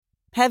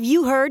Have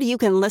you heard you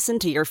can listen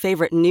to your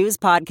favorite news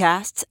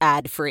podcasts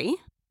ad-free?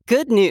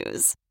 Good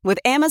news. With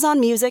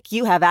Amazon Music,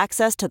 you have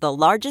access to the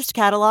largest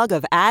catalog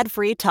of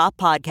ad-free top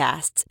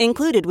podcasts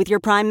included with your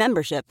Prime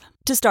membership.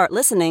 To start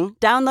listening,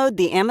 download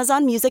the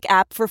Amazon Music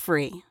app for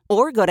free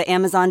or go to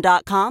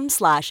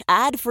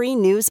amazon.com/ad-free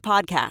news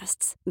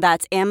podcasts.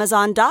 That's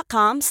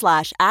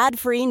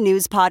amazon.com/ad-free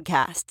news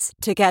podcasts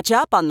to catch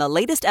up on the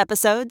latest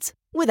episodes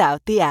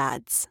without the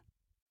ads.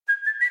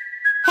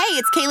 Hey,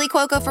 it's Kaylee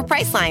Cuoco for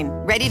Priceline.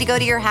 Ready to go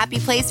to your happy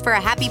place for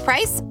a happy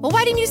price? Well,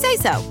 why didn't you say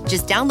so?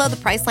 Just download the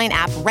Priceline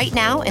app right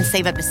now and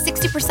save up to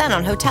 60%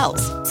 on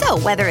hotels. So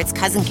whether it's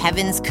Cousin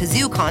Kevin's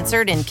Kazoo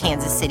Concert in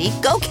Kansas City,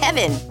 go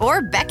Kevin,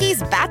 or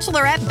Becky's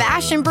Bachelorette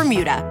Bash in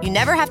Bermuda, you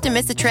never have to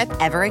miss a trip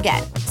ever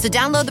again. So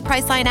download the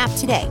Priceline app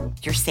today.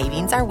 Your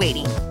savings are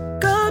waiting.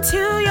 Go to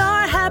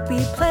your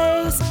happy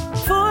place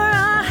for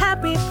a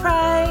happy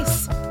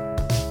price.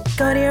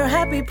 Go to your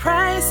happy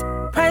price,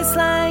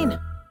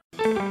 Priceline.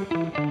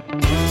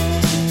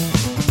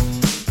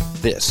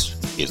 This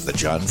is the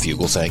John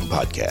Fugelsang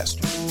Podcast.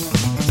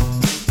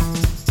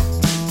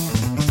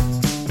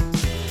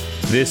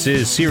 This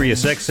is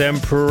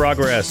SiriusXM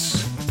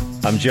Progress.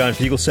 I'm John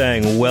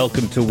Fugelsang.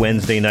 Welcome to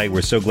Wednesday night.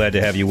 We're so glad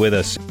to have you with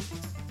us.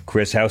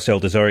 Chris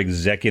Hauselt is our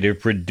executive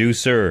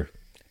producer.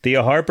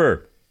 Thea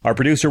Harper, our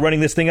producer running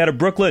this thing out of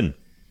Brooklyn.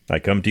 I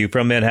come to you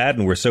from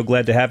Manhattan. We're so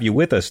glad to have you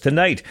with us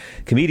tonight.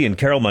 Comedian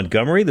Carol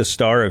Montgomery, the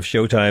star of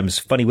Showtime's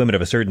Funny Women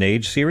of a Certain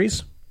Age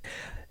series.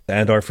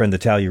 And our friend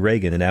Natalia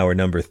Reagan in hour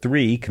number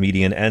 3,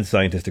 comedian and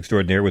scientist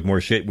extraordinaire with more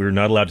shit we're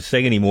not allowed to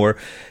say anymore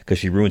because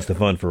she ruins the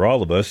fun for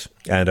all of us.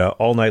 And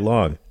all night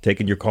long,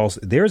 taking your calls.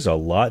 There's a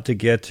lot to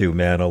get to,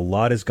 man. A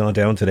lot has gone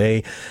down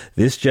today.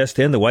 This just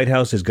in, the White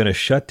House is going to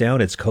shut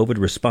down its COVID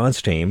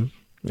response team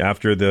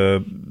after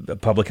the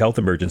public health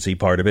emergency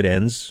part of it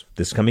ends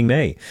this coming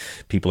May.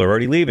 People are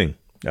already leaving.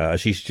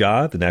 Ashish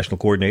Jha, the national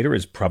coordinator,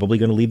 is probably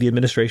going to leave the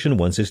administration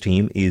once his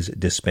team is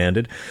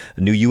disbanded.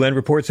 A new UN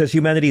report says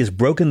humanity has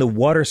broken the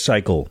water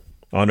cycle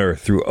on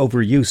Earth through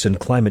overuse and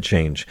climate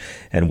change,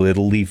 and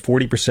it'll leave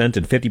 40%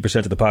 and 50%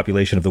 of the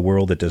population of the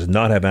world that does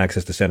not have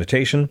access to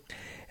sanitation,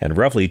 and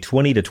roughly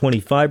 20 to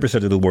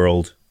 25% of the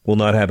world will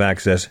not have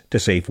access to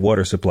safe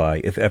water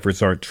supply if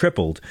efforts aren't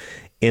tripled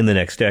in the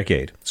next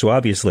decade. So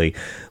obviously,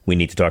 we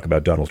need to talk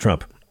about Donald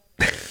Trump.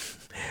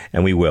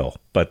 And we will.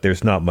 But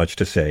there's not much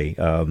to say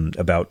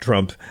about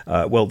Trump.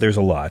 Well, there's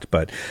a lot,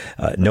 but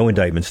no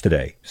indictments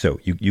today. So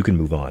you can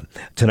move on.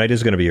 Tonight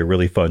is going to be a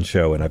really fun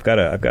show. And I've got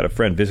a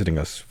friend visiting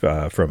us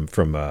from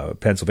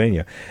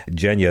Pennsylvania.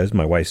 Jenya is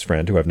my wife's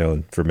friend, who I've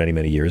known for many,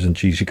 many years. And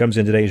she comes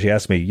in today and she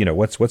asks me,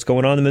 what's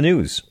going on in the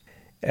news?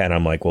 And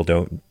I'm like, well,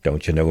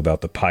 don't you know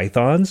about the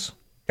pythons?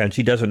 And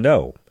she doesn't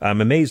know.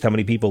 I'm amazed how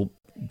many people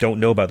don't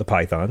know about the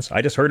pythons.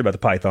 I just heard about the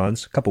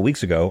pythons a couple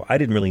weeks ago. I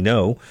didn't really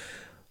know.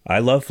 I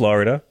love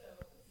Florida.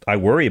 I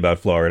worry about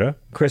Florida.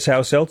 Chris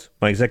Hauselt,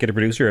 my executive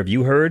producer, have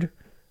you heard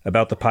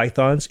about the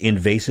pythons,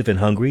 invasive and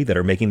hungry, that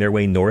are making their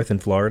way north in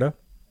Florida?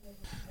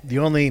 The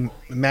only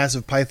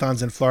massive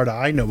pythons in Florida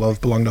I know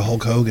of belong to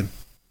Hulk Hogan.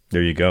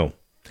 There you go.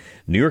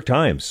 New York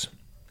Times.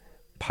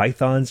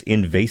 Pythons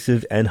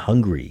invasive and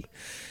hungry,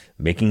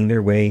 making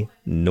their way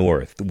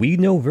north. We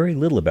know very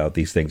little about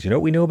these things. You know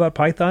what we know about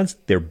pythons?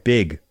 They're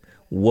big.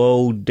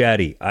 Whoa,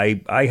 daddy.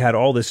 I had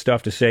all this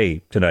stuff to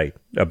say tonight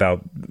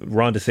about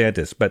Ron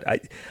DeSantis, but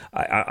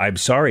I'm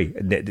sorry.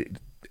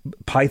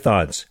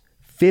 Pythons,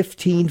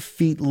 15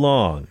 feet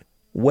long,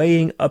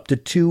 weighing up to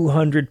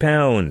 200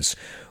 pounds.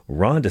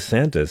 Ron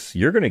DeSantis,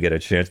 you're going to get a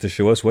chance to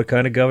show us what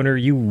kind of governor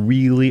you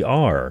really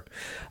are.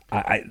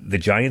 The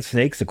giant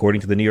snakes,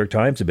 according to the New York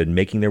Times, have been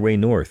making their way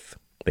north.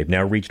 They've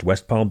now reached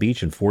West Palm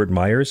Beach and Fort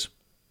Myers,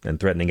 and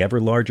threatening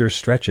ever larger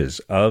stretches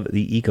of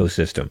the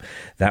ecosystem.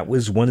 That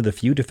was one of the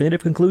few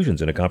definitive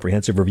conclusions in a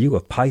comprehensive review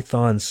of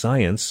python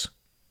science.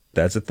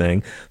 That's a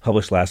thing,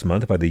 published last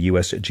month by the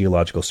U.S.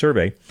 Geological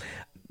Survey.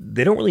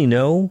 They don't really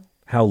know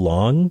how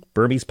long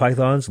Burmese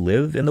pythons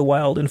live in the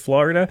wild in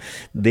Florida.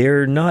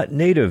 They're not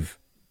native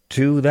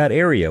to that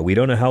area. We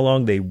don't know how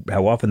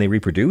often they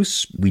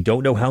reproduce. We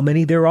don't know how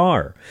many there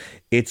are.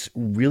 It's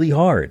really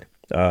hard.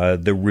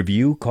 The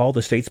review called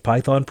the state's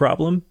python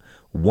problem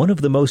one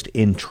of the most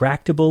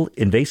intractable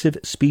invasive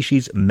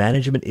species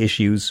management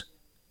issues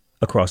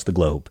across the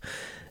globe.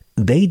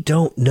 They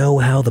don't know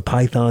how the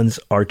pythons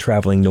are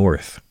traveling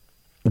north.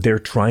 They're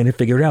trying to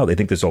figure it out. They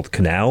think there's all the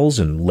canals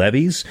and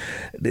levees.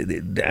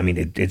 I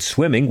mean, it's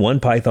swimming. One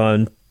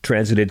python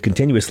transited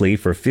continuously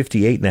for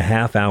 58 and a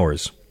half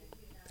hours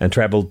and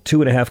traveled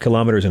 2.5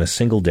 kilometers in a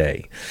single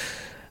day.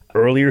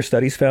 Earlier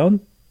studies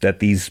found that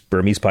these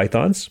Burmese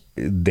pythons,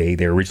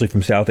 they're originally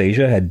from South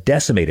Asia, had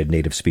decimated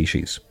native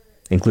species,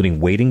 including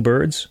wading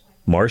birds,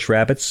 marsh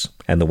rabbits,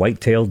 and the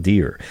white-tailed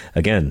deer.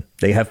 Again,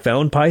 they have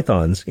found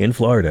pythons in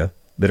Florida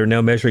that are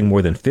now measuring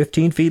more than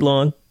 15 feet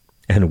long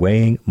and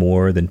weighing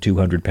more than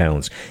 200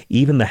 pounds.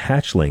 Even the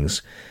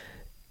hatchlings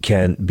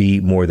can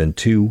be more than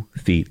 2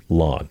 feet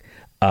long.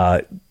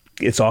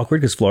 It's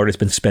awkward because Florida's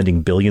been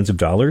spending billions of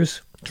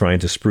dollars trying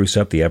to spruce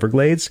up the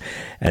Everglades,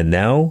 and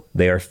now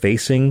they are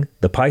facing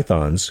the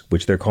pythons,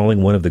 which they're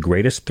calling one of the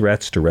greatest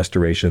threats to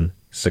restoration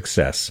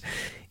success.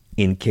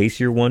 In case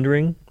you're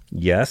wondering,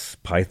 yes,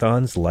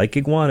 pythons, like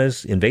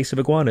iguanas, invasive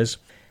iguanas,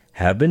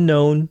 have been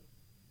known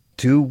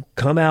to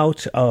come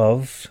out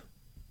of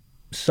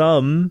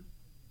some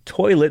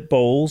toilet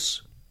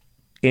bowls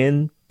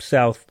in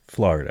South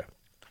Florida.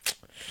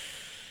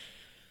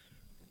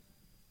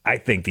 I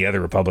think the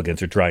other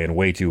Republicans are trying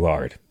way too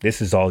hard.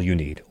 This is all you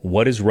need.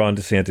 What is Ron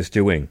DeSantis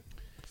doing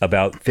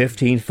about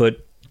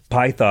 15-foot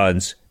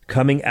pythons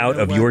coming out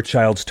of your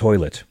child's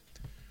toilet?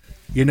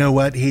 You know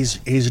what?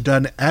 He's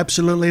done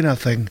absolutely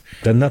nothing.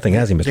 Done nothing,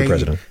 has he, Mr.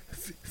 President?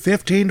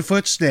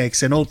 15-foot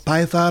snakes, and old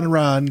Python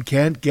Ron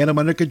can't get them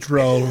under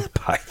control.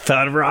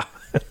 Python Ron.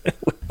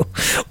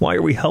 Why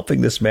are we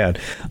helping this man?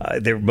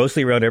 They're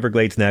mostly around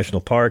Everglades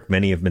National Park.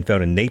 Many have been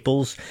found in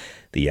Naples,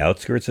 the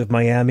outskirts of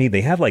Miami.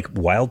 They have like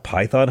wild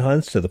python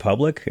hunts to the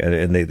public,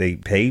 and they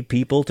pay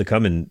people to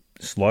come and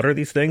slaughter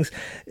these things.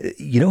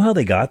 You know how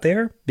they got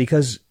there?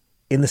 Because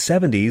in the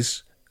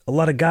 70s, a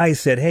lot of guys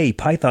said, hey,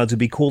 pythons would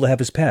be cool to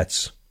have as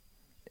pets.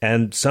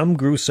 And some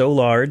grew so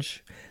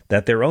large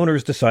that their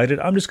owners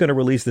decided, I'm just going to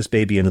release this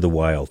baby into the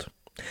wild.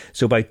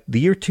 So by the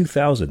year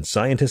 2000,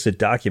 scientists had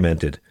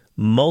documented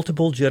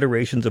multiple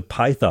generations of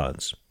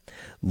pythons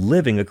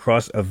living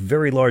across a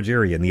very large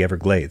area in the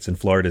Everglades in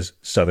Florida's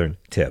southern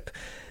tip.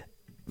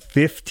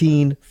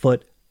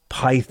 15-foot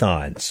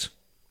pythons.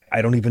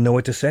 I don't even know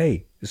what to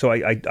say. So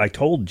I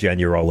told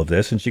Jenya all of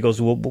this, and she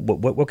goes, well,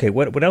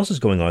 what else is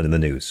going on in the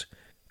news?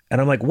 And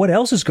I'm like, what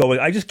else is going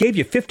on? I just gave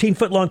you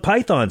 15-foot-long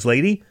pythons,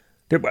 lady.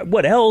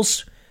 What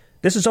else?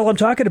 This is all I'm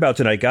talking about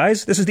tonight,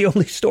 guys. This is the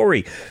only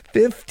story.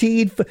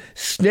 15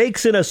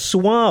 snakes in a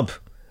swamp.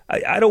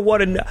 I don't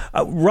want to...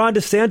 Ron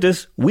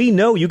DeSantis, we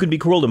know you can be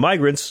cruel to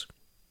migrants.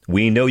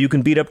 We know you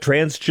can beat up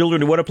trans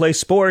children who want to play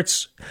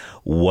sports.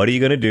 What are you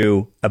going to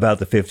do about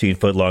the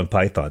 15-foot-long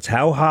pythons?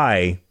 How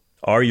high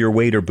are your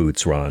waiter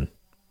boots, Ron?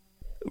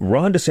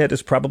 Ron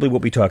DeSantis probably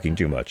won't be talking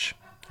too much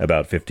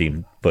about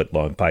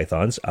 15-foot-long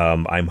pythons.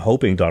 I'm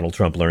hoping Donald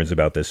Trump learns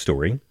about this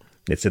story.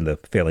 It's in the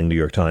failing New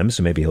York Times,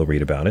 so maybe he'll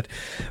read about it.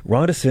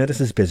 Ron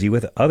DeSantis is busy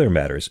with other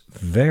matters.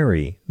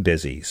 Very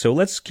busy. So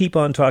let's keep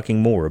on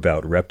talking more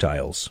about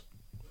reptiles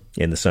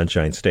in the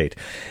Sunshine State.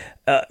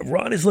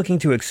 Ron is looking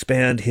to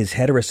expand his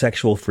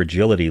heterosexual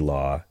fragility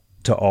law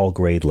to all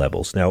grade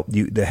levels. Now,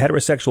 the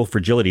heterosexual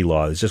fragility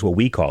law is just what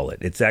we call it.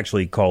 It's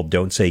actually called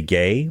Don't Say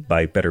Gay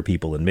by Better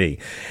People Than Me.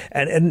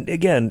 And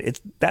again,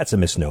 that's a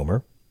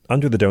misnomer.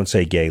 Under the Don't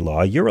Say Gay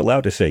law, you're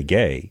allowed to say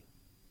gay.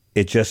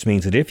 It just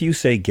means that if you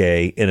say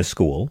gay in a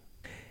school,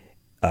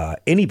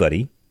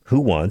 anybody who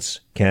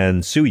wants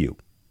can sue you.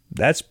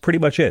 That's pretty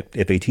much it.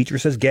 If a teacher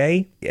says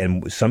gay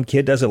and some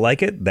kid doesn't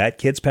like it, that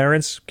kid's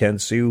parents can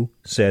sue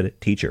said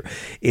teacher.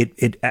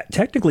 It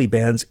technically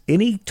bans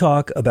any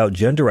talk about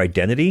gender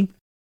identity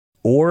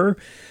or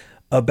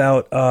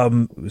about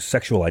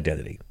sexual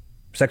identity,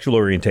 sexual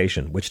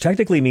orientation, which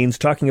technically means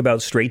talking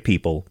about straight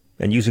people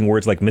and using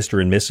words like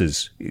Mr. and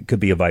Mrs. could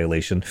be a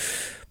violation.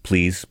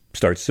 Please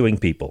start suing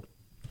people.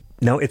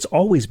 Now, it's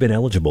always been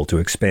eligible to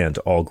expand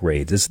to all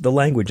grades. The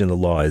language in the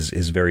law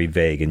is very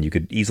vague, and you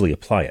could easily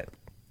apply it.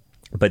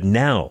 But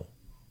now,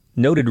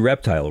 noted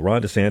reptile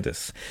Ron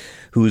DeSantis,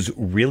 who's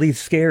really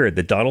scared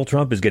that Donald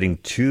Trump is getting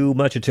too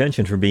much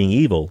attention for being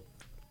evil,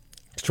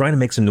 is trying to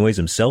make some noise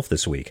himself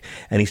this week,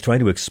 and he's trying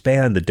to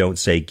expand the Don't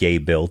Say Gay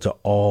bill to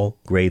all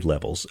grade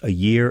levels a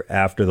year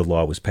after the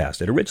law was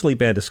passed. It originally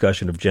banned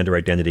discussion of gender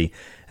identity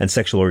and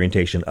sexual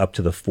orientation up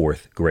to the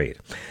 4th grade.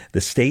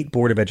 The State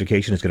Board of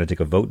Education is going to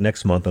take a vote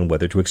next month on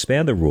whether to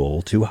expand the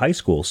rule to high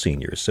school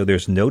seniors. So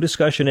there's no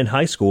discussion in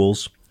high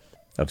schools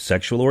of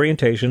sexual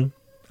orientation.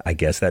 I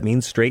guess that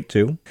means straight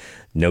too.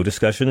 No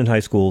discussion in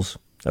high schools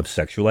of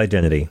sexual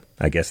identity.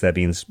 I guess that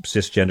means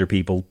cisgender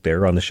people.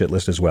 They're on the shit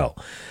list as well.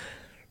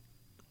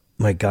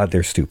 My God,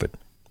 they're stupid.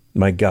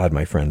 My God,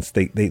 my friends,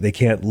 they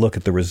can't look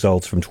at the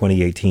results from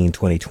 2018,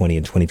 2020,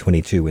 and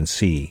 2022 and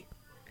see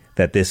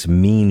that this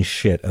mean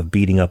shit of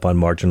beating up on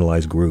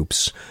marginalized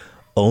groups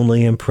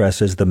only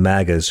impresses the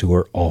MAGAs who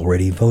are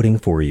already voting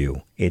for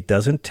you. It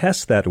doesn't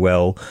test that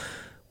well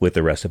with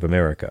the rest of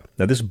America.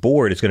 Now, this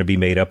board is going to be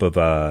made up of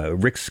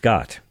Rick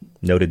Scott,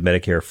 noted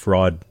Medicare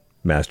fraud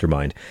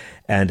mastermind.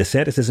 And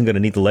DeSantis isn't going to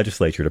need the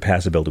legislature to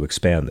pass a bill to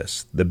expand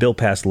this. The bill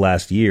passed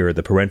last year,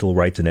 the Parental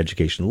Rights in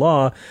Education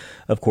law,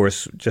 of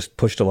course, just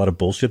pushed a lot of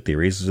bullshit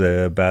theories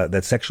about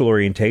that sexual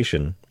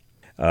orientation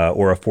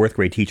or a 4th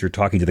grade teacher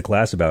talking to the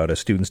class about a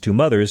student's 2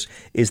 mothers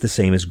is the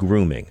same as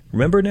grooming.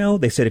 Remember now?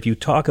 They said if you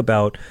talk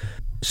about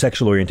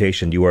sexual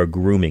orientation, you are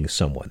grooming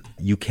someone.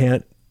 You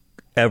can't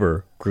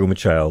ever groom a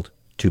child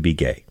to be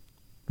gay.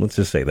 Let's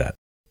just say that.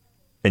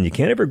 And you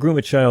can't ever groom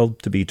a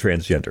child to be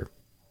transgender.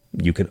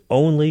 You can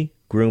only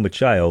groom a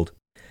child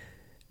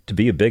to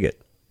be a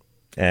bigot.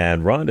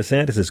 And Ron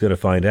DeSantis is going to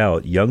find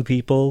out young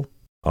people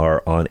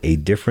are on a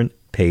different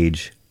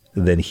page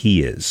than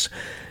he is.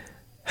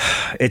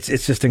 It's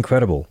just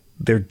incredible.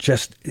 Ron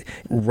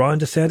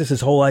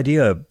DeSantis' whole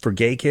idea for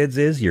gay kids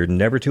is you're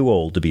never too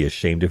old to be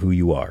ashamed of who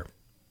you are.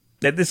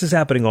 This is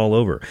happening all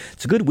over.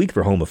 It's a good week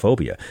for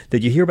homophobia.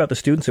 Did you hear about the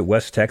students at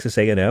West Texas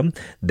A&M?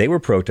 They were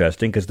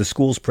protesting because the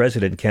school's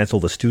president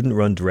canceled a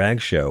student-run drag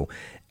show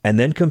and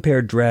then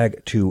compared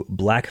drag to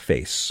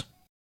blackface.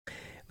 It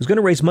was going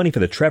to raise money for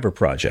the Trevor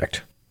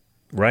Project,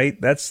 right?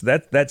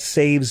 That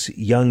saves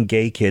young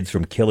gay kids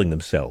from killing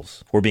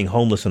themselves or being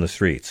homeless on the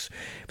streets.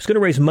 It was going to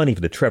raise money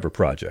for the Trevor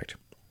Project.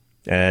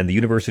 And the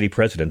university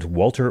president,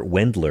 Walter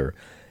Wendler,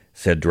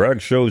 said drag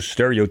shows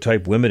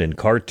stereotype women in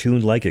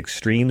cartoon-like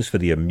extremes for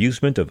the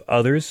amusement of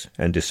others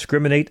and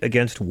discriminate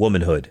against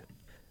womanhood.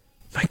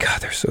 My God,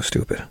 they're so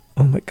stupid.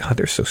 Oh my God,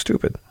 they're so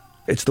stupid.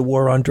 It's the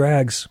war on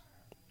drags.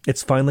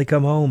 It's finally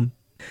come home.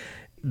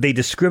 They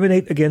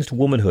discriminate against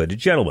womanhood.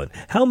 Gentlemen,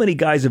 how many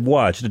guys have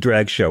watched a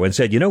drag show and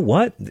said, you know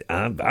what?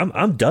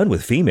 I'm done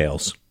with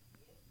females.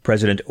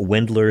 President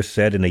Wendler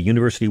said in a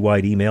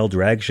university-wide email,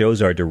 drag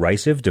shows are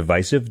derisive,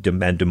 divisive,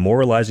 and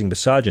demoralizing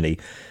misogyny,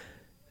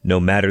 no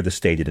matter the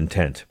stated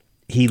intent.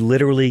 He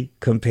literally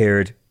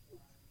compared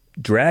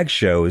drag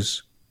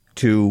shows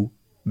to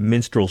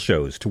minstrel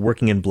shows, to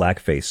working in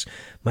blackface.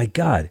 My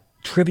God,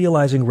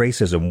 trivializing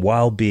racism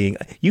while being...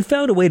 You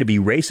found a way to be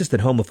racist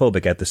and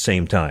homophobic at the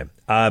same time.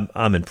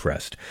 I'm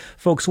impressed.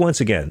 Folks,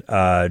 once again,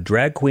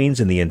 drag queens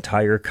in the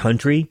entire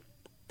country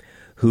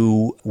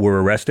who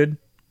were arrested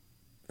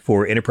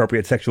for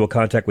inappropriate sexual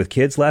contact with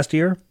kids last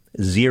year,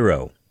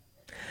 0.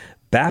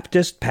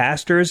 Baptist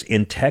pastors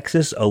in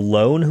Texas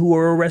alone who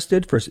were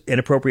arrested for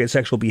inappropriate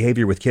sexual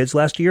behavior with kids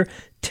last year,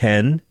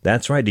 10.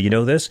 That's right. Did you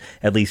know this?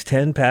 At least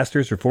 10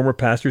 pastors or former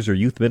pastors or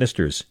youth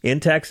ministers in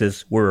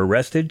Texas were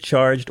arrested,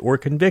 charged, or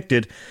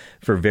convicted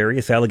for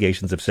various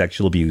allegations of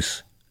sexual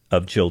abuse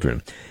of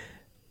children.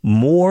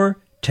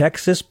 More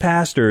Texas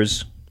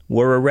pastors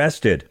were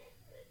arrested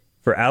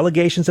for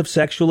allegations of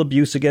sexual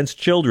abuse against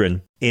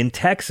children in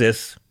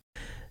Texas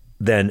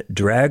than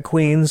drag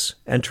queens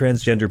and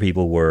transgender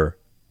people were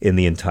in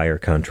the entire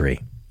country.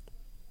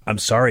 I'm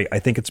sorry. I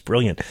think it's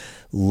brilliant.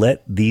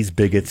 Let these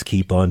bigots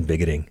keep on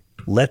bigoting.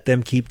 Let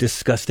them keep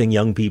disgusting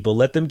young people.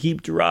 Let them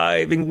keep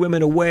driving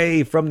women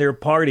away from their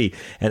party.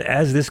 And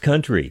as this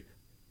country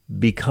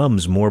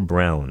becomes more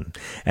brown,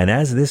 and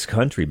as this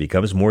country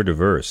becomes more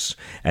diverse,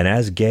 and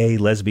as gay,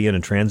 lesbian,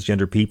 and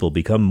transgender people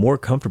become more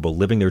comfortable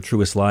living their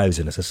truest lives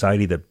in a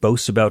society that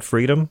boasts about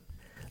freedom,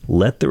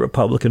 let the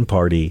Republican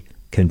Party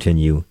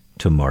continue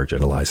to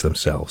marginalize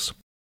themselves.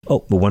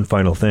 Oh, but one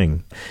final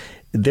thing.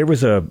 There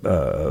was a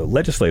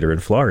legislator in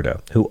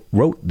Florida who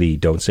wrote the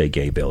Don't Say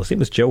Gay bill. His name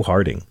was Joe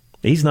Harding.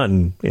 He's not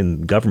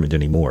in government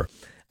anymore.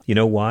 You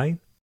know why?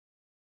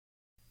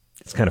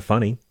 It's kind of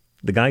funny.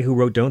 The guy who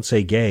wrote Don't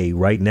Say Gay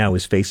right now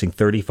is facing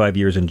 35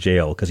 years in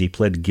jail because he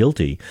pled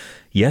guilty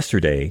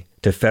yesterday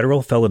to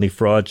federal felony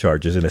fraud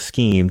charges in a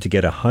scheme to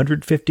get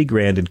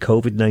 $150,000 in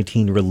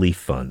COVID-19 relief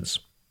funds.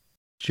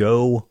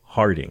 Joe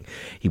Harding.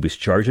 He was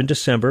charged in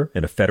December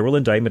in a federal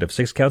indictment of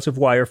 6 counts of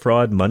wire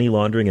fraud, money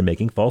laundering, and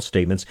making false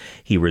statements.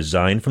 He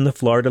resigned from the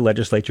Florida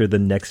legislature the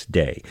next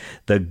day.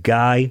 The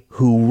guy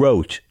who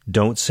wrote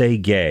Don't Say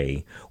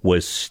Gay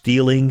was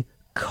stealing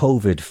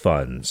COVID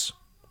funds.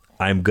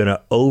 I'm going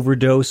to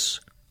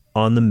overdose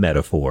on the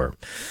metaphor.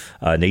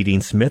 Nadine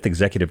Smith,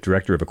 executive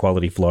director of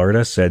Equality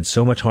Florida, said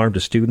so much harm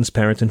to students,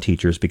 parents, and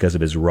teachers because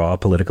of his raw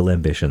political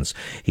ambitions.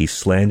 He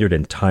slandered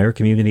entire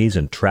communities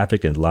and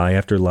trafficked in lie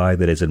after lie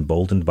that has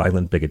emboldened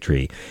violent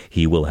bigotry.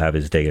 He will have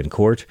his day in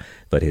court,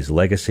 but his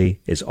legacy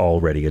is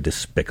already a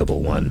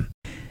despicable one.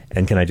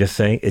 And can I just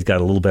say, it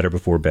got a little better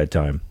before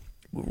bedtime.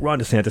 Ron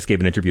DeSantis gave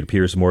an interview to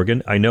Piers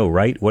Morgan. I know,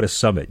 right? What a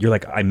summit. You're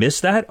like, I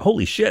missed that?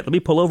 Holy shit. Let me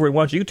pull over and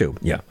watch YouTube.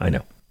 Yeah, I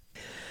know.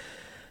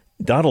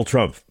 Donald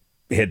Trump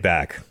hit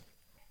back.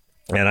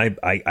 And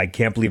I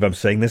can't believe I'm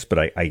saying this, but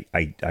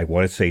I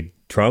want to say,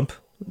 Trump,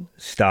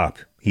 stop.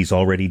 He's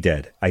already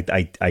dead.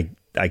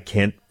 I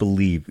can't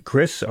believe.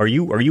 Chris, are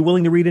you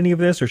willing to read any of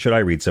this, or should I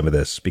read some of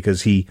this?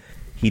 Because he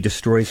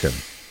destroys him.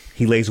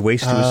 He lays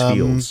waste to his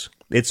fields.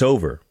 It's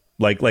over.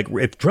 Like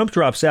if Trump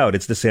drops out,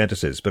 it's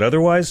DeSantis's. But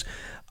otherwise,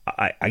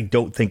 I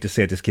don't think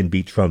DeSantis can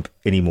beat Trump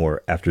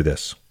anymore after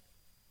this.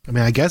 I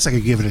mean, I guess I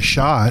could give it a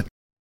shot.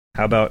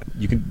 How about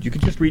you could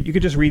just read.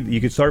 You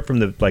could start from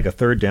the a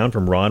third down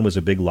from Ron was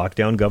a big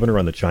lockdown governor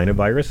on the China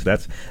virus.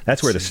 That's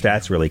where the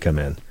stats really come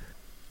in.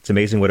 It's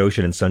amazing what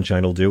Ocean and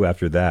Sunshine will do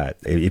after that.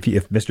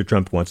 If Mr.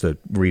 Trump wants to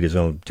read his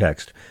own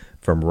text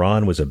from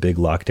Ron was a big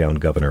lockdown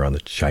governor on the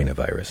China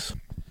virus.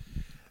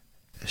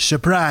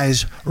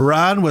 Surprise,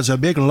 Ron was a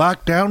big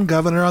lockdown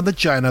governor on the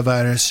China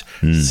virus,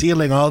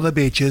 sealing all the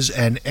beaches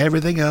and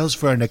everything else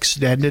for an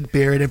extended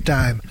period of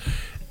time.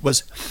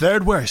 Was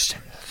third worst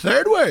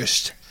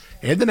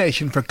in the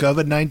nation for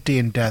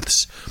COVID-19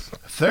 deaths.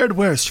 Third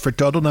worst for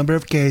total number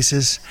of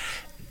cases.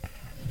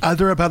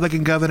 Other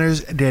Republican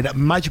governors did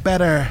much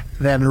better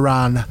than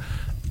Ron,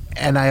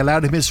 and I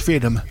allowed him his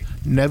freedom,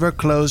 never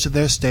closed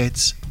their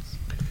states.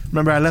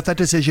 Remember, I left that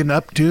decision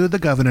up to the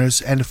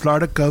governors, and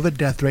Florida COVID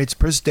death rates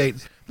per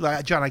state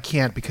John, I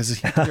can't because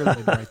he clearly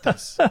didn't write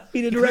this.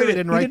 He didn't write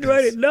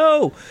it.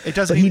 No, it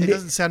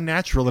doesn't sound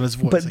natural in his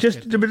voice. But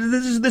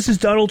this is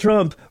Donald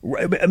Trump.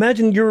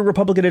 Imagine you're a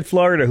Republican in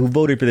Florida who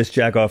voted for this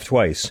jack-off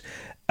twice.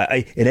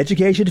 In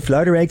education,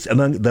 Florida ranks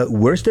among the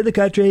worst in the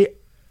country.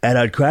 And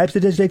on crime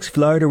statistics,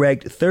 Florida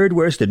ranked third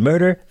worst in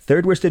murder,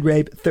 third worst in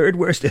rape, third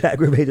worst in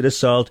aggravated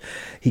assault.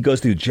 He goes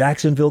through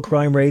Jacksonville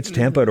crime rates.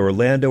 Tampa and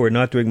Orlando are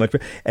not doing much.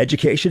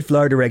 Education,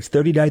 Florida ranks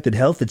 39th in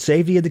health and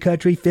safety in the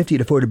country, 50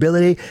 in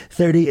affordability,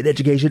 30 in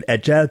education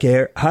and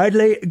childcare.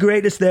 Hardly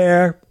greatest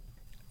there.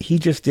 He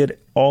just did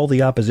all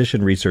the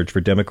opposition research for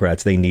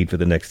Democrats they need for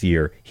the next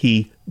year.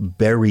 He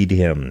buried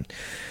him.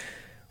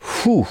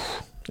 Whew.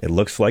 It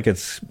looks like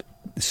it's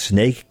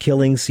snake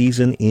killing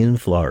season in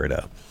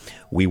Florida.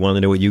 We want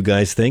to know what you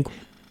guys think.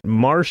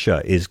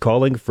 Marcia is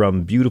calling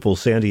from beautiful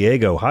San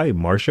Diego. Hi,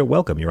 Marcia.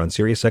 Welcome. You're on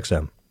Sirius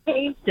XM.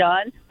 Hey,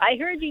 John. I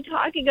heard you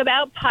talking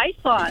about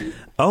pythons.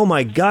 Oh,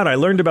 my God. I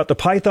learned about the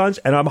pythons,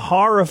 and I'm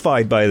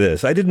horrified by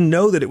this. I didn't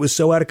know that it was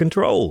so out of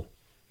control.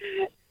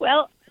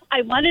 Well,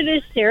 I wanted to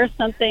share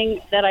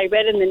something that I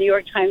read in the New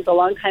York Times a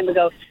long time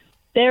ago.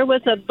 There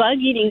was a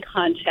bug-eating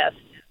contest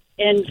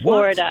in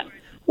Florida.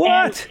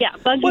 What?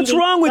 And, What's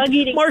wrong with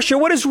Marcia?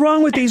 What is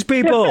wrong with these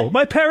people?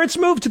 My parents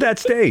moved to that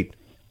state.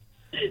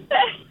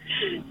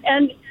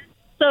 And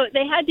so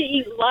they had to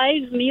eat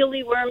live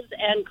mealyworms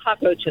and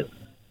cockroaches.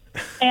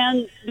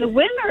 And the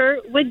winner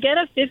would get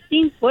a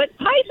 15-foot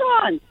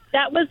python.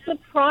 That was the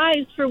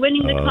prize for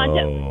winning the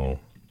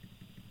contest.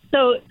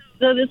 So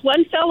this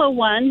one fellow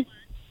won,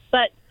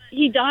 but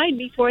he died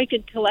before he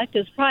could collect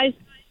his prize.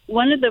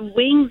 One of the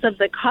wings of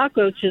the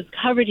cockroaches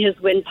covered his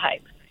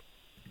windpipe.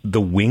 The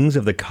wings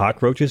of the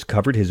cockroaches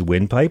covered his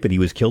windpipe, and he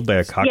was killed by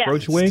a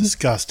cockroach wing? It's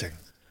disgusting.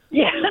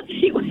 Yeah,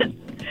 he was.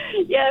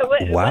 Yeah,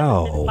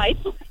 wow.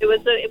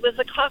 It was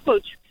a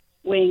cockroach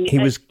wing. He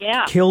was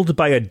killed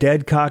by a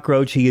dead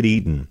cockroach he had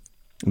eaten.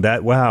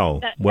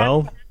 Well,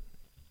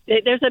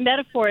 there's a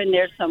metaphor in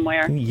there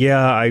somewhere.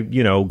 Yeah,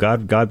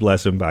 God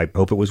bless him. I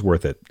hope it was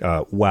worth it.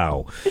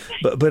 Wow.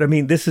 But I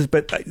mean,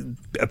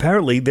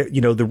 apparently,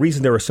 the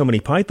reason there are so many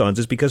pythons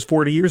is because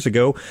 40 years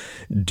ago,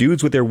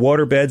 dudes with their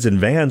waterbeds and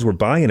vans were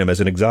buying them as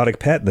an exotic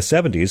pet in the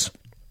 70s,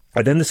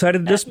 and then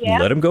decided to just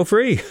let them go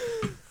free.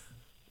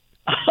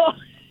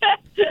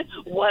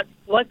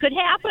 What could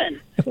happen?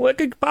 What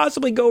could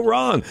possibly go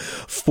wrong?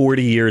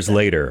 40 years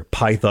later,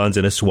 Pythons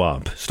in a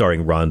Swamp,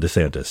 starring Ron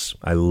DeSantis.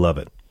 I love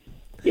it.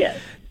 Yes.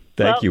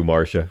 Thank you,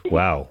 Marcia.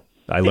 Wow.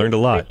 I learned a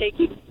lot.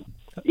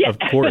 Of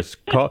course.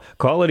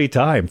 Call any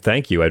time.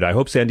 Thank you. And I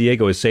hope San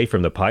Diego is safe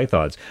from the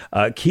pythons.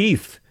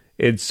 Keith,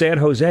 in San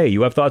Jose,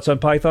 you have thoughts on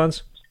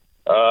pythons?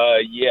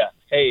 Yeah.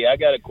 Hey, I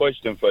got a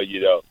question for you,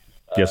 though.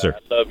 Yes, sir.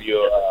 I love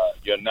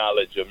your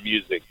knowledge of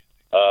music.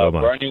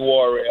 Bernie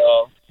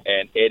Worrell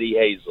and Eddie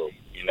Hazel.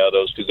 You know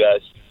those two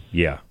guys?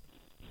 Yeah.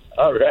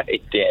 All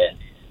right, then.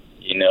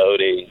 You know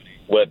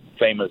what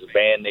famous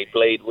band they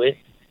played with?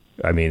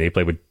 I mean, they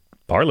played with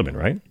Parliament,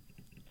 right?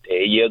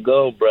 There you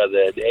go,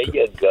 brother. There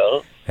you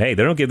go. Hey,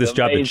 they don't give this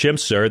job to chimps,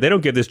 sir. They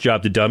don't give this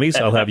job to dummies,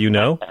 I'll have you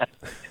know.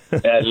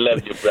 I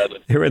love you, brother.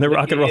 They're in the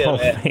Rock and Roll Hall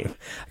of Fame.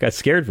 I got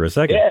scared for a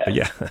second.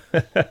 Yeah.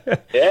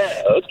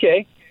 Yeah,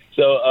 okay.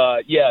 So,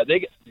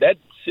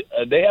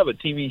 they have a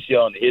TV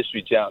show on the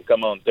History Channel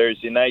come on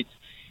Thursday nights,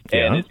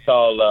 and it's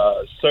called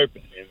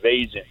Serpent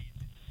Invasion.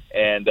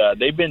 And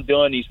they've been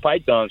doing these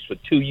pythons for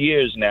 2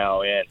 years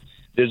now, and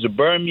there's a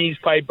Burmese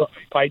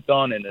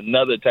python and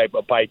another type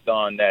of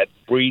python that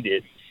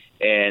breeded,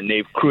 and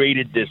they've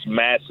created this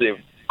massive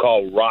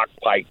called rock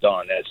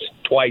python that's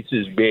twice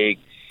as big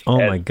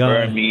my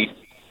God. Burmese.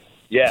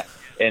 Yeah,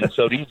 and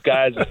so these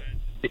guys,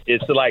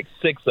 it's like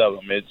 6 of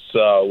them. It's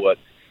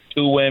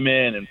 2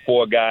 women and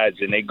 4 guys,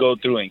 and they go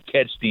through and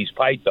catch these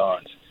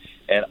pythons.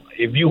 And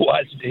if you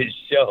watch this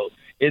show,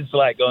 it's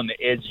like on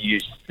the edge of your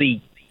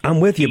seat. I'm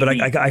with you, but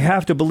I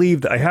have to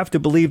believe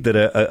that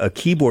a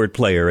keyboard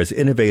player as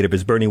innovative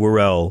as Bernie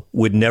Worrell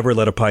would never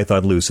let a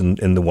python loose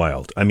in the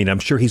wild. I mean, I'm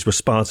sure he's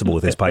responsible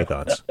with his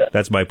pythons.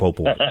 That's my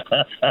point.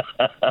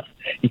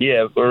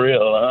 Yeah, for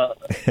real,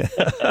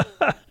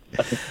 huh?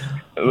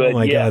 Oh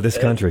my God, this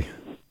country.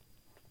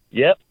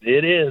 Yep,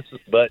 it is.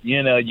 But,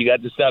 you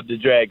got to stop the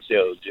drag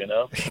shows, You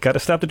got to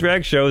stop the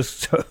drag shows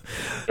so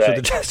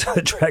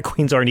the drag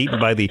queens aren't eaten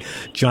by the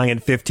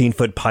giant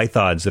 15-foot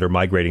pythons that are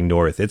migrating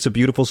north. It's a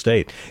beautiful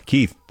state.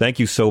 Keith, thank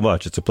you so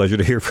much. It's a pleasure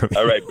to hear from you.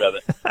 All right,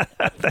 brother.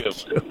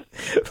 Thank you.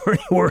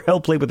 Bernie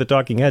Worrell played with the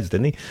Talking Heads,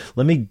 didn't he?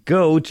 Let me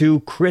go to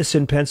Chris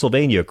in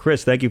Pennsylvania.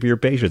 Chris, thank you for your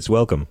patience.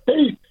 Welcome.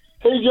 Hey,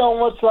 John,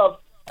 what's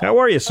up? How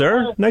are you,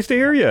 sir? Nice to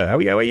hear you. How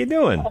are you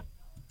doing?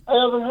 I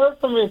haven't heard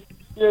from you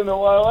in a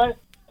while.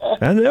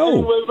 I know.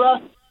 Anyway,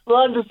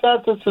 Ron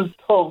DeSantis is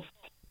toast.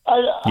 I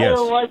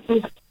don't like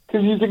him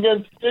because he's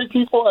against gay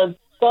people, and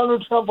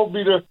Donald Trump will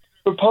be the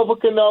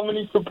Republican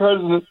nominee for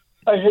president.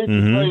 I hate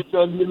to tell you,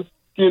 John. Do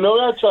you know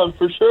that, John,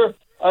 for sure?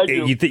 I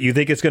do. You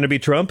think it's going to be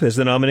Trump as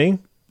the nominee?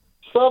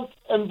 Trump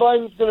and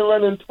Biden's going to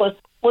run in twice.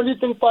 When do you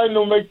think Biden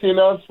will make the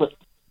announcement?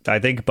 I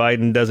think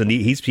Biden doesn't.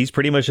 He's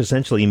pretty much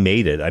essentially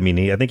made it. I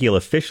mean, I think he'll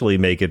officially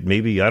make it.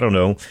 Maybe, I don't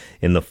know,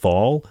 in the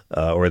fall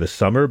or the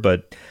summer.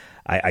 But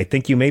I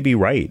think you may be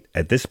right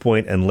at this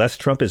point. Unless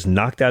Trump is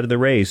knocked out of the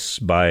race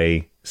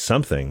by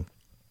something,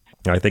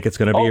 I think it's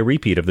going to be a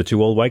repeat of the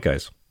two old white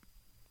guys.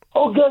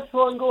 Oh, guess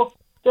who I'm going?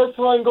 Guess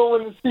who I'm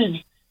going to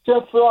see?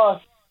 Jeff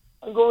Ross.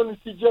 I'm going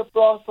to see Jeff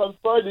Ross on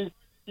Friday.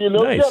 You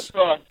know Nice. Jeff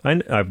Ross?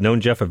 I've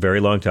known Jeff a very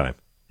long time.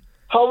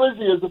 How is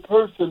he as a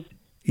person?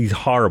 He's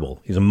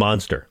horrible. He's a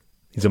monster.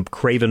 He's a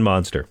craven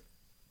monster.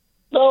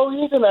 No,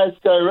 he's a nice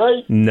guy,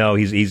 right? No,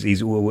 he's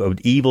an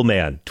evil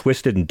man,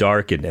 twisted and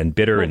dark and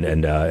bitter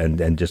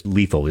and just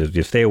lethal.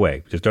 Just stay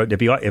away. Just don't,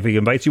 if he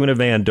invites you in a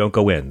van, don't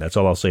go in. That's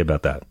all I'll say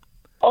about that.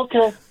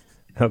 Okay.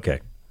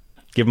 Okay.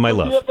 Give him my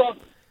love.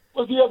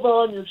 Was he ever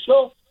on your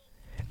show?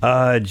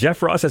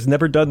 Jeff Ross has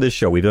never done this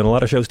show. We've done a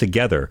lot of shows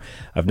together.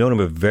 I've known him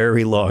a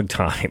very long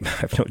time.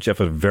 I've known Jeff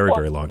a very,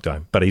 very long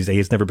time. But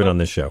he's never been on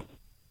this show.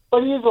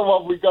 But he's a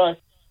lovely guy.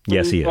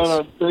 Yes, he He's not is.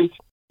 on stage.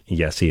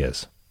 Yes, he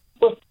is.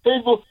 But hey,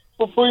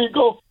 before you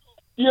go,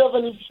 do you have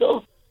any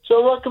show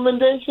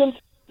recommendations?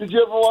 Did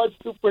you ever watch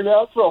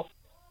Supernatural?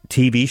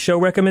 TV show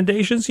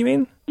recommendations, you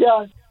mean?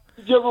 Yeah.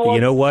 Did you ever watch?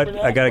 You know what?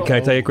 Supernatural? Can I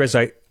tell you, Chris?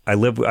 I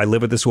live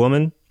with this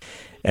woman,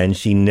 and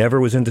she never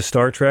was into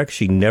Star Trek.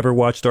 She never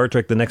watched Star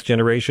Trek: The Next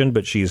Generation,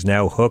 but she's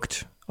now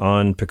hooked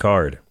on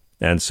Picard.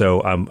 And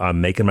so I'm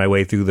making my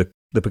way through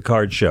the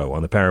Picard show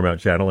on the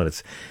Paramount Channel,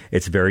 and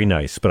it's very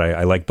nice. But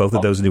I like both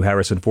of those new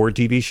Harrison Ford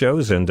TV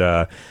shows, and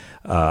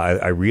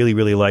I really,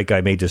 really like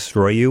I May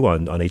Destroy You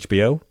on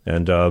HBO.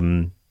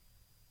 And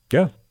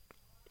yeah.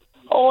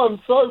 Oh, I'm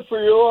sorry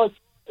for your loss.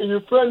 And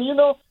your friend, you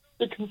know,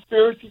 the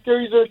conspiracy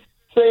theories are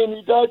saying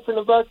he died from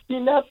the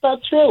vaccine. That's not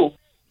true.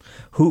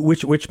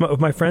 Which of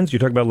my friends? You're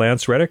talking about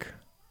Lance Reddick?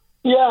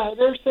 Yeah,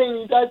 they're saying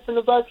he died from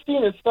the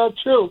vaccine. It's not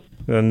true.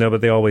 No,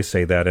 but they always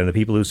say that, and the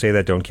people who say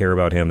that don't care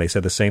about him. They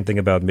said the same thing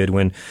about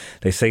Midwin.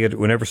 They say it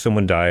whenever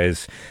someone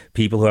dies,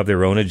 people who have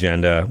their own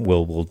agenda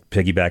will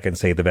piggyback and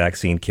say the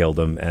vaccine killed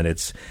them, and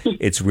it's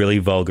really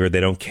vulgar.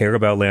 They don't care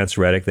about Lance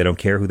Reddick. They don't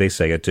care who they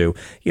say it to.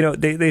 You know,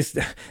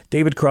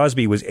 David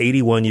Crosby was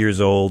 81 years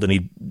old, and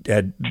he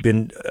had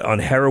been on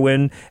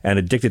heroin and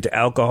addicted to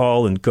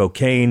alcohol and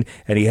cocaine,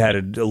 and he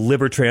had a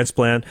liver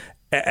transplant,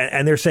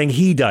 and they're saying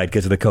he died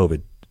because of the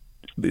COVID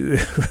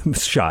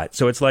shot.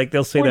 So it's like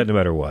they'll say that no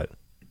matter what.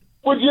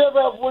 Would you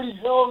ever have Woody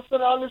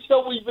Harrelson on the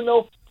show, even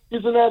though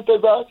he's an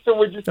anti-vaxxer?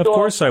 Would you? Of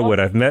course I would.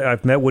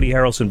 I've met Woody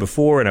Harrelson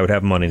before, and I would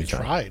have him on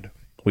anytime.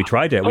 We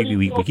tried to.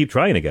 We keep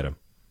trying to get him.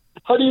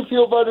 How do you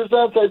feel about his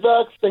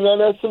anti-vax thing on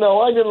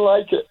SNL? I didn't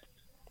like it.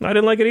 I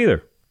didn't like it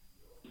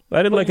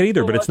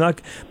either. But it's not.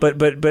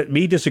 But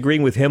me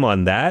disagreeing with him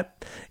on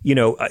that, you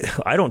know,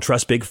 I don't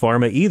trust Big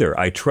Pharma either.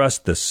 I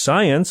trust the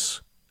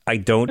science. I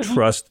don't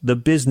trust the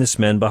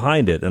businessmen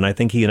behind it, and I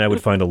think he and I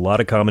would find a lot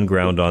of common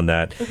ground on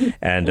that.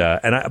 And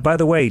by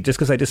the way, just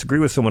because I disagree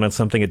with someone on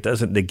something, it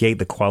doesn't negate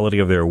the quality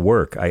of their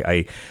work.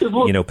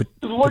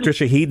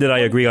 Patricia Heaton and I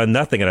agree on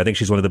nothing, and I think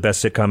she's one of the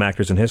best sitcom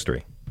actors in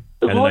history,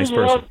 and a nice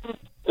person.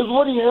 Is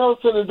Woody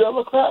Harrelson a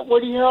Democrat?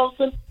 Woody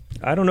Harrelson?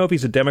 I don't know if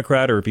he's a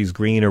Democrat or if he's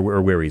green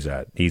or where he's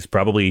at. He's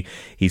probably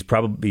he's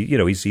pretty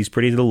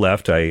to the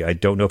left. I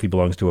don't know if he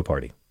belongs to a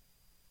party.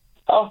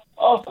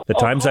 The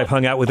times I've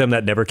hung out with him,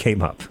 that never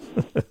came up.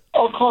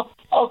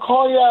 I'll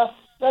call you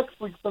next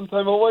week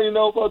sometime. I'll let you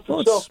know about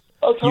the show.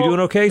 You doing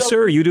okay,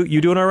 sir? You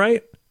doing all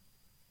right?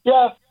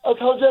 Yeah, I'll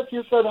tell Jeff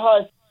you said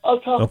hi.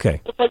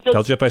 Okay.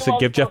 Tell Jeff I said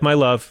give Jeff my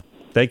love.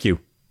 Thank you.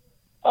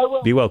 I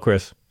will. Be well,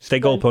 Chris. Stay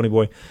gold, Pony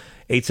Boy.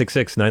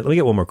 866-9. Let me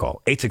get one more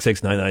call.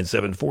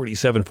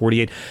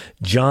 866-997-4748.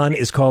 John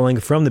is calling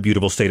from the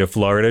beautiful state of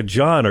Florida.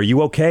 John, are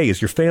you okay?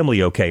 Is your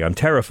family okay? I'm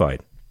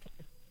terrified.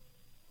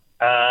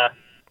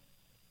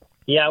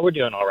 Yeah, we're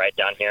doing all right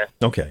down here.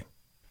 Okay.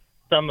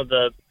 Some of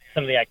the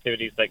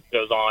activities that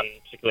goes on,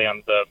 particularly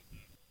on the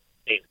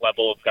state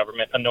level of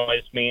government,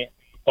 annoys me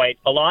quite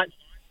a lot.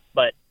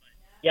 But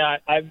yeah,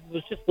 I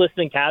was just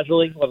listening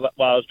casually while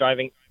I was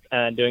driving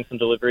and doing some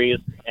deliveries,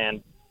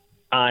 and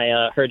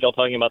I heard y'all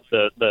talking about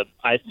the.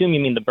 I assume you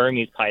mean the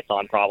Burmese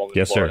python problem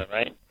in Florida, sir.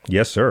 Right?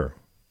 Yes, sir.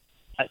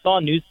 I saw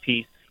a news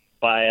piece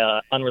by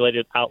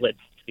unrelated outlet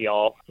to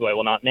y'all, who I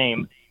will not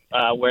name,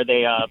 where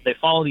they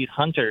follow these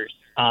hunters.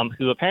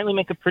 Who apparently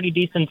make a pretty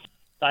decent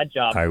side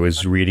job. I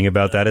was reading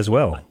about that as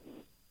well.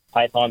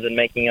 Pythons and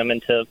making them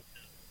into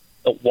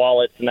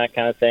wallets and that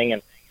kind of thing.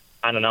 And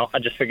I don't know. I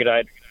just figured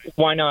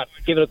why not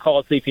give it a call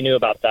and see if you knew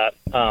about that.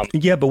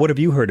 Yeah, but what have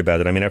you heard about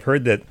it? I mean, I've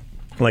heard that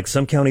like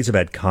some counties have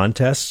had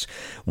contests.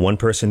 One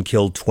person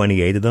killed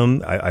 28 of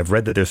them. I've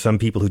read that there's some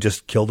people who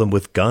just kill them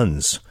with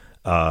guns.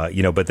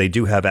 But they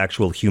do have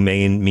actual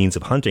humane means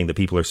of hunting that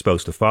people are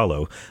supposed to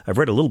follow. I've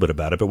read a little bit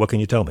about it, but what can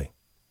you tell me?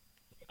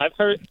 I've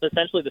heard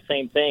essentially the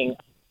same thing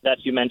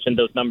that you mentioned,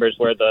 those numbers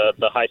where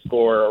the high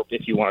score, or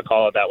if you want to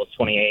call it that, was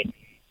 28.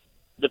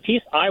 The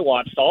piece I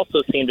watched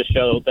also seemed to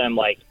show them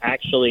like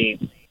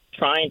actually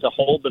trying to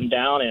hold them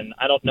down, and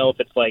I don't know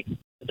if it's like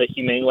the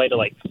humane way to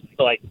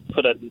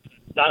put a,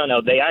 I don't know,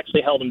 they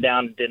actually held them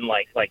down and didn't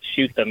like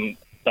shoot them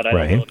but I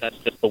don't know if that's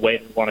just the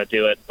way we want to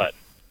do it. But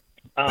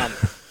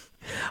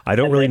I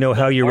don't really know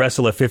how you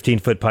wrestle a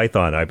 15-foot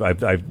python.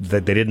 They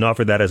didn't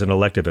offer that as an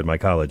elective at my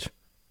college.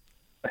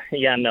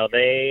 Yeah, no,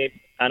 I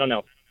don't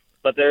know.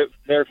 But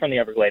they're from the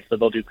Everglades, so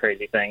they'll do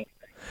crazy things.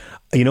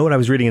 You know what? I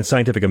was reading in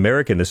Scientific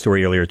American, the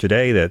story earlier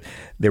today, that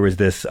there was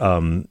this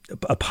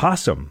a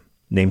possum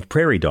named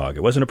Prairie Dog.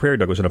 It wasn't a prairie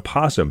dog, it was an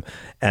opossum.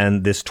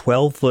 And this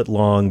 12-foot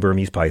long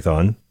Burmese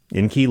python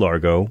in Key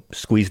Largo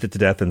squeezed it to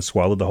death and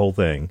swallowed the whole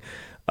thing.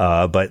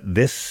 But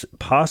this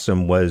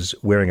possum was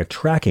wearing a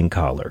tracking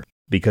collar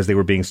because they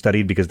were being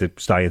studied, because the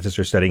scientists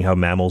are studying how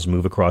mammals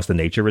move across the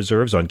nature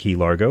reserves on Key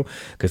Largo,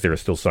 because there are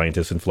still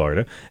scientists in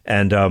Florida.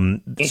 And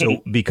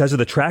so because of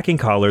the tracking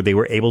collar, they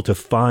were able to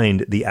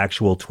find the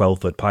actual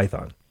 12-foot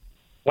python.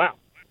 Wow.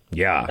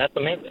 Yeah. That's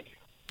amazing.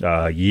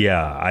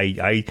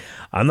 Yeah.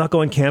 I'm not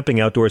going camping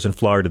outdoors in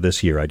Florida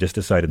this year. I just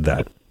decided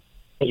that.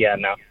 Yeah,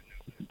 no.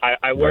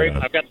 I work.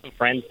 I've got some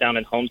friends down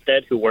in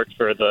Homestead who work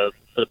for the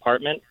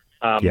department,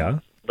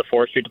 the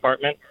forestry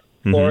department,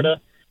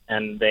 Florida,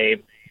 and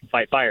they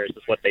fight fires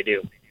is what they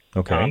do.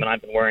 Okay. And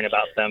I've been worrying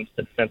about them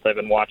since I've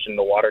been watching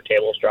the water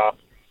tables drop.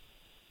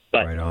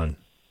 But, right on.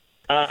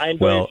 I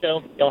enjoy your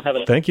show. Y'all have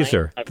a thank you,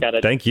 sir.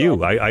 Thank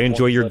you. I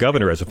enjoy your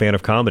governor as a fan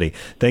of comedy.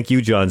 Thank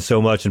you, John,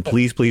 so much. And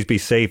please be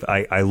safe.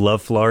 I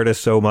love Florida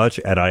so much,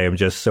 and I am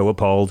just so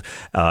appalled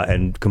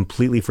and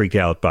completely freaked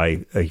out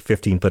by a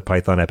 15-foot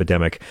python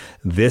epidemic.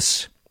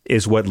 This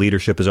is what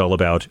leadership is all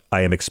about.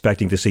 I am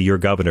expecting to see your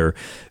governor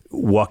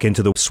walk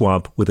into the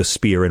swamp with a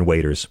spear and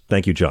waders.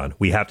 Thank you, John.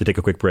 We have to take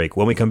a quick break.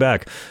 When we come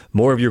back,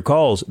 more of your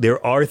calls.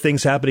 There are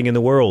things happening in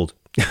the world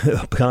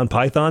beyond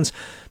pythons,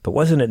 but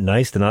wasn't it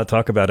nice to not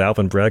talk about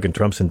Alvin Bragg and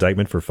Trump's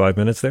indictment for 5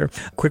 minutes there?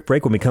 Quick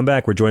break. When we come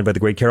back, we're joined by the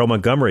great Carol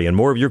Montgomery and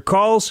more of your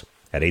calls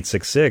at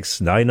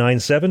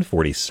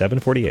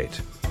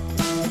 866-997-4748.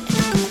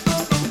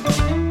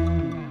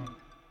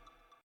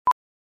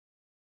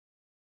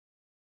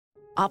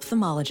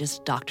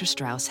 Ophthalmologist Dr.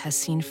 Strauss has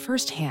seen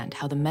firsthand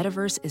how the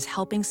metaverse is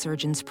helping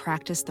surgeons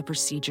practice the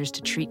procedures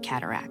to treat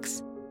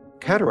cataracts.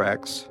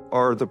 Cataracts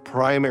are the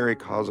primary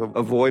cause of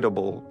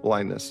avoidable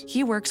blindness.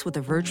 He works with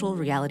a virtual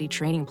reality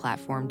training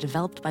platform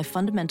developed by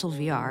Fundamental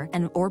VR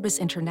and Orbis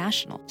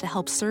International to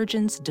help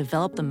surgeons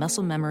develop the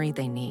muscle memory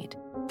they need.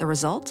 The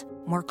result?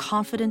 More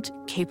confident,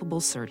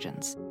 capable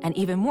surgeons. And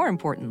even more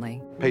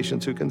importantly,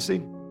 patients who can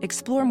see.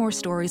 Explore more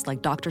stories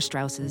like Dr.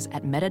 Strauss's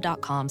at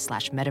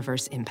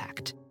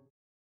meta.com/metaverseimpact.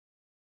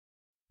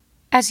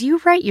 As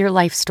you write your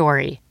life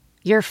story,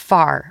 you're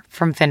far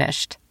from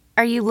finished.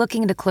 Are you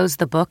looking to close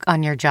the book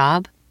on your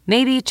job?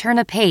 Maybe turn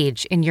a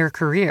page in your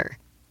career?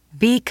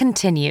 Be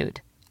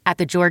continued at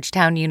the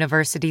Georgetown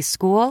University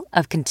School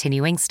of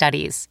Continuing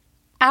Studies.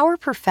 Our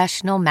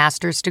professional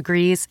master's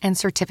degrees and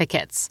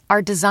certificates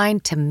are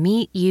designed to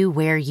meet you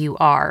where you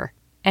are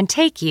and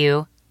take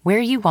you where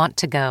you want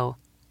to go.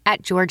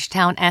 At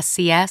Georgetown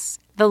SCS,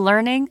 the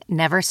learning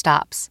never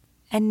stops,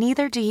 and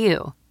neither do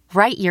you.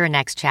 Write your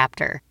next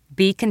chapter.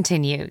 Be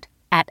continued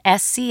at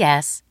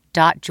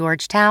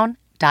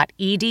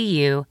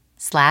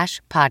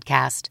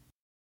scs.georgetown.edu/podcast.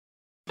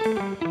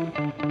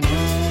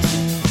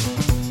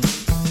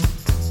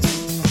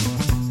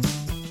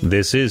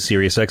 This is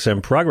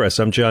SiriusXM Progress.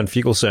 I'm John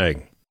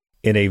Fugelsang.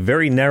 In a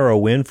very narrow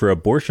win for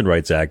abortion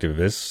rights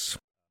activists,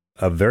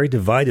 a very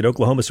divided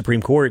Oklahoma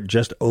Supreme Court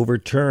just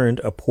overturned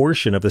a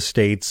portion of the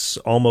state's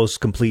almost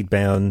complete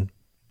ban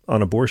on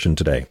abortion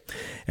today,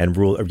 and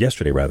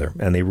yesterday,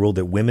 and they ruled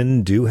that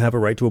women do have a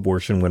right to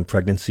abortion when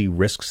pregnancy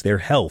risks their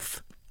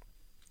health,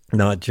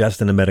 not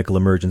just in a medical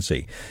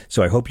emergency.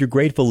 So I hope you're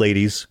grateful,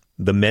 ladies.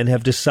 The men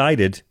have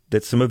decided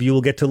that some of you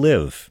will get to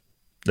live.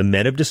 The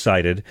men have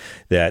decided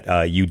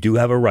that you do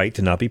have a right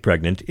to not be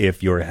pregnant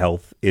if your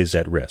health is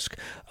at risk.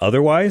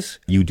 Otherwise,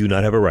 you do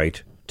not have a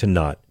right to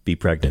not be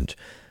pregnant.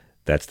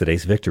 That's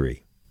today's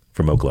victory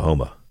from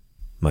Oklahoma.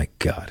 My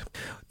God.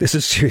 This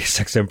is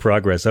SiriusXM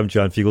Progress. I'm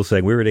John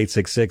Fugelsang. We're at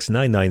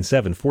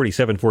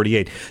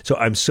 866-997-4748. So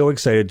I'm so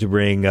excited to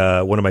bring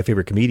one of my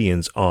favorite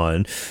comedians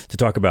on to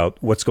talk about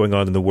what's going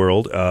on in the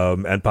world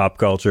and pop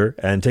culture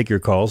and take your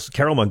calls.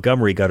 Carol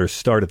Montgomery got her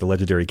start at the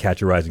legendary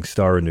Catch a Rising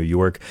Star in New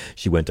York.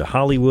 She went to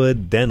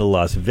Hollywood, then to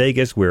Las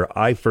Vegas, where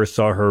I first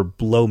saw her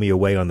blow me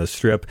away on the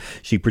Strip.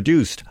 She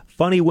produced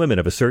Funny Women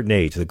of a Certain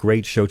Age, the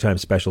great Showtime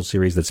special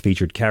series that's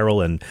featured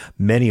Carol and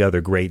many other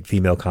great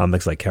female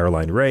comics like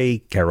Caroline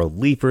Ray, Carol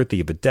Leifert,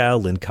 Thea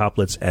Badal, Lynn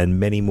Koplitz, and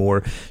many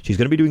more. She's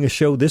going to be doing a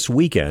show this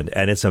weekend,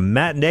 and it's a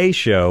matinee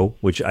show,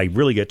 which I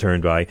really get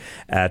turned by,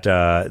 at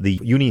the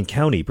Union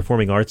County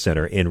Performing Arts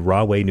Center in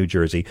Rahway, New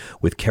Jersey,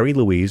 with Carrie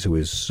Louise, who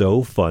is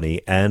so funny,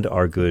 and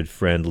our good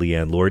friend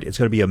Leanne Lord. It's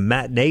going to be a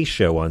matinee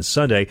show on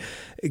Sunday.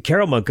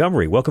 Carol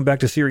Montgomery, welcome back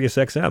to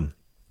SiriusXM.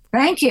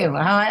 Thank you.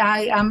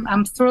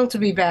 I'm thrilled to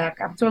be back.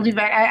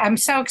 I'm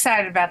so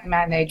excited about the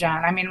matinee,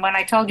 John. I mean, when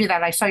I told you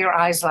that, I saw your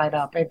eyes light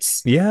up.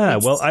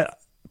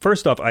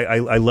 First off,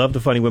 I love the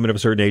Funny Women of a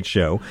Certain Age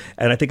show,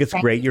 and I think it's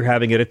great you're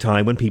having it at a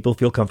time when people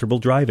feel comfortable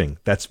driving.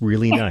 That's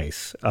really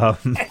nice.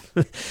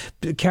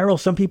 Carol,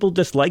 some people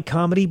just like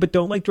comedy but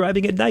don't like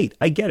driving at night.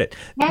 I get it.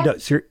 No,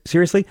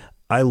 seriously,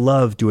 I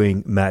love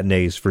doing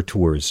matinees for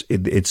tours.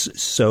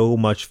 It's so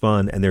much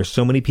fun. And there's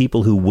so many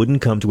people who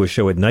wouldn't come to a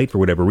show at night for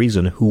whatever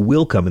reason who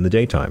will come in the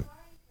daytime.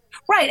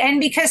 Right. And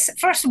because,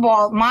 first of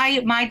all, my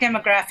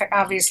demographic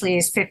obviously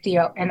is 50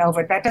 and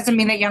over. That doesn't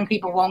mean that young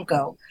people won't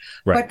go.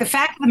 Right. But the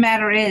fact of the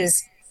matter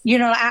is, you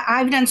know,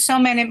 I've done so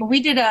many.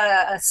 We did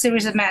a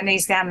series of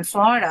matinees down in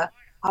Florida.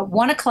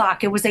 1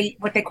 o'clock, it was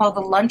what they call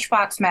the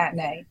lunchbox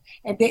matinee.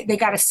 And they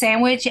got a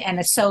sandwich and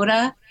a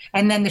soda,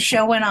 and then the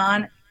show went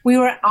on. We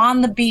were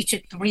on the beach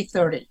at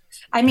 3:30.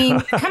 I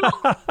mean, come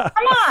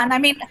on. I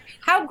mean,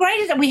 how great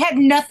is it? We had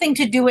nothing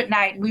to do at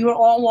night. We were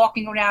all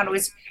walking around. It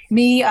was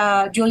me,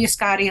 Julia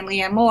Scotti, and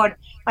Leanne Lord.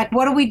 Like,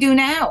 what do we do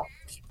now?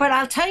 But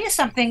I'll tell you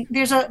something.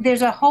 There's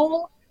a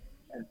whole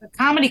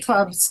comedy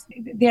clubs.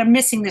 They're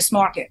missing this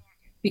market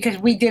because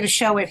we did a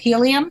show at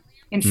Helium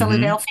in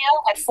Philadelphia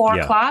at 4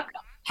 o'clock.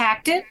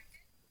 Packed it.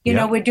 You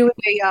know, we're doing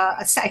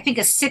I think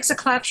a 6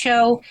 o'clock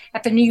show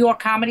at the New York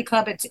Comedy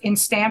Club in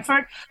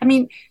Stamford. I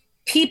mean,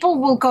 people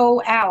will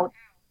go out,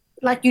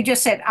 like you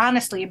just said,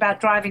 honestly,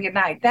 about driving at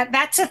night.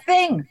 That's a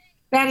thing.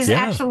 That is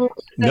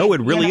absolutely a thing. No,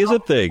 it really is a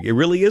thing. It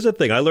really is a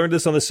thing. I learned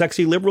this on the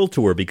Sexy Liberal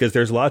Tour because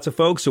there's lots of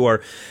folks who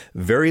are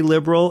very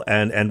liberal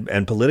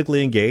and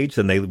politically engaged,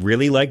 and they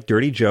really like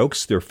dirty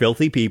jokes. They're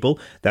filthy people.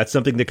 That's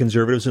something that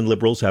conservatives and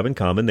liberals have in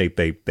common.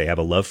 They have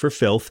a love for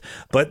filth.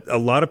 But a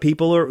lot of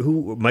people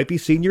who might be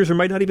seniors or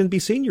might not even be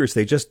seniors,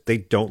 they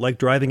don't like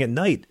driving at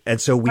night. And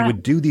so we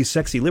would do these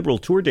Sexy Liberal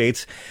Tour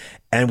dates,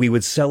 and we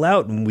would sell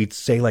out, and we'd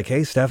say like,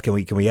 "Hey, Steph, can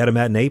we add a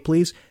matinee,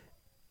 please?"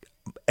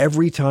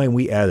 Every time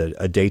we added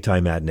a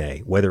daytime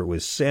matinee, whether it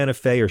was Santa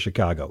Fe or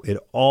Chicago, it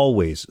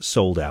always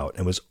sold out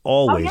and was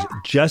always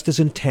just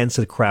as intense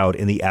a crowd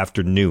in the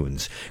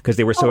afternoons because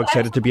they were so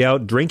excited to be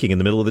out drinking in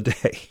the middle of the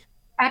day.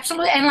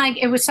 Absolutely. And like,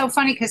 it was so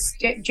funny because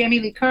Jamie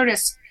Lee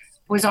Curtis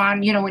was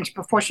on, you know,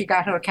 before she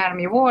got her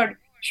Academy Award,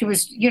 she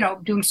was, you know,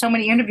 doing so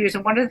many interviews.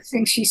 And one of the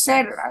things she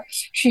said,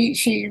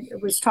 she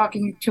was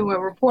talking to a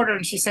reporter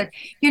and she said,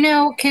 you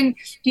know, do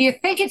you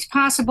think it's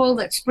possible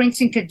that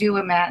Springsteen could do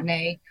a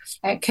matinee?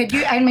 Could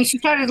you? I mean, she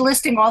started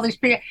listing all these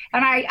people,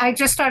 and I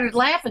just started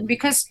laughing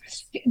because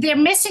they're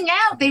missing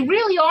out. They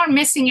really are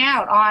missing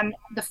out on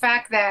the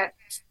fact that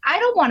I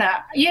don't want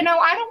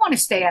to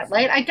stay out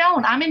late. I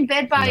don't. I'm in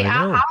bed as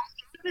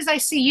soon as I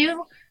see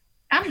you,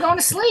 I'm going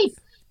to sleep.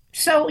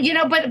 So, you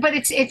know, but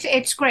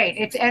it's great.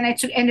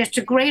 It's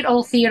a great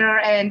old theater,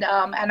 and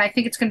I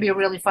think it's going to be a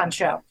really fun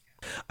show.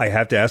 I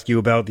have to ask you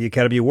about the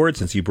Academy Awards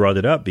since you brought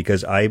it up,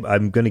 because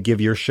I'm going to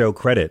give your show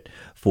credit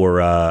for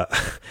a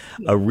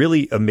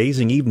really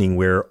amazing evening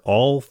where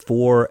all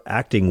 4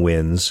 acting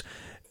wins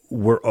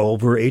were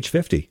over age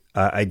 50.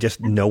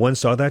 No one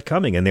saw that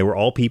coming. And they were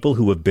all people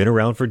who have been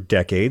around for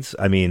decades.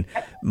 I mean,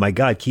 my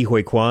God, Ke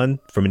Huy Quan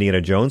from Indiana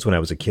Jones when I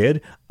was a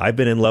kid. I've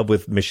been in love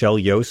with Michelle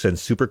Yeoh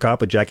since Super Cop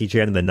with Jackie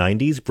Chan in the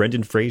 90s,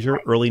 Brendan Fraser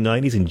early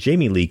 90s, and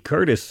Jamie Lee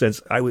Curtis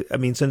since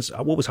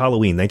what was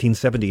Halloween,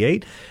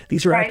 1978?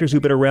 These are actors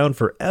who've been around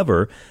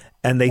forever.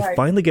 And they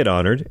finally get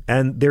honored,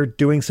 and they're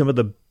doing some of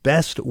the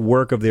best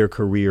work of their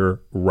career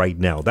right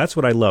now. That's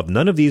what I love.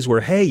 None of these were,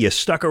 hey, you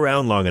stuck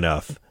around long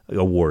enough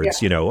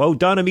awards. You know, oh,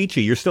 Don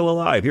Amici, you're still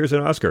alive. Here's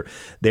an Oscar.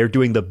 They're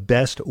doing the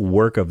best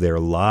work of their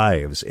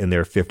lives in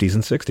their 50s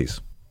and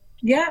 60s.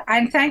 Yeah,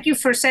 and thank you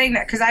for saying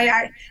that, because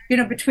I you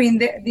know, between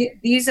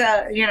these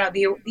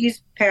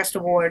past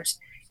awards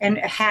and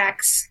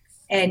Hacks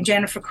and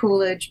Jennifer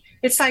Coolidge,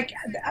 it's like,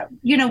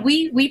 you know,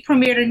 we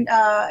premiered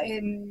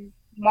in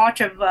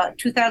March of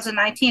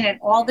 2019, and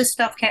all this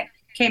stuff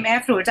came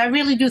afterwards. I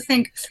really do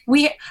think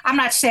I'm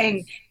not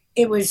saying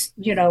it was,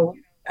 you know,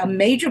 a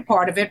major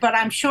part of it, but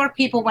I'm sure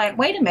people went,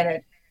 wait a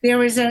minute,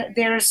 there's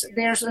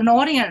an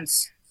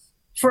audience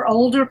for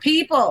older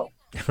people.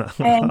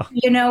 And,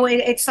 you know,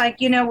 it's like,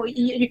 you know,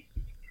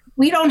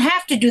 we don't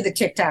have to do the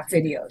TikTok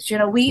videos. You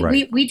know,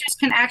 we just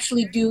can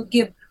actually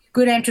give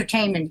good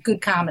entertainment,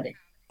 good comedy.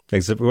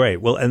 Exactly right.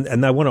 Well,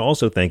 and I want to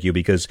also thank you,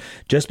 because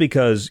just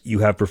because you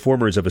have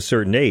performers of a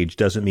certain age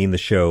doesn't mean the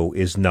show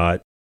is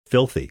not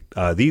filthy.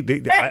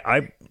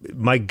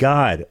 My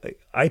God,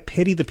 I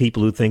pity the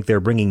people who think they're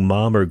bringing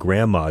mom or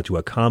grandma to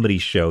a comedy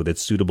show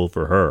that's suitable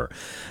for her.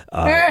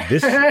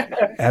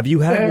 Have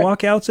you had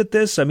walkouts at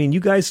this? I mean, you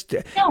guys,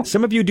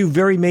 some of you do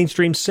very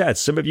mainstream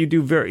sets. Some of you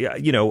do very,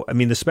 you know, I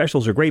mean, the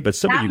specials are great, but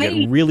some of you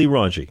get really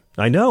raunchy.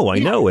 I know.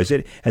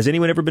 Has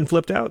anyone ever been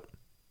flipped out?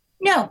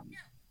 No,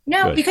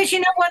 Good. Because you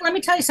know what? Let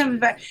me tell you something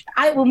about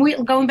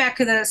going back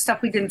to the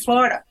stuff we did in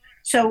Florida.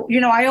 So, you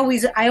know, I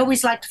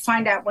always like to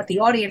find out what the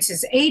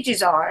audience's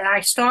ages are. And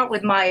I start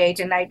with my age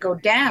and I go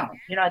down,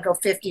 you know, I go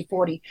 50,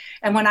 40.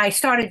 And when I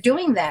started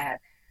doing that,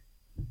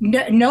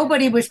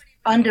 nobody was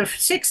under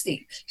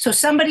 60. So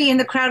somebody in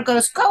the crowd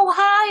goes, go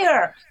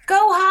higher.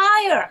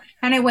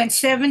 And I went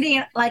 70,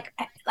 and like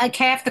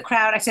half the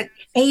crowd. I said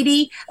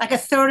 80, like a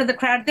third of the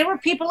crowd. There were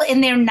people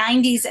in their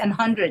 90s and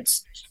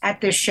 100s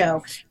at this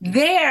show.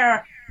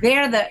 They're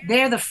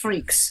the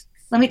freaks.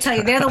 Let me tell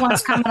you, they're the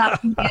ones coming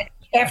up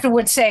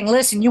afterwards saying,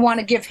 listen, you want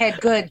to give head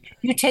good,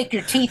 you take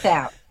your teeth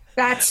out.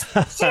 That's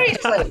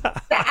seriously.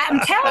 I'm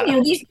telling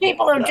you, these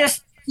people are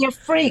just You're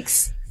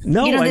freaks.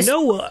 No, I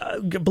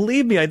know.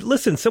 Believe me.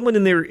 Listen. Someone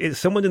in their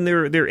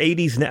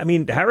 80s now. I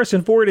mean,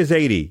 Harrison Ford is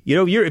 80. You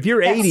know, if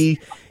you're 80,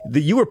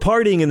 you were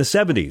partying in the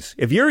 70s.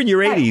 If you're in your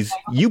 80s,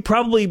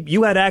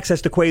 you had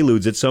access to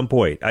Quaaludes at some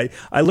point.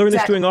 I learned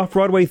this doing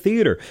off-Broadway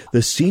theater.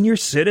 The senior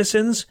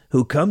citizens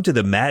who come to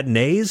the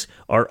matinees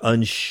are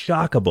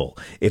unshockable.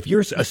 If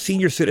you're a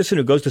senior citizen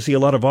who goes to see a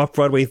lot of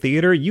off-Broadway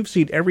theater, you've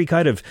seen every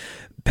kind of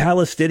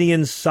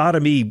Palestinian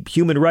sodomy,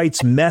 human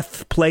rights,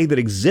 meth play that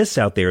exists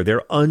out there.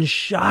 They're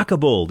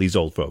unshockable, these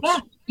old folks.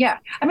 Yeah.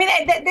 I mean,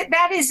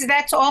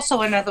 that's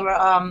also another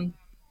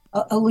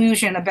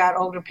illusion about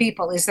older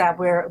people, is that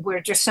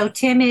we're just so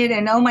timid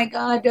and, oh my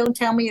God, don't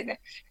tell me that.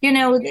 You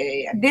know,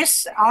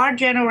 our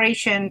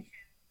generation,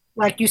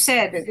 like you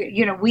said,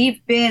 you know,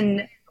 we've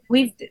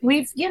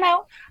you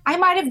know, I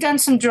might have done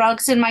some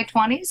drugs in my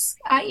 20s,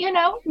 you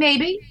know,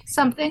 maybe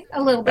something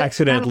a little bit.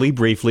 Accidentally,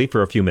 briefly,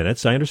 for a few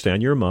minutes. I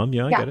understand. You're a mom.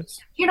 Yeah, I get it.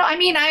 You know, I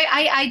mean,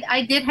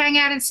 I did hang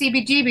out in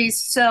CBGBs,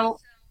 so,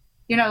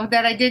 you know,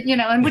 that I did, you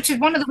know, and which is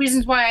one of the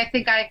reasons why I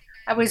think I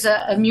was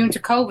immune to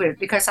COVID,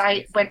 because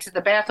I went to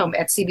the bathroom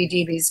at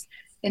CBGBs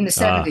in the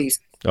 70s.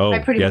 Oh,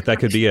 yeah, that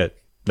could be it.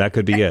 That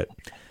could be it.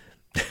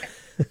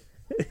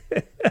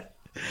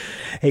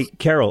 Hey,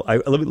 Carol,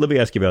 let me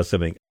ask you about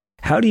something.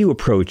 How do you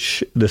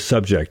approach the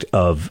subject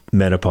of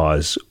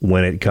menopause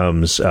when it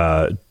comes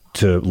to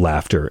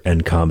laughter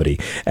and comedy?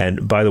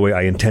 And by the way,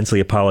 I intensely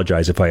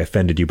apologize if I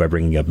offended you by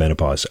bringing up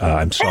menopause.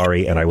 I'm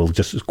sorry, and I will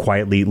just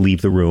quietly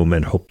leave the room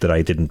and hope that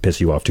I didn't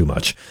piss you off too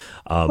much.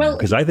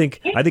 Because I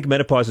think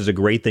menopause is a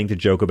great thing to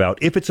joke about,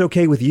 if it's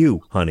okay with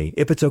you, honey.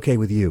 If it's okay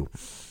with you.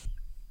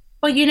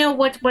 Well, you know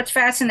what's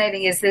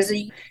fascinating is there's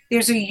a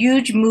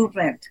huge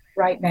movement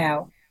right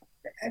now.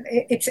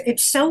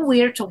 It's so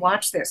weird to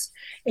watch this.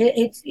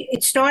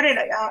 It started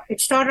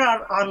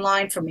out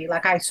online for me.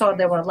 Like, I saw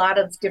there were a lot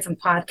of different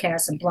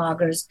podcasts and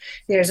bloggers.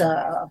 There's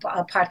a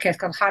podcast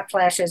called Hot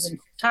Flashes and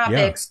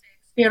Topics,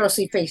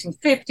 Fearlessly Facing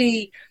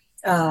 50,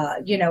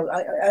 you know,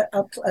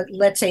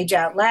 Let's Age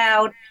Out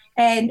Loud.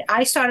 And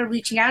I started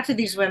reaching out to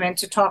these women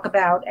to talk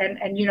about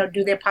and you know,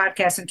 do their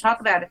podcast and talk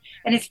about it.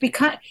 And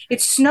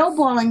it's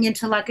snowballing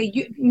into like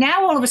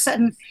now all of a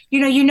sudden,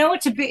 you know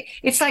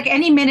it's like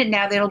any minute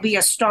now there'll be a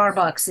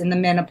Starbucks in the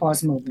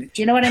menopause movement.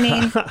 Do you know what I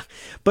mean?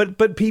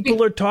 But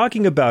people are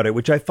talking about it,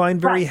 which I find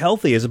very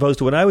healthy, as opposed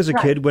to when I was a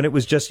kid, when it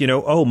was just, you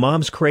know, oh,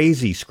 mom's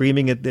crazy,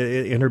 screaming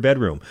in her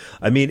bedroom.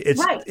 I mean,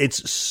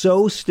 it's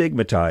so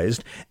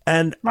stigmatized.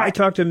 And I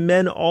talk to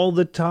men all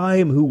the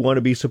time who want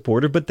to be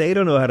supportive, but they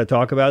don't know how to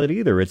talk about it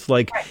either. It's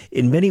like,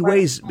 in many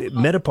ways,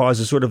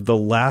 menopause is sort of the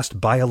last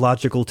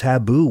biological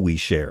taboo we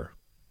share.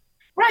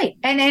 Right.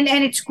 And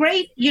it's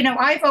great. You know,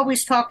 I've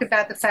always talked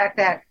about the fact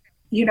that,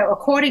 you know,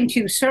 according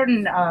to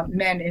certain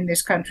men in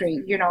this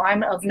country, you know,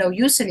 I'm of no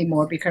use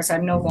anymore because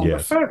I'm no longer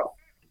fertile.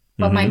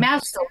 But my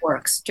mouth still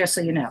works, just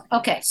so you know.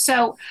 Okay.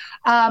 So,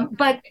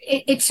 but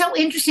it's so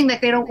interesting that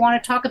they don't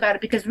want to talk about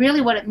it, because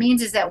really what it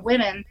means is that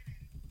women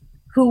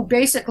who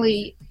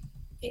basically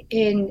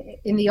in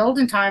the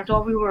olden times,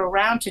 all we were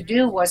around to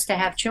do was to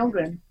have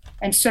children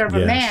and serve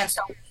a man.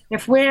 So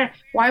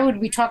why would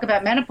we talk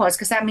about menopause?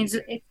 Because that means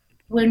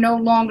we're no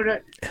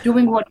longer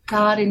doing what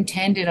God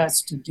intended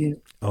us to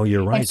do. Oh,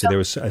 you're right. So there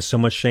was so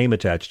much shame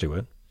attached to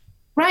it.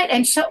 Right.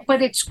 And so,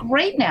 but it's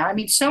great now. I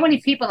mean, so many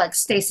people like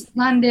Stacey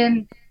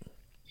London,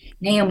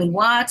 Naomi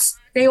Watts,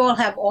 they all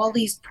have all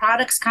these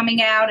products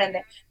coming out, and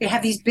they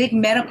have these big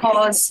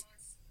menopause,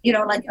 you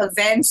know, like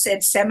events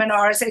and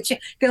seminars.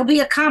 There'll be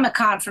a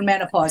Comic-Con for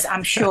menopause.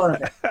 I'm sure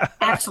of it.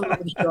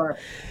 Absolutely sure of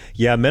it.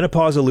 Yeah,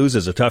 Menopausaloza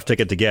is a tough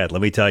ticket to get,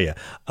 let me tell you.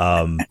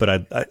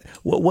 But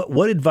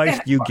what advice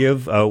do you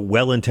give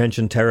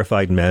well-intentioned,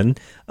 terrified men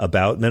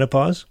about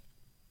menopause?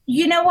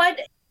 You know what?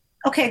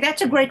 Okay,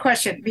 that's a great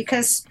question,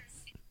 because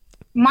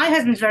my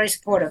husband's very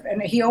supportive,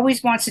 and he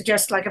always wants to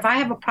just, like, if I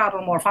have a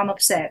problem or if I'm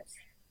upset,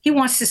 he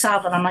wants to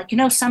solve it. I'm like, you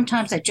know,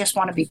 sometimes I just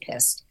want to be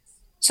pissed.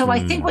 So I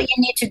think what you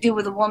need to do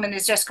with a woman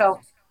is just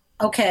go,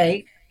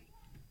 okay,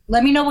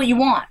 let me know what you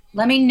want.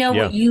 Let me know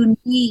what you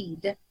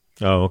need.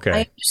 Oh, okay.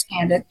 I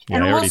understand it. Yeah,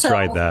 and I already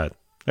tried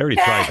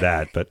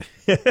that. But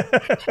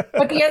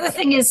but the other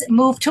thing is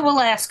move to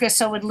Alaska,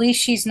 so at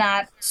least she's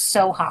not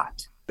so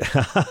hot.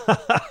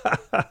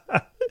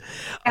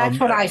 That's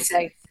what I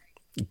say.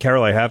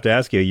 Carol, I have to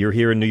ask you, you're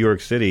here in New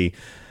York City.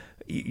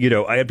 You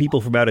know, I had people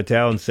from out of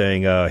town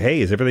saying, hey,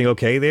 is everything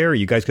okay there? Are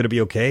you guys going to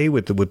be okay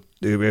with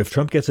if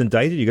Trump gets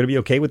indicted, you're going to be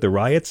okay with the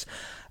riots?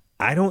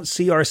 I don't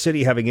see our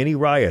city having any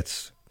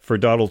riots for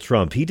Donald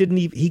Trump. He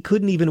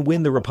couldn't even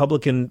win the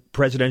Republican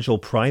presidential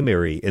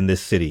primary in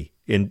this city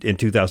in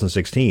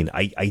 2016.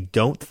 I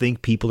don't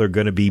think people are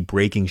going to be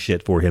breaking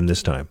shit for him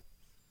this time.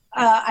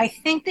 I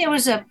think there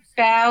was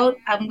about,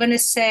 I'm going to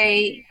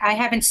say, I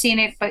haven't seen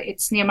it, but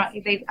it's near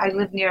I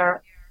live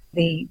near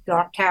the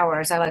Dark Tower,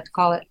 as I like to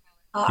call it.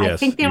 Yes, I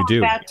think there were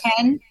about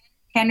 10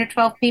 or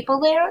 12 people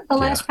there the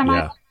last time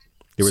I.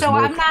 There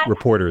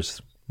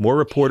was more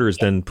reporters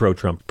than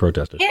pro-Trump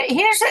protesters.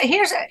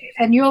 Here's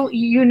and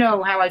you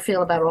know how I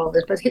feel about all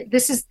this, but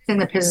this is the thing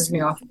that pisses me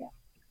off again.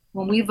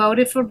 When we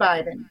voted for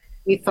Biden,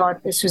 we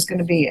thought this was going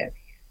to be it.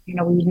 We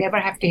would never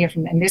have to hear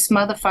from him. And this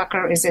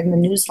motherfucker is in the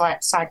news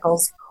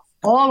cycles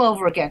all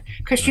over again.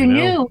 Because you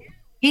knew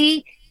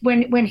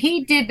when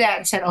he did that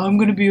and said, I'm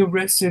going to be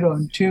arrested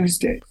on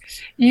Tuesday,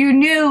 you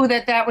knew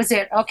that was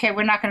it. Okay,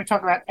 we're not going to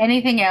talk about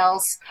anything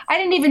else. I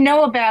didn't even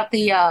know about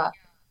the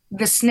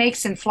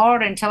snakes in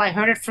Florida until I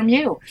heard it from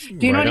you.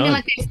 Do you know what I mean?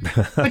 Like,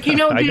 but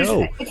I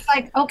know. It's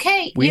like,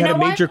 okay, we had a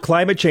major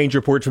climate change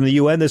report from the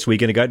UN this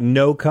week, and it got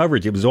no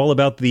coverage. It was all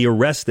about the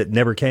arrest that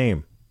never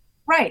came.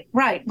 Right.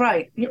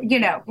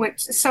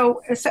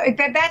 So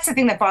that's the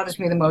thing that bothers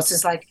me the most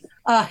is like,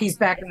 he's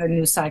back in the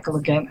news cycle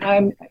again.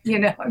 I'm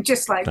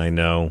just like, I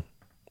know.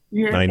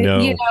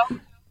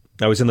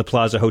 I was in the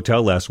Plaza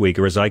Hotel last week,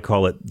 or as I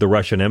call it, the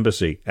Russian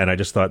embassy. And I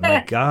just thought,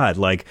 my God,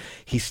 like,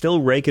 he's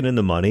still raking in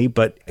the money,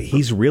 but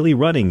he's really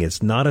running.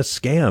 It's not a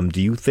scam.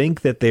 Do you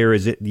think that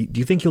do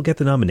you think he'll get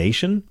the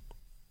nomination?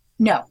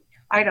 No,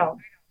 I don't.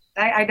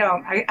 I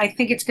don't. I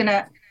think it's going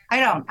to, I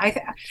don't.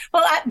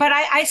 But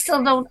I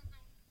still don't.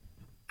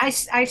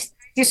 I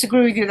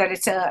disagree with you that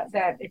it's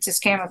a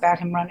scam about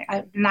him running,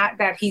 not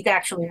that he's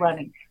actually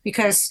running.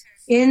 Because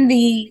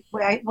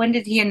when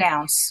did he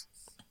announce?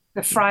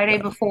 The Friday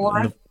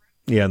before?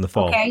 In the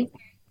fall. Okay.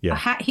 Yeah.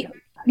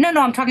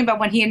 No, I'm talking about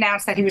when he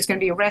announced that he was going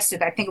to be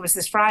arrested. I think it was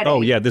this Friday.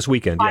 Oh, yeah, this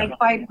weekend.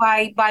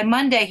 By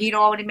Monday, he'd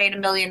already made $1.5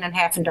 million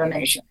in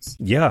donations.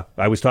 Yeah,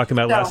 I was talking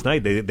about last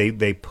night.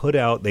 They put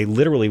out, they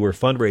literally were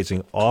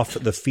fundraising off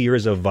the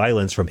fears of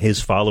violence from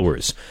his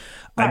followers.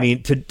 Right. I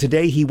mean,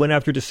 today he went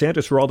after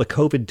DeSantis for all the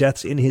COVID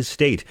deaths in his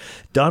state.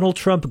 Donald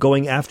Trump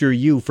going after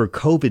you for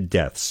COVID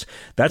deaths.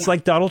 That's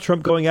like Donald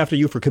Trump going after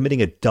you for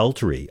committing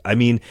adultery. I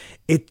mean,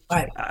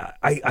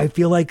 I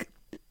feel like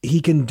he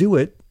can do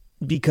it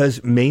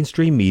because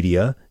mainstream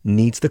media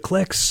needs the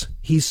clicks.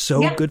 He's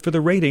so good for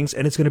the ratings,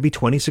 and it's going to be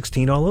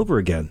 2016 all over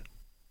again.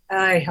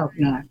 I hope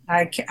not.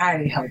 I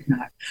hope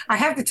not. I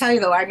have to tell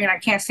you, though, I mean, I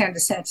can't stand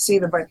DeSantis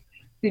either, but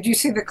did you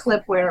see the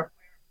clip where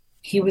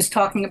he was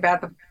talking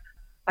about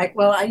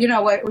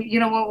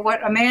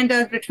what a man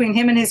does between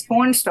him and his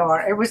porn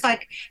star? It was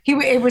like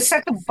it was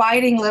such a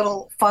biting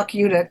little fuck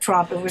you to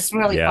Trump. It was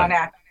really fun.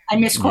 I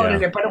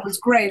misquoted it, but it was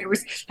great. It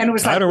was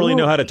like, I don't really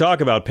know how to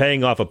talk about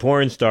paying off a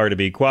porn star to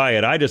be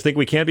quiet. I just think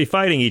we can't be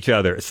fighting each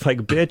other. It's like,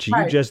 bitch,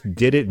 you just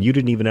did it, and you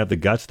didn't even have the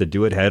guts to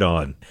do it head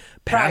on.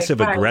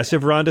 Passive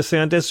aggressive Ron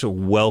DeSantis,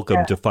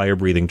 welcome to fire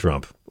breathing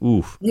Trump.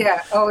 Oof.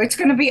 Yeah. Oh, it's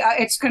gonna be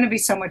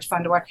so much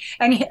fun to watch.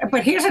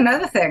 But here's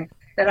another thing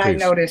that I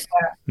noticed.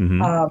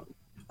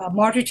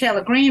 Marjorie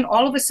Taylor Greene,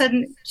 all of a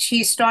sudden,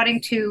 she's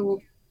starting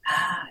to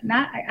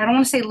I don't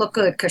want to say look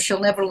good because she'll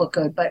never look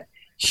good, but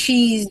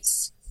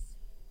she's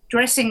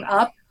dressing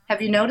up.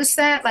 Have you noticed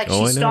that? Like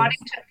she's starting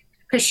to,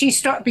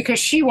 because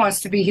she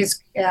wants to be his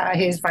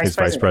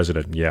vice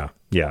president. Yeah.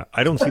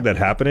 I don't see that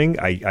happening.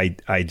 I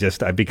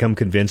become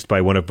convinced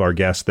by one of our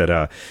guests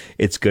that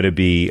it's going to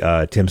be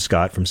Tim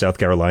Scott from South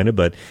Carolina.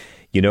 But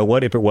you know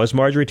what? If it was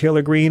Marjorie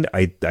Taylor Greene,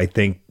 I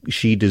think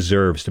she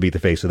deserves to be the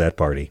face of that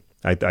party.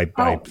 I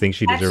think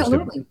she deserves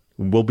to.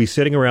 We'll be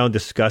sitting around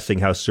discussing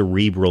how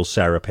cerebral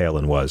Sarah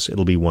Palin was.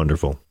 It'll be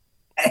wonderful.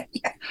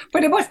 Yeah,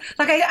 but it was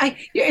like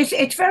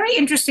it's very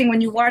interesting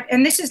when you watch,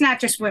 and this is not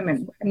just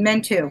women,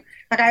 men too.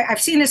 Like I've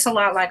seen this a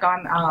lot, like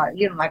on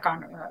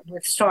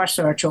with Star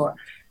Search or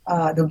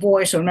The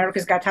Voice or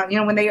America's Got Talent.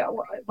 You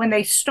know, when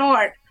they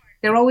start,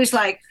 they're always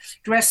like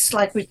dressed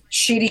like with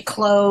shitty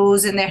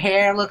clothes and their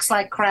hair looks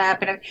like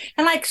crap, and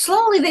like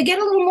slowly they get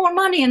a little more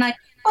money and like,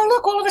 oh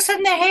look, all of a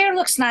sudden their hair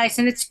looks nice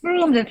and it's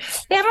groomed and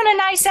they're having a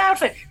nice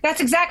outfit. That's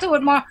exactly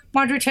what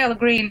Marjorie Taylor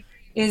Greene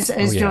is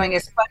doing.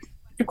 But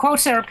to quote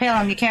Sarah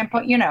Palin, you can't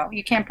put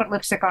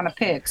lipstick on a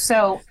pig.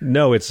 So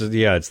no, it's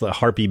the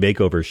Harpy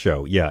makeover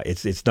show. Yeah,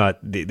 it's not.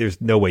 There's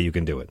no way you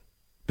can do it.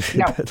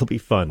 No. It'll be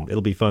fun.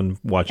 It'll be fun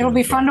watching. It'll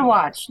be fun to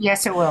watch.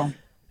 Yes, it will.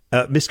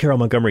 Miss Carol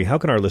Montgomery, how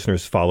can our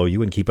listeners follow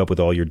you and keep up with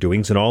all your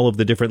doings and all of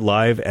the different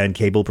live and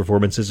cable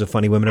performances of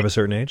Funny Women of a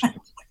Certain Age?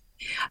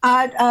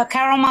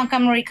 Carol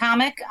Montgomery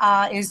Comic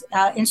is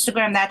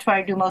Instagram. That's where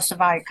I do most of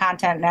my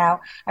content now.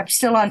 I'm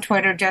still on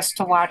Twitter just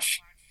to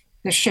watch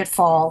the shit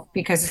fall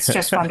because it's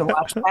just fun to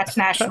watch. That's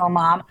National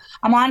Mom.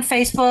 I'm on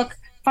Facebook.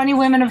 Funny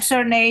Women of a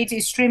Certain Age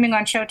is streaming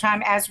on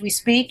Showtime as we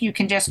speak. You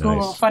can just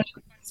Google Funny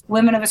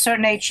Women of a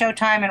Certain Age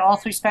Showtime and all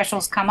 3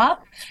 specials come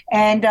up.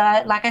 And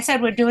like I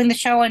said, we're doing the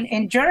show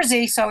in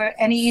Jersey, so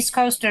any East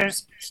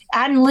Coasters,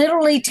 I'm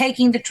literally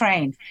taking the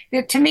train.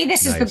 To me,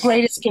 this is the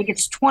greatest gig.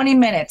 It's 20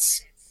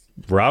 minutes.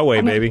 Rahway,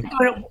 baby.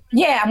 I'm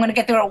going to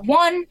get there at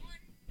 1,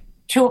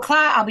 2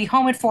 o'clock. I'll be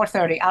home at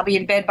 4:30. I'll be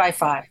in bed by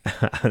 5.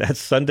 That's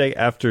Sunday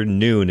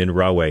afternoon in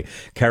Rahway.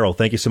 Carol,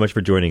 thank you so much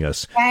for joining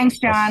us. Thanks,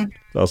 John.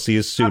 I'll see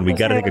you soon. We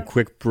got to take a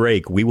quick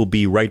break. We will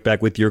be right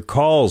back with your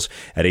calls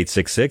at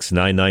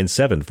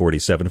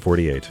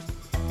 866-997-4748.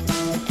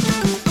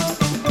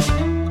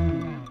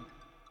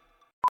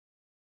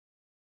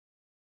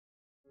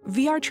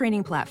 VR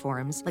training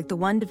platforms, like the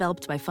one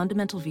developed by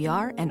Fundamental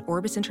VR and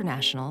Orbis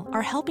International,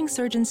 are helping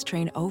surgeons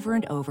train over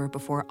and over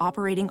before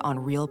operating on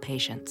real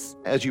patients.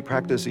 As you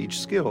practice each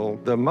skill,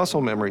 the muscle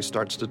memory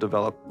starts to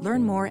develop.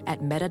 Learn more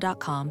at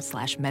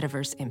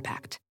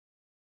meta.com/metaverseimpact.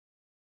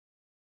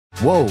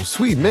 Whoa,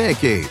 sweet man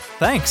cave.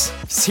 Thanks.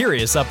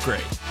 Serious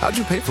upgrade. How'd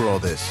you pay for all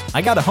this?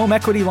 I got a home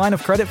equity line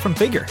of credit from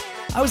Figure.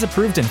 I was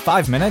approved in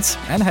 5 minutes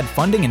and had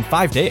funding in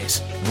 5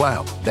 days.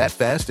 Wow, that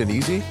fast and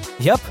easy?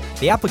 Yep,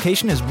 the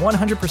application is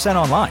 100%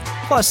 online,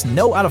 plus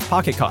no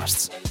out-of-pocket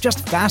costs.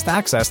 Just fast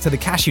access to the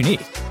cash you need.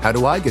 How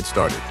do I get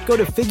started? Go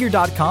to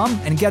Figure.com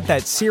and get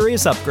that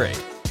serious upgrade.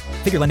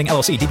 Figure Lending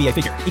LLC, DBA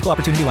Figure, Equal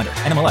Opportunity Lender,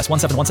 NMLS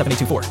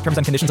 1717824. Terms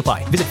and conditions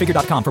apply. Visit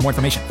Figure.com for more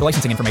information. For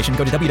licensing information,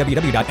 go to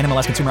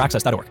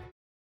www.nmlsconsumeraccess.org.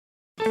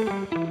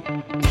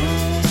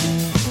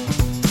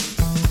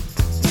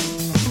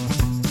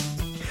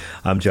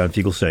 I'm John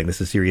Fugelsang. This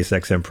is Sirius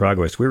XM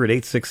Progress. We're at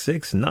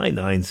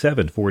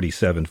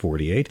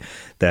 866-997-4748.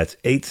 That's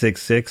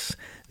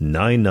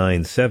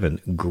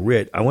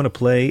 866-997-GRIT. I want to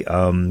play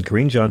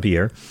Karine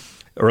Jean-Pierre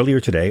earlier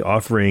today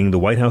offering the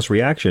White House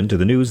reaction to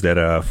the news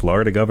that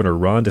Florida Governor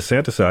Ron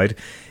DeSantis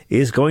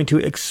is going to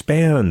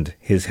expand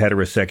his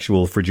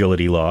heterosexual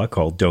fragility law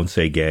called Don't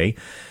Say Gay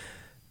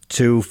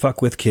to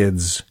fuck with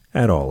kids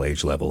at all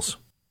age levels.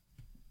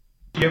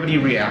 Do you have any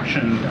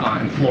reaction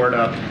in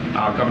Florida,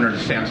 Governor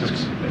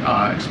DeSantis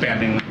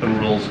expanding the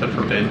rules that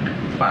forbid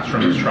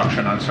classroom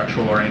instruction on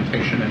sexual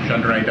orientation and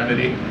gender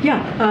identity?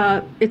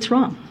 Yeah, it's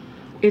wrong.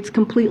 It's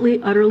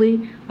completely,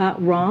 utterly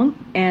wrong,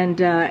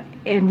 and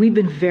we've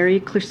been very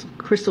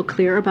crystal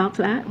clear about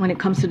that when it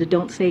comes to the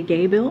Don't Say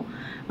Gay bill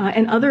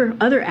and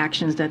other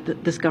actions that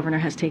this governor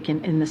has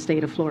taken in the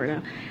state of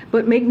Florida.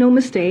 But make no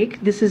mistake,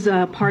 this is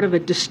part of a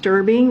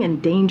disturbing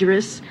and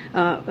dangerous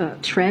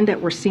trend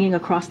that we're seeing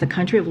across the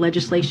country of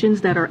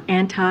legislations that are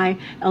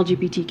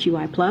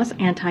anti-LGBTQI+,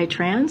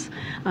 anti-trans,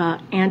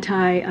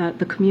 anti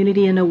the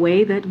community in a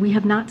way that we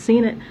have not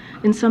seen it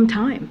in some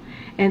time.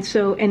 And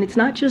it's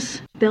not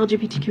just the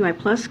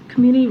LGBTQI+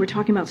 community. We're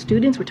talking about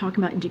students. We're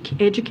talking about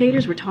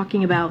educators. We're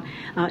talking about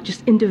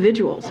just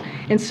individuals.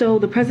 And so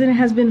the president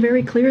has been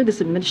very clear. This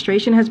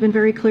administration has been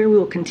very clear. We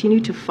will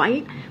continue to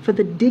fight for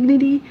the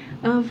dignity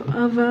of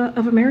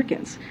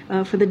Americans,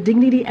 for the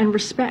dignity and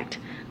respect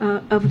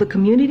of the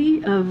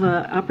community, of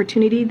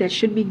opportunity that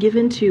should be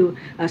given to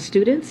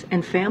students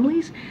and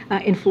families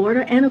in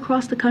Florida and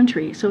across the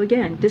country. So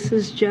again, this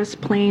is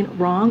just plain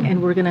wrong,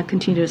 and we're going to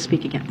continue to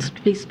speak out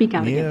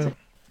against it.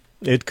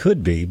 It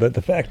could be, but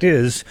the fact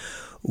is,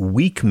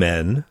 weak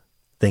men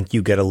think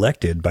you get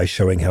elected by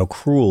showing how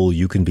cruel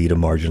you can be to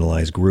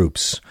marginalized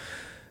groups.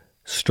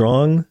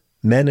 Strong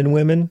men and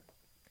women,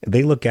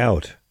 they look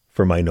out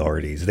for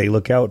minorities. They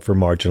look out for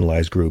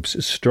marginalized groups.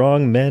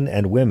 Strong men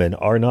and women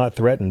are not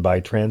threatened by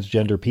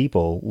transgender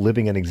people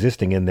living and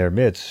existing in their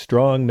midst.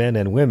 Strong men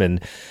and women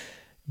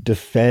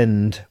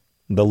defend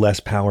the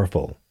less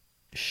powerful.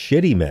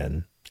 Shitty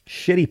men,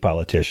 shitty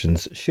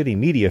politicians, shitty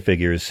media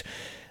figures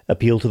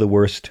appeal to the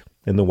worst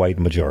in the white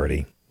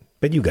majority.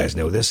 But you guys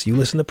know this. You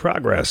listen to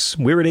Progress.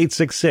 We're at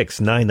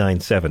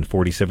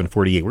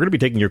 866-997-4748. We're going to be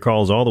taking your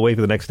calls all the way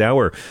for the next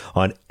hour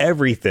on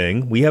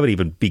everything. We haven't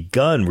even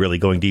begun really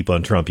going deep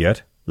on Trump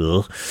yet.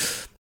 Ugh.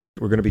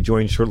 We're going to be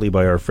joined shortly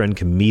by our friend,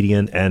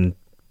 comedian, and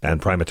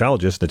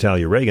primatologist,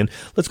 Natalia Reagan.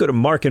 Let's go to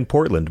Mark in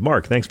Portland.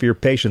 Mark, thanks for your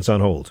patience on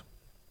hold.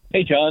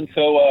 Hey, John.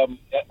 So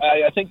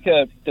I think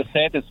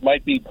DeSantis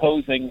might be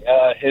posing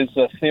his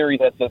theory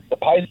that the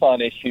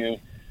Python issue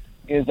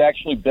is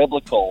actually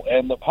biblical,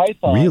 and the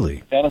Python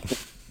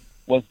Genesis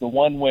was the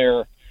one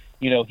where,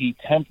 he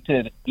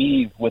tempted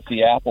Eve with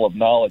the apple of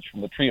knowledge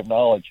from the tree of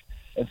knowledge,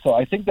 and so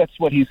I think that's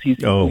what he's we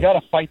got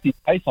to fight the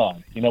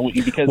Python,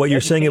 because what you're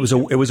saying, it was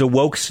a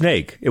woke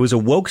snake. It was a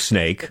woke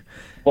snake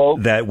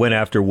that went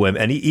after women,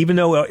 and even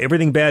though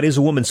everything bad is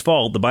a woman's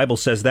fault, the Bible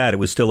says that it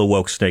was still a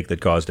woke snake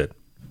that caused it.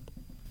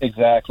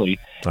 Exactly.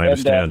 I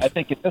understand. And I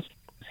think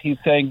he's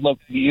saying, look,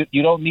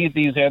 you don't need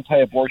these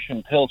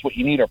anti-abortion pills. What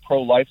you need are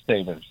pro-life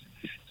savers.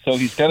 So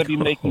he's going to be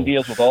making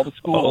deals with all the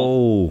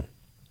schools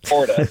in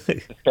Florida to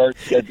start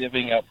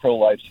divvying out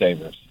pro-life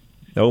savers.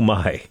 Oh,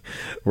 my.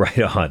 Right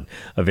on.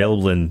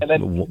 Available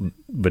in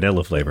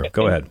vanilla flavor.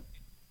 Go ahead.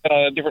 And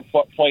on a different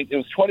point, it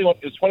was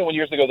 21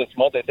 years ago this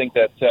month, I think,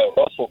 that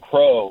Russell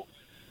Crowe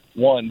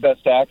won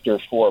Best Actor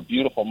for A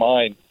Beautiful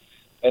Mind.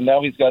 And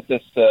now he's got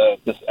this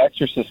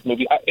Exorcist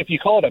movie. If you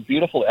call it a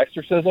beautiful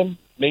exorcism,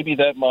 maybe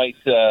that might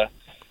be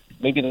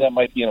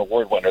an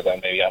award winner. Then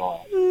maybe, I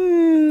don't know.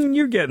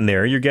 You're getting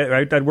there.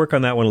 I'd work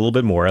on that one a little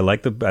bit more. I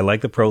like the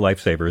pro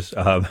lifesavers.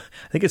 I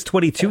think it's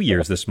 22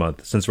 years this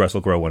month since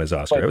Russell Crowe won his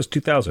Oscar. It was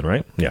 2000,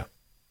 right? Yeah.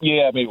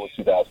 Yeah, maybe it was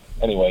 2000.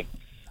 Anyway,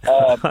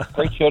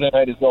 great show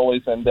tonight as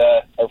always, and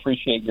I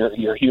appreciate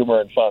your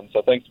humor and fun.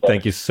 So thanks, buddy.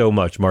 Thank you so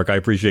much, Mark. I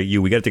appreciate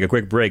you. We got to take a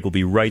quick break. We'll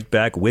be right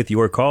back with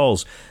your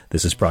calls.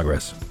 This is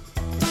Progress.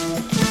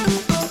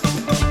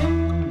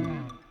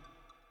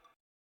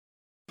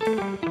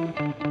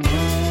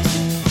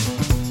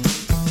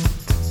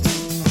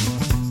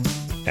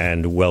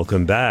 And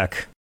welcome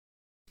back.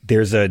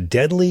 There's a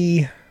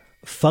deadly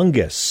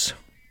fungus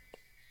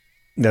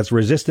that's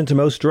resistant to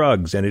most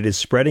drugs, and it is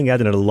spreading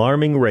at an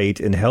alarming rate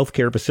in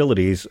healthcare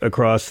facilities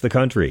across the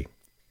country.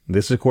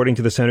 This is according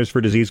to the Centers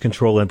for Disease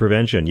Control and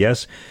Prevention.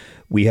 Yes,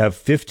 we have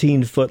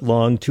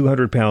 15-foot-long,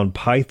 200-pound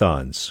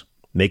pythons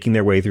making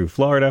their way through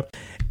Florida,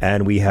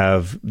 and we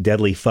have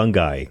deadly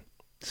fungi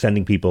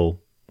sending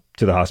people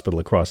to the hospital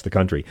across the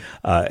country.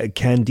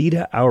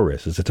 Candida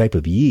auris is a type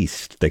of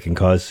yeast that can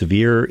cause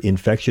severe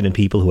infection in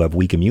people who have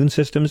weak immune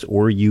systems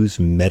or use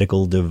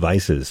medical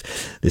devices.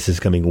 This is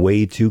coming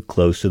way too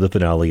close to the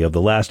finale of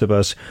The Last of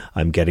Us.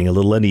 I'm getting a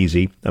little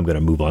uneasy. I'm going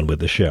to move on with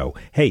the show.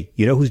 Hey,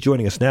 you know who's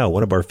joining us now?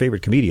 One of our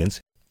favorite comedians.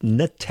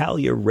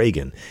 Natalia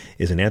Reagan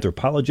is an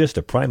anthropologist,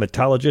 a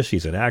primatologist.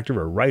 She's an actor,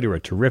 a writer, a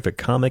terrific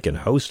comic, and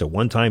host, a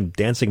one-time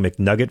Dancing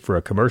McNugget for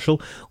a commercial.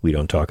 We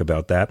don't talk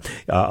about that.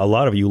 A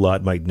lot of you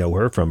might know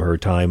her from her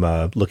time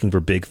looking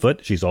for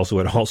Bigfoot. She's also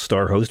an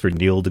all-star host for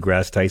Neil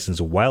deGrasse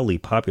Tyson's wildly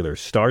popular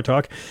Star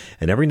Talk.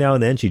 And every now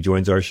and then she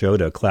joins our show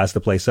to class the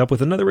place up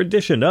with another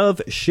edition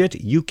of Shit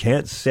You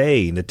Can't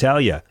Say.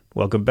 Natalia,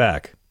 welcome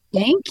back.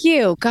 Thank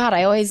you. God,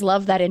 I always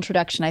love that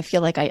introduction. I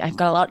feel like I've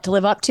got a lot to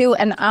live up to.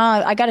 And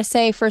I got to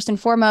say, first and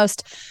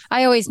foremost,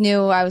 I always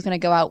knew I was going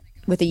to go out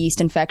with a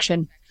yeast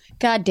infection.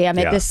 God damn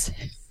it. Yeah. This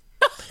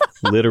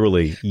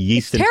literally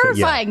yeast infection.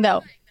 terrifying,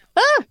 though.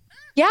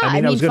 Yeah,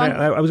 I was going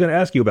to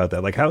ask you about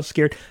that. Like, how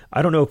scared?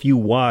 I don't know if you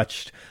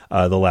watched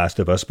The Last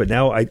of Us, but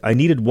now I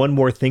needed one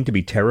more thing to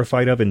be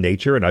terrified of in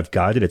nature, and I've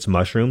got it. It's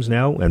mushrooms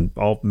now and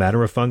all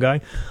manner of fungi.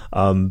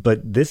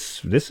 But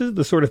this is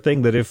the sort of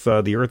thing that if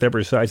the Earth ever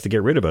decides to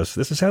get rid of us,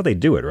 this is how they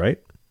do it, right?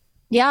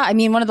 Yeah, I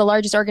mean, one of the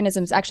largest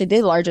organisms, actually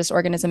the largest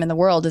organism in the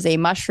world, is a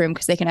mushroom,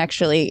 because they can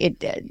actually,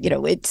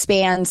 it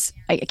spans,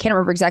 I can't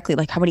remember exactly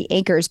like how many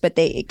acres, but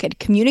it could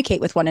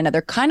communicate with one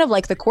another, kind of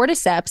like the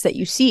cordyceps that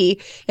you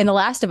see in The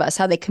Last of Us,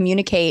 how they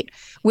communicate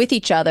with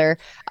each other.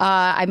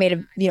 I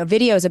made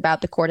videos about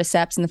the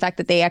cordyceps and the fact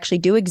that they actually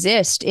do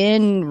exist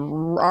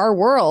in our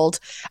world.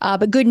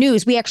 But good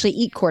news, we actually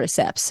eat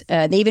cordyceps.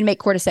 They even make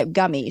cordyceps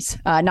gummies,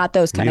 not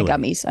those kind of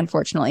gummies,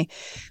 unfortunately.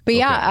 But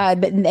yeah,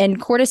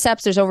 and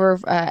cordyceps, there's over,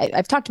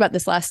 I've talked about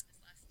this last,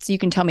 so you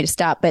can tell me to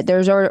stop, but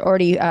there's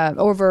already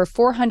over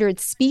 400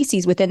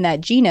 species within that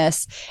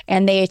genus,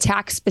 and they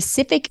attack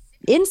specific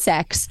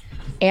insects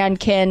and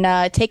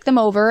can take them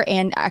over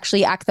and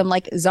actually act them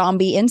like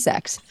zombie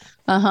insects.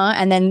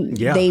 And then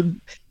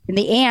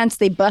the ants,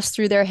 they bust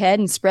through their head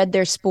and spread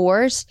their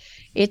spores.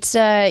 It's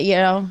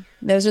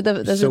those are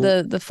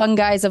the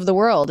fungi of the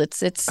world.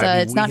 It's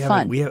not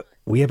fun.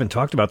 We haven't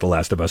talked about The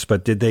Last of Us,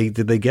 but did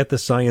they get the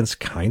science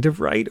kind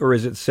of right, or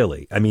is it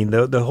silly? I mean,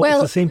 the whole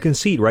it's the same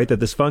conceit, right? That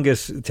this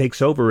fungus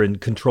takes over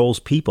and controls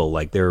people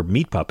like they're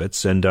meat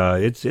puppets, and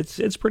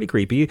it's pretty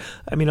creepy.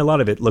 I mean, a lot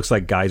of it looks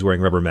like guys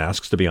wearing rubber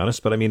masks, to be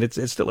honest, but I mean, it's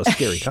still a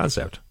scary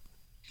concept.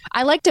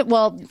 I liked it.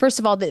 Well, first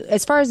of all,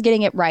 as far as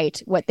getting it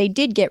right, what they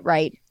did get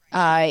right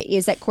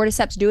is that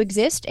cordyceps do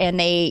exist, and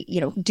they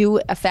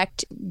do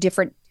affect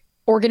different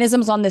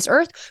organisms on this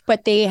earth,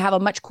 but they have a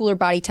much cooler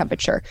body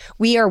temperature.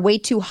 We are way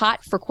too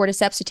hot for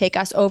cordyceps to take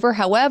us over.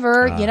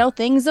 However,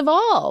 things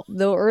evolve.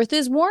 The earth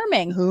is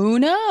warming. Who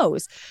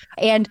knows?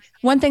 And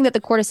one thing that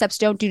the cordyceps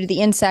don't do to the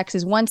insects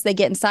is once they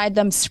get inside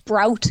them,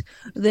 sprout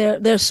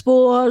their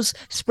spores,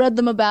 spread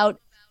them about,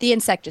 the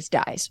insect just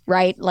dies,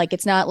 right? Like,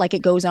 it's not like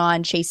it goes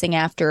on chasing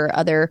after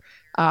other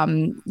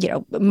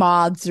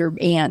moths or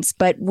ants.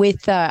 But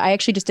with I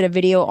actually just did a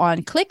video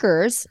on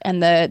clickers,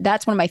 and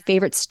that's one of my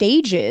favorite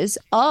stages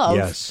of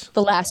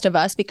The Last of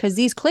Us, because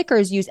these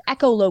clickers use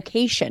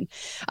echolocation.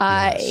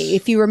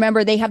 If you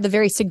remember, they have the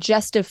very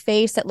suggestive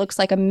face that looks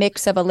like a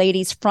mix of a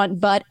lady's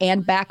front butt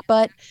and back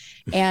butt,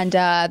 and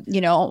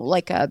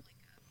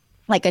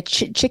like a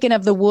chicken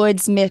of the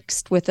woods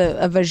mixed with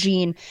a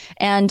vagine.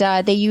 And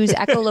they use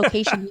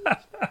echolocation.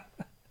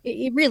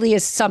 It really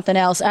is something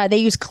else. They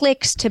use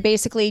clicks to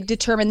basically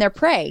determine their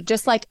prey,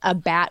 just like a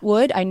bat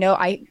would.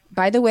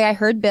 By the way, I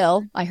heard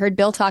Bill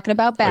talking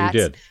about bats. Oh,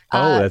 you did?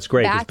 Oh, that's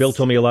great. Because Bill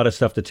told me a lot of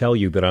stuff to tell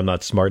you, but I'm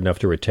not smart enough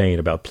to retain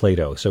about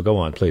Play-Doh. So go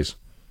on, please.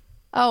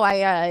 Oh,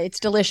 it's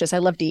delicious. I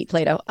love to eat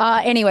Play-Doh.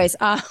 Anyways,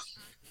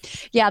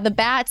 yeah, the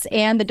bats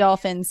and the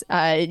dolphins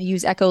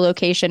use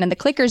echolocation, and the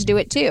clickers do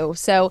it too.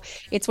 So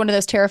it's one of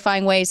those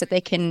terrifying ways that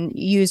they can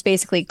use,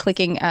 basically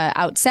clicking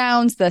out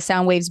sounds. The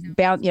sound waves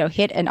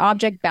hit an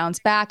object, bounce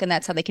back, and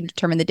that's how they can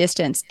determine the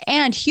distance.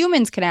 And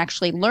humans can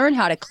actually learn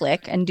how to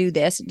click and do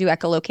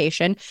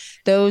echolocation.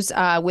 Those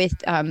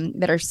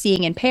that are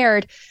seeing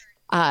impaired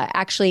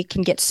actually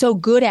can get so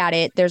good at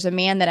it. There's a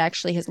man that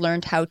actually has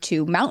learned how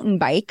to mountain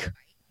bike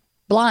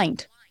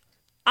blind.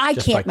 I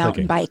can't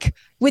mountain bike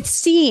with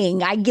seeing.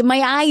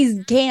 My eyes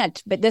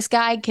can't, but this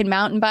guy can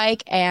mountain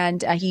bike,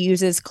 and he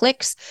uses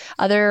clicks.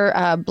 Other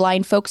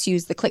blind folks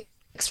use the clicks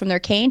from their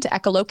cane to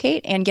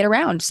echolocate and get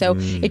around. So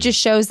it just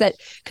shows that,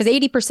 because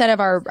 80% of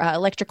our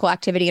electrical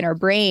activity in our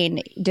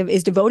brain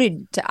is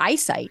devoted to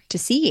eyesight, to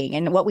seeing,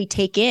 and what we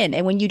take in.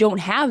 And when you don't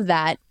have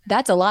that,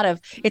 that's a lot of,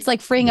 it's like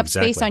freeing up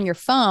space on your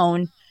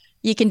phone.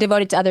 You can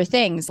devote it to other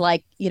things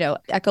like,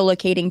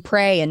 echolocating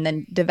prey and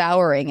then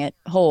devouring it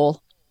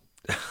whole.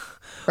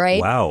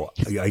 right? Wow.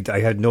 I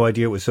had no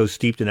idea it was so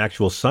steeped in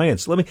actual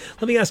science. Let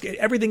me ask,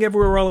 Everything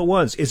Everywhere All at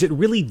Once, is it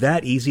really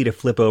that easy to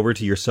flip over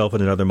to yourself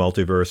in another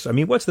multiverse? I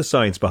mean, what's the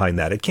science behind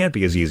that? It can't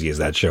be as easy as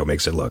that show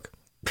makes it look.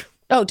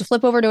 Oh, to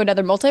flip over to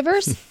another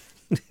multiverse?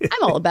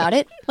 I'm all about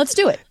it. Let's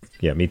do it.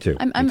 Yeah, me too.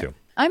 Me too.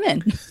 I'm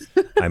in.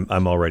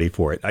 I'm all ready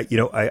for it.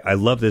 I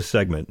love this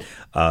segment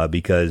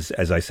because,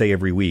 as I say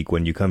every week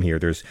when you come here,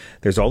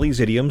 there's all these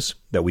idioms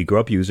that we grew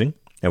up using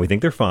and we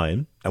think they're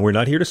fine, and we're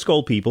not here to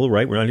scold people,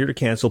 right? We're not here to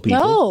cancel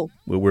people.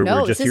 No, we're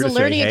just this here is to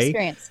a learning say, hey,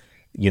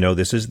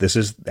 experience. This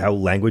is how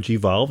language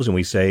evolves, and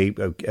we say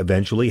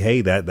eventually,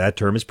 hey, that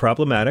term is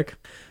problematic.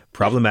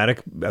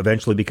 Problematic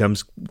eventually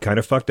becomes kind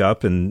of fucked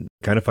up, and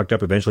kind of fucked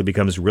up eventually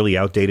becomes really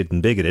outdated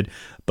and bigoted.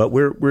 But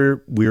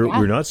we're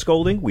not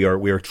scolding. We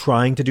are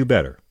trying to do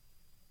better.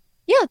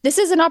 Yeah, this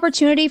is an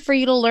opportunity for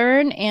you to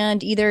learn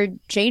and either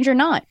change or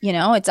not.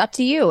 It's up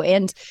to you.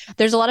 And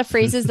there's a lot of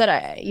phrases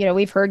that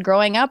we've heard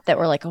growing up that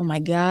were like, oh my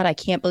God, I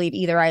can't believe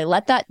either I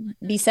let that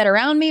be said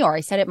around me or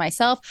I said it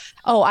myself.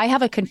 Oh, I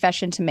have a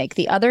confession to make.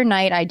 The other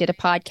night I did a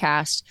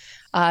podcast,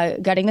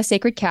 Gutting the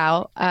Sacred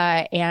Cow,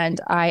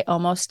 and I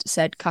almost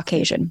said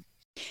Caucasian.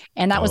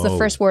 And that was the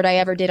first word I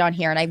ever did on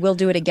here. And I will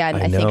do it again,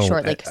 I think,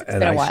 shortly, because it's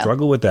been a while. I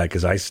struggle with that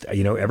because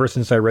ever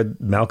since I read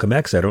Malcolm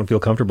X, I don't feel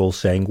comfortable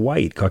saying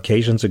white.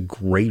 Caucasian's a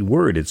great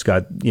word. It's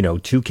got,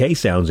 2 K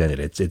sounds in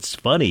it. It's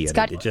funny.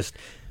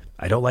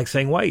 I don't like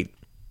saying white.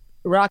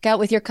 Rock out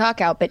with your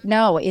cock out. But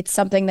no, it's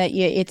something that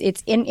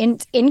it's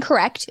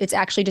incorrect. It's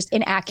actually just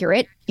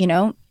inaccurate.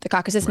 The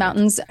Caucasus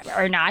Mountains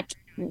are not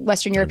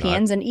Western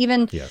Europeans, and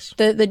even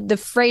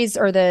the phrase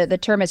or the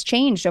term has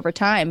changed over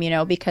time,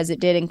 because it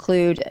did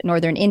include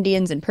Northern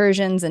Indians and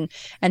Persians, and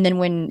then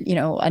when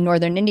a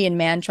Northern Indian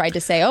man tried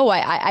to say, oh,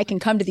 I can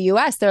come to the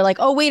U.S., they're like,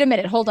 oh, wait a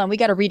minute, hold on, we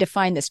got to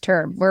redefine this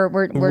term.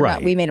 We're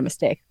not, we made a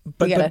mistake.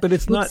 But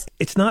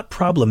it's not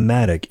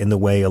problematic in the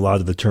way a lot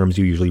of the terms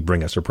you usually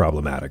bring us are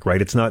problematic,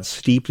 right? It's not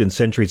steeped in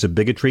centuries of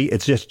bigotry.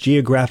 It's just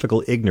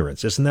geographical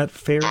ignorance. Isn't that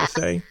fair to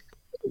say?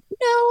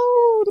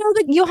 No,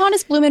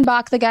 Johannes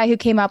Blumenbach, the guy who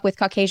came up with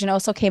Caucasian,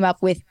 also came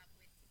up with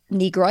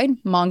Negroid,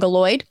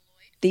 Mongoloid.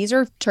 These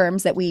are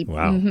terms that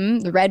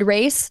the red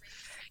race.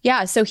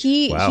 Yeah, so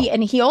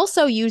he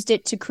also used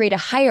it to create a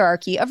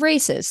hierarchy of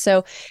races.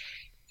 So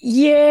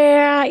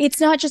yeah,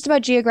 it's not just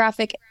about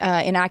geographic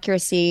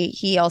inaccuracy.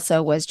 He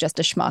also was just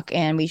a schmuck,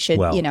 and we should,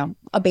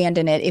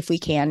 abandon it if we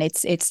can.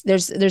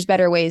 There's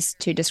better ways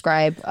to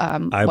describe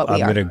what we are. I'm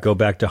going to go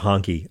back to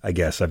honky, I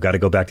guess. I've got to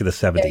go back to the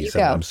 70s.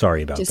 I'm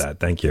sorry about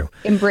that. Thank you.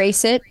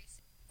 Embrace it.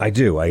 I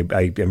do.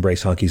 I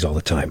embrace honkies all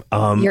the time.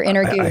 Your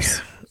inner goose.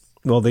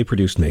 Well, they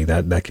produced me,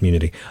 that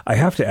community. I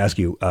have to ask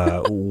you,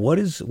 what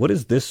is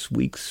this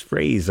week's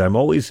phrase? I'm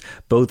always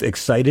both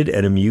excited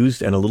and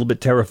amused and a little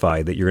bit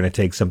terrified that you're going to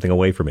take something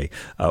away from me.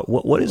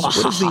 What is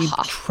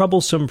the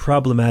troublesome,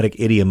 problematic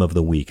idiom of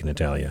the week,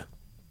 Natalia?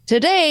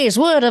 Today's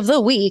word of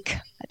the week.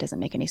 That doesn't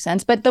make any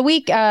sense, but the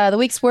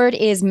week's word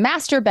is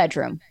master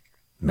bedroom.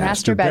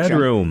 Master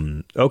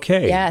bedroom.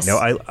 Okay. Yes.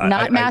 Now,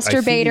 not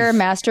masturbator,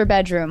 master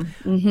bedroom.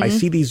 Mm-hmm. I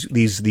see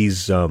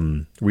these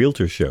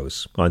realtor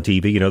shows on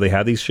TV. They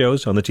have these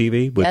shows on the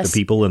TV with the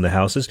people in the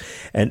houses,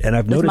 and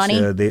I've noticed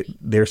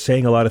they're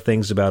saying a lot of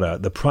things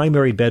about the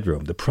primary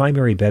bedroom. The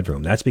primary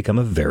bedroom. That's become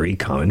a very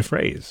common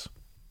phrase.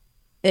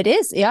 It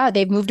is. Yeah.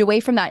 They've moved away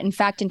from that. In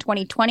fact, in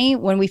 2020,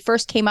 when we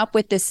first came up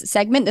with this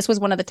segment, this was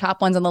one of the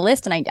top ones on the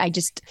list. And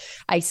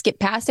I skipped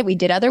past it. We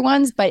did other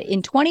ones. But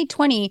in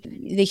 2020,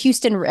 the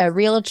Houston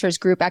Realtors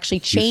Group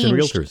actually changed.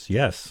 Houston Realtors,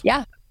 yes.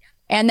 Yeah.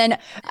 And then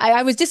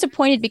I was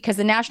disappointed because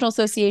the National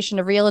Association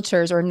of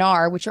Realtors, or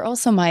NAR, which are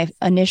also my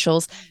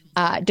initials,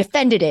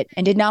 defended it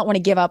and did not want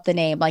to give up the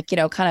name,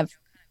 kind of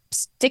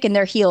sticking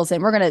their heels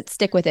in. We're going to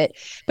stick with it.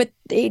 But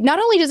not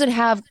only does it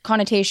have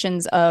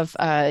connotations of,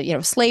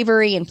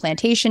 slavery and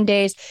plantation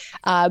days,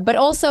 but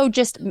also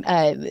just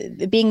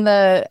being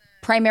the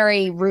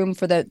primary room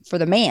for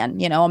the man,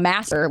 a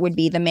master would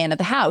be the man of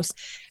the house.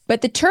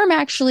 But the term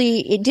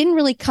actually, it didn't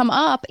really come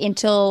up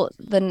until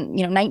the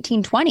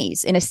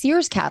 1920s in a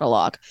Sears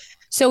catalog.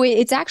 So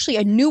it's actually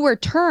a newer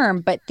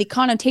term, but the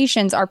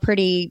connotations are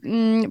pretty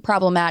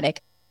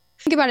problematic.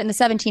 Think about it in the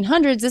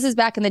 1700s. This is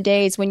back in the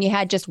days when you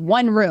had just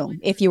one room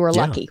if you were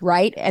lucky,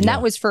 right? And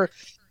that was for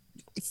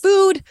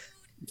food,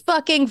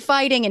 fucking,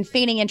 fighting, and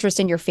feigning interest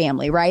in your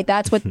family, right?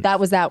 That's what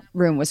that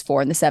room was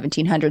for in the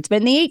 1700s. But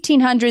in the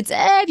 1800s,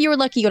 if you were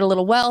lucky, you got a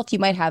little wealth, you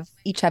might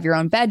each have your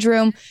own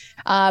bedroom,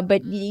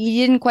 but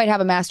you didn't quite have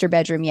a master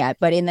bedroom yet.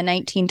 But in the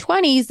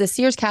 1920s, the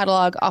Sears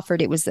catalog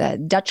offered, it was a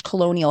Dutch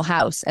colonial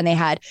house, and they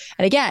had,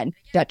 and again,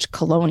 Dutch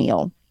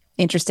colonial.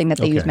 Interesting that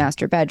they use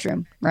master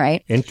bedroom,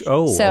 right? Okay.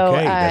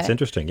 That's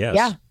interesting.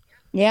 Yes.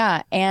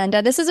 Yeah. And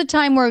this is a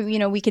time where,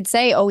 we could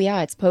say, oh,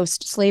 yeah, it's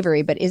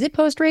post-slavery. But is it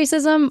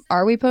post-racism?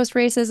 Are we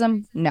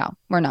post-racism? No,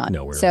 we're not.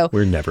 No,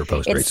 we're never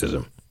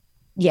post-racism.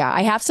 Yeah.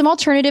 I have some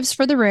alternatives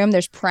for the room.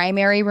 There's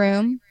primary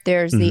room.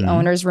 There's the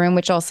owner's room,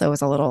 which also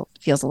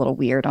feels a little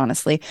weird,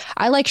 honestly.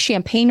 I like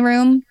champagne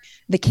room,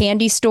 the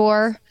candy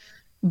store,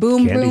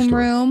 boom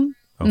room,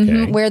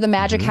 where the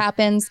magic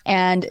happens,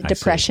 and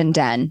depression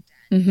den.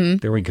 Mm-hmm.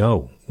 There we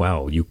go.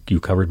 Wow, you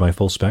covered my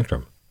full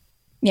spectrum.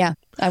 Yeah,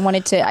 I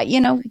wanted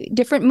to,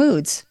 different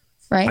moods,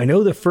 right? I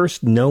know the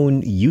first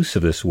known use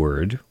of this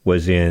word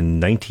was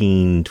in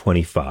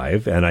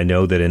 1925, and I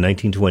know that in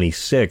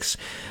 1926,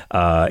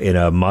 in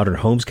a Modern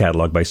Homes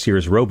catalog by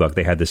Sears Roebuck,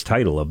 they had this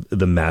title of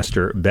the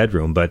master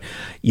bedroom. But,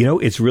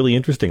 it's really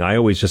interesting. I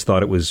always just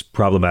thought it was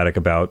problematic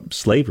about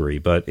slavery,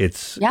 but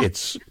it's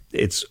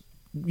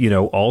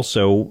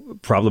also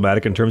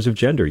problematic in terms of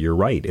gender. You're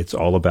right. It's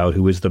all about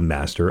who is the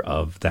master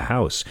of the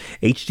house.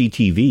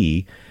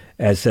 HGTV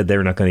has said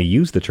they're not going to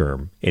use the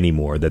term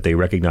anymore, that they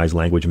recognize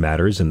language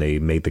matters, and they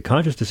made the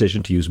conscious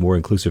decision to use more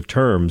inclusive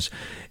terms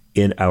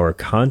in our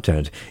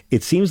content.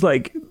 It seems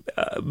like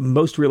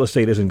most real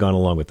estate hasn't gone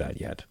along with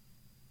that yet.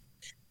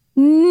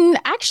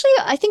 Actually,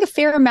 I think a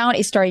fair amount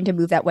is starting to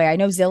move that way. I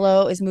know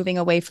Zillow is moving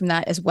away from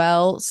that as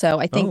well. So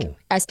I think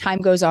as time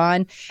goes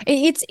on,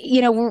 it's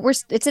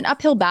it's an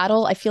uphill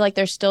battle. I feel like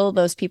there's still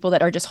those people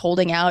that are just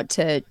holding out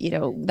to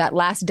that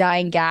last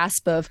dying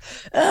gasp of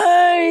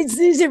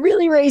is it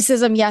really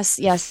racism? Yes,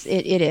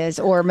 it is,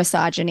 or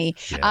misogyny.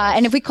 Yes.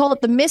 And if we call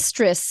it the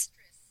mistress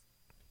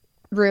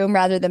room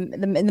rather than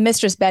the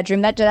mistress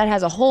bedroom, that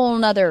has a whole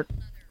nother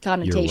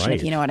connotation, right,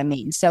 if you know what I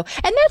mean. So,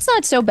 and that's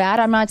not so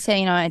bad. I'm not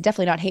saying, I'm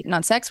definitely not hating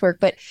on sex work,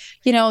 but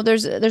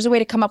there's a way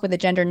to come up with a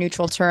gender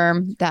neutral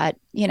term that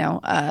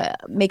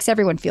makes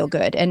everyone feel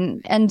good.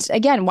 And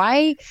again,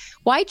 why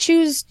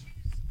choose?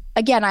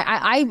 Again,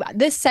 I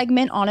this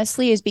segment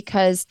honestly is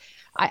because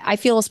I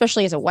feel,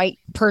 especially as a white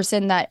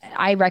person, that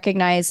I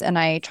recognize and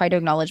I try to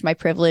acknowledge my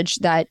privilege,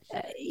 that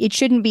it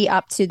shouldn't be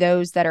up to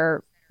those that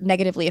are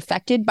negatively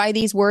affected by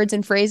these words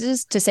and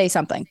phrases to say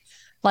something.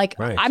 Like,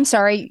 right. I'm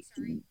sorry,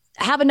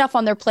 have enough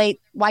on their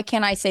plate. Why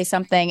can't I say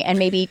something and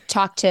maybe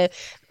talk to,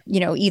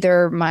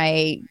 either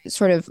my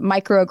sort of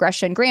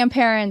microaggression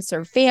grandparents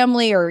or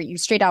family, or you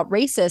straight out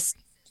racist,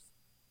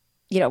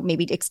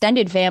 maybe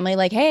extended family,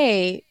 like,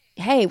 hey,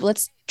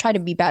 let's try to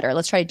be better.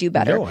 Let's try to do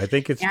better. No, I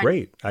think it's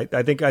great. I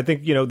think,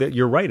 that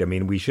you're right. I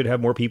mean, we should have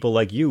more people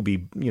like you be,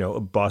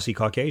 bossy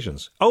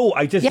Caucasians. Oh,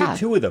 I just did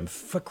 2 of them.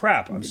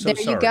 Crap. I'm so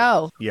sorry. There you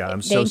go. Yeah,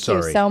 I'm so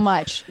sorry. Thank you so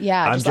much.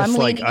 Yeah.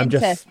 I'm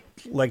just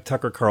like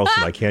Tucker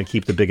Carlson. I can't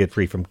keep the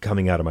bigotry from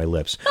coming out of my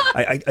lips.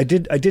 I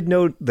did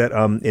note that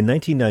in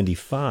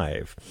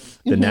 1995,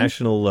 the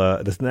National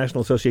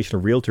Association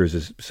of Realtors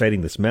is citing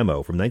this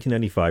memo from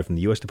 1995 from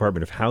the U.S.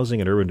 Department of Housing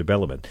and Urban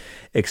Development,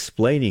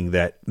 explaining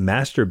that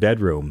master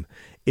bedroom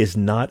is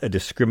not a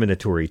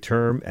discriminatory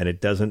term and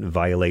it doesn't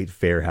violate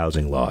fair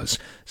housing laws.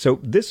 So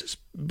this has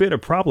been a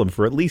problem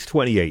for at least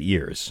 28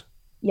 years.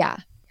 Yeah.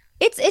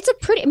 It's a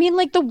pretty,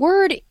 the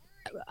word,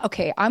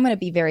 okay, I'm going to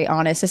be very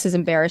honest. This is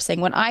embarrassing.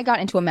 When I got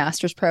into a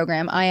master's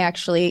program, I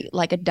actually,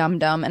 like a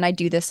dum-dum, and I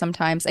do this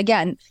sometimes.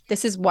 Again,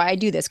 this is why I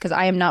do this, because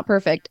I am not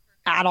perfect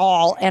at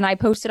all. And I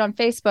posted on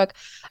Facebook,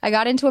 I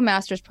got into a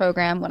master's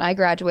program. When I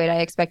graduate, I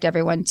expect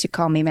everyone to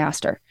call me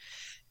master.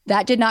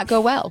 That did not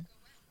go well.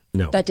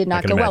 No, that did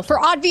not go well for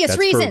obvious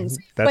reasons.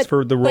 That's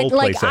for the role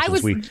play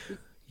sessions. We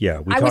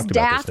I was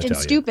daft and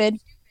stupid.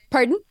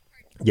 Pardon?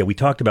 Yeah, we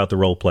talked about the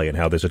role play and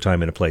how there's a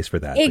time and a place for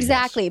that.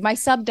 Exactly. Yes. My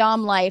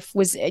sub-dom life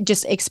was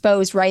just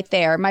exposed right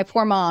there. My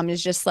poor mom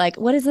is just like,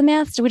 what is the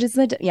master? What is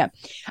the... Yeah.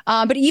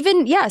 But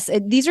even, yes,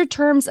 these are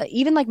terms,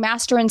 even like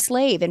master and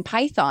slave and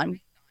Python,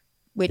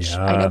 which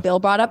I know Bill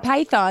brought up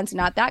Pythons,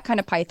 not that kind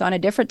of Python, a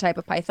different type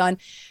of Python,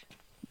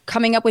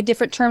 coming up with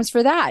different terms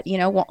for that.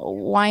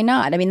 Why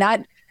not? I mean,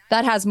 that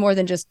has more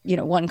than just,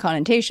 one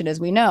connotation, as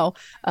we know,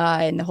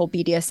 in the whole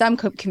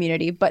BDSM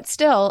community. But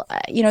still,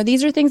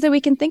 these are things that we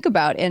can think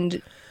about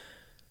and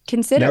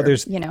consider.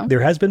 Now, there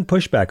has been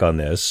pushback on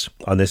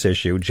this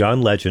issue.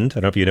 John Legend, I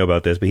don't know if you know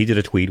about this, but he did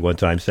a tweet one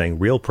time saying,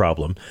 real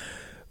problem.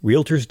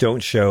 Realtors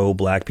don't show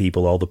black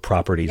people all the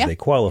properties they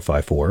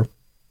qualify for.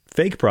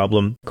 Fake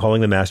problem,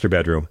 calling the master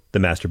bedroom.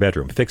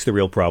 Fix the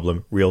real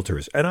problem,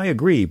 realtors. And I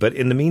agree. But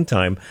in the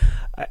meantime,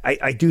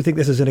 I do think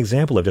this is an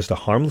example of just a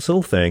harmless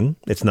little thing.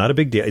 It's not a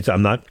big deal.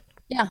 I'm not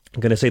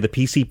going to say the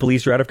PC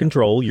police are out of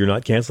control. You're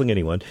not canceling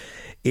anyone.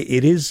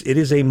 It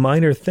is a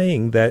minor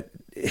thing that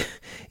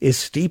is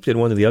steeped in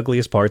one of the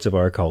ugliest parts of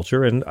our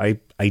culture. And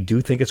I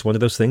do think it's one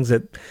of those things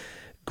that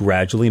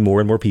gradually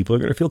more and more people are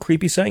going to feel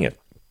creepy saying it.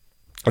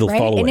 It'll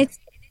fall away.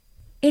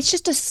 It's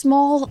just a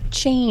small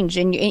change,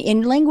 and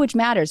in language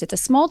matters. It's a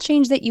small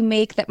change that you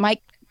make that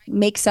might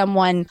make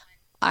someone,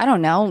 I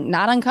don't know,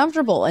 not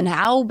uncomfortable. And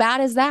how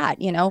bad is that,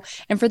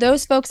 And for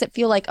those folks that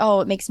feel like, oh,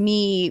 it makes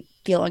me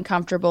feel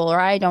uncomfortable, or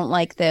I don't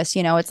like this,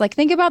 it's like,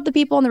 think about the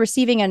people on the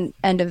receiving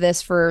end of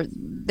this for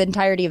the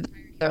entirety of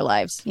their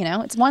lives.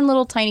 It's one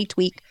little tiny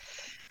tweak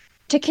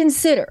to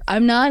consider.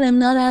 I'm not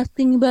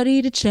asking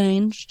anybody to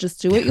change.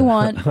 Just do what you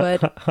want.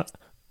 But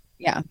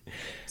yeah.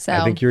 So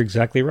I think you're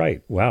exactly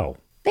right. Wow.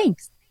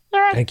 Thanks.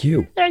 Thank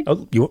you.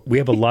 We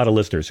have a lot of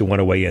listeners who want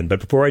to weigh in,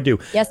 but before I do,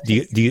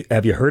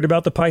 have you heard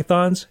about the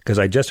pythons? Because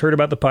I just heard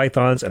about the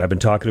pythons, and I've been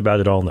talking about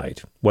it all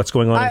night. What's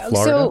going on in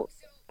Florida?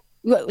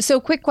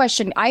 So quick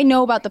question. I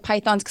know about the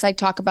pythons because I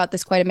talk about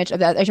this quite a bit.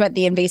 About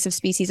the invasive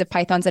species of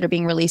pythons that are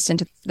being released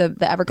into the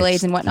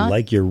Everglades and whatnot.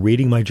 Like you're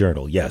reading my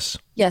journal. Yes.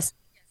 Yes.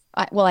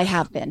 I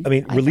have been. I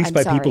mean, released I'm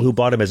by sorry. people who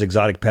bought them as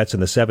exotic pets in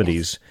the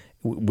 70s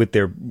with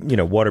their,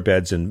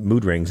 waterbeds and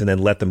mood rings, and then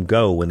let them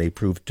go when they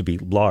proved to be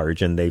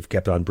large, and they've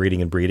kept on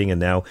breeding and breeding. And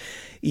now,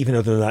 even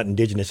though they're not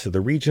indigenous to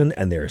the region,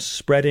 and they're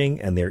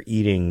spreading and they're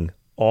eating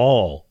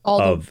all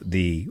of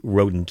the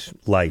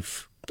rodent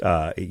life,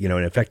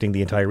 and affecting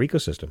the entire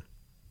ecosystem.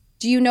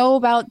 Do you know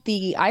about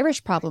the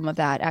Irish problem of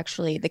that,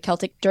 actually,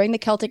 during the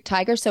Celtic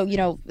Tiger? So,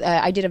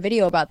 I did a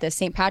video about this.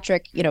 St.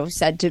 Patrick,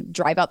 said to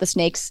drive out the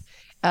snakes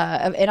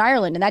in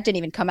Ireland, and that didn't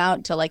even come out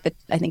until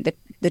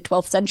the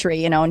 12th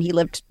century, and he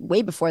lived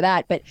way before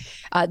that. But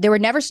there were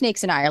never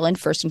snakes in Ireland,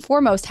 first and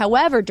foremost.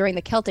 However, during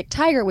the Celtic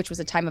Tiger, which was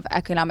a time of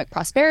economic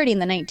prosperity in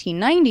the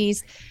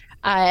 1990s,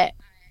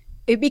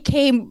 it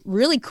became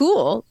really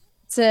cool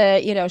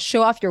to,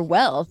 show off your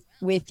wealth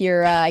with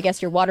your,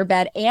 your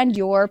waterbed and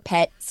your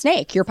pet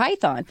snake, your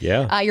python,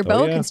 your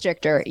boa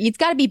constrictor. It's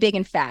got to be big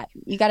and fat.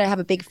 You got to have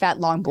a big,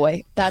 fat, long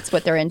boy. That's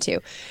what they're into.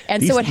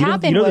 And so what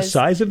happened was... the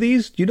size of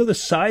these? Do you know the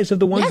size of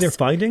the ones they're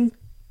finding?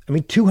 I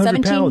mean,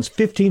 200 pounds,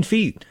 15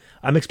 feet.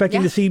 I'm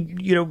expecting to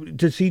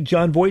see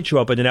John Voight show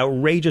up in an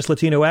outrageous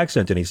Latino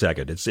accent any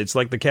second. It's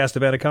like the cast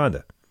of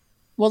Anaconda.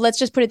 Well, let's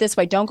just put it this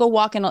way. Don't go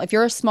walking. If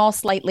you're a small,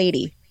 slight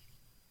lady,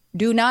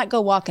 do not go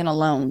walking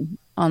alone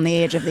on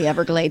the edge of the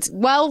Everglades.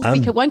 Well,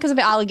 because of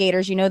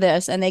alligators,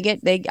 this, and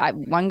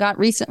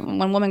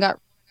one woman got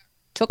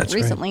took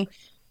recently, right.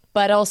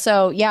 But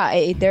also,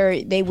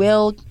 they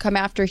will come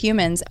after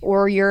humans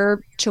or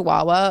your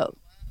Chihuahua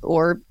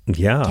or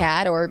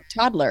cat or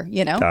toddler,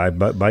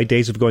 But my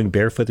days of going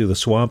barefoot through the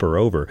swamp are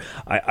over.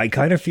 I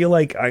kind of feel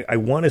like I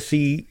want to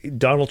see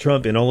Donald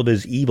Trump in all of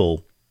his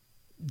evil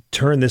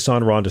turn this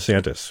on Ron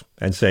DeSantis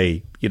and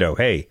say,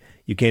 hey,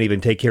 you can't even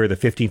take care of the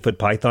 15-foot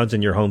pythons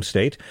in your home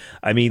state.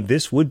 I mean,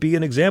 this would be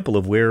an example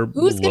of where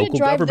local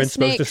government's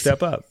supposed to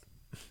step up.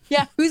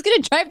 Yeah, who's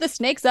going to drive the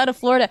snakes out of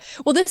Florida?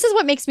 Well, this is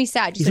what makes me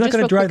sad. He's not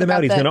going to drive them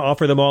out. He's going to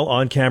offer them all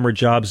on-camera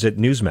jobs at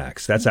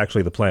Newsmax. That's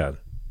actually the plan.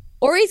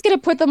 Or he's going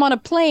to put them on a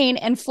plane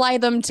and fly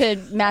them to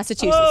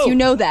Massachusetts. Oh, you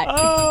know that.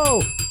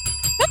 Oh!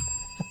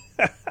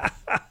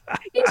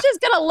 He's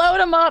just going to load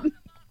them up.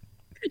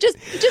 Just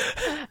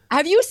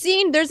have you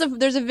seen there's a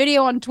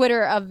video on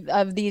Twitter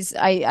of these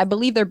I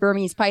believe they're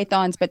Burmese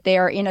pythons, but they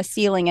are in a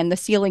ceiling and the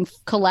ceiling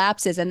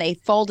collapses and they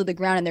fall to the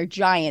ground and they're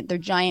giant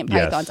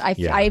pythons.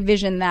 I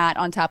vision that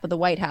on top of the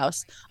White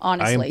House,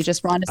 honestly.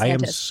 Just Ron DeSantis. I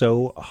am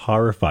so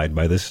horrified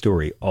by this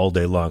story all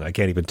day long. I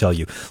can't even tell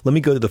you. Let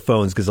me go to the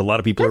phones because a lot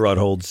of people are on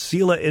hold.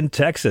 Sela in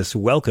Texas,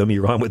 welcome.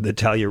 You're on with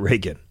Natalia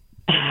Reagan.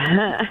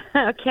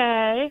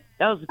 Okay,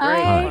 that was great.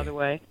 Hi. By the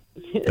way.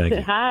 Thank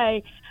you.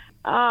 Hi.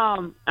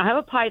 I have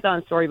a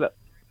python story, but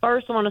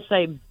first I want to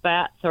say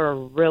bats are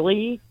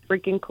really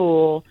freaking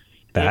cool.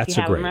 Bats if you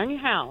are have great. them around your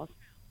house,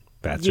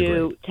 Bats are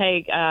you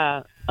great. take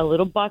a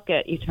little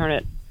bucket, you turn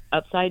it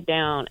upside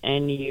down,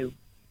 and you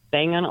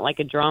bang on it like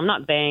a drum.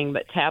 Not bang,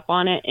 but tap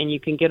on it, and you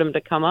can get them to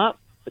come up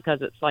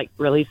because it's like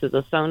releases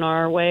a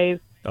sonar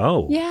wave.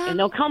 Oh. Yeah. And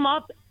they'll come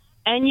up,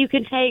 and you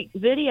can take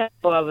video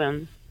of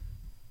them.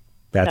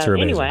 Bats are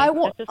amazing.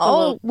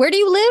 Anyway, where do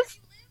you live?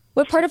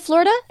 What part of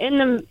Florida? In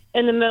the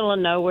middle of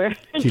nowhere.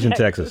 She's in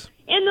Texas.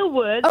 In the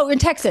woods. Oh, in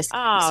Texas.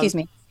 Excuse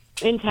me.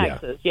 In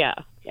Texas, yeah.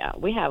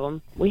 We have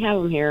them. We have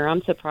them here.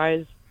 I'm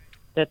surprised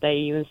that they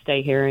even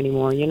stay here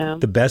anymore,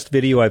 The best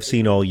video I've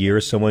seen all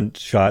year, someone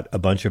shot a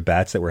bunch of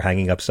bats that were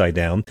hanging upside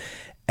down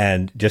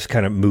and just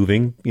kind of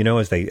moving,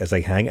 as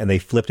they hang, and they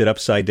flipped it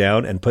upside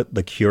down and put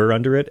the Cure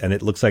under it, and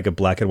it looks like a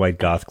black and white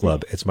goth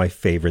club. It's my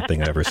favorite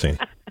thing I've ever seen.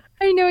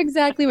 I know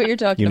exactly what you're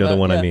talking about. You know the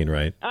one I mean,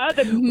 right?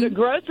 The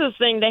grossest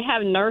thing, they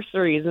have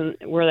nurseries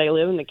where they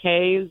live in the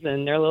caves,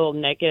 and they're little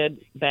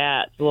naked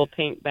bats, little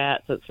pink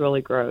bats. It's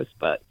really gross.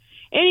 But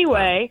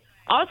anyway,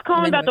 I was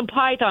calling about the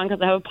python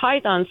because I have a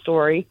python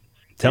story.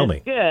 Tell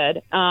me.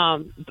 Good.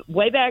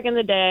 Way back in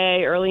the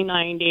day, early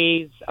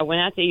 90s, I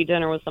went out to eat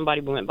dinner with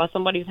somebody. We went by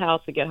somebody's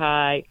house to get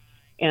high,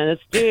 and this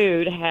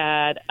dude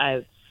had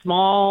a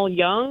small,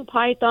 young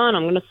python.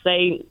 I'm going to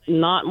say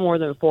not more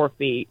than 4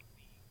 feet.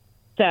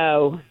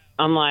 So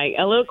I'm like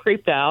a little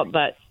creeped out,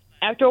 but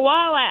after a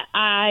while,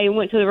 I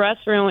went to the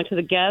restroom, went to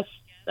the guest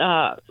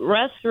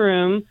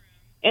restroom,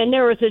 and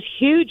there was this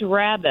huge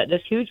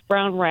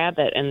brown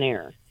rabbit in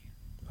there.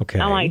 Okay.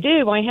 I'm like,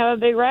 dude, why you have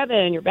a big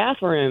rabbit in your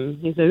bathroom?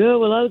 He's like, oh,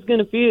 well, I was going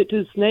to feed it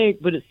to a snake,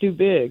 but it's too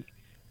big.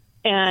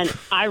 And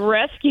I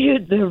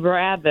rescued the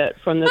rabbit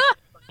from the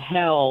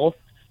hell,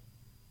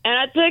 and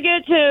I took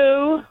it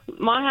to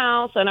my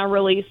house, and I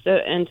released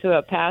it into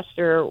a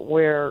pasture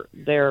where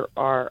there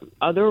are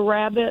other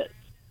rabbits.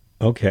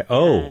 Okay.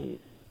 Oh,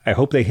 I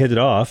hope they hit it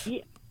off. Yeah,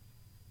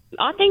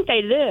 I think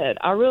they did.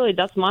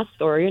 That's my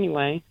story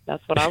anyway.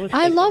 That's what I was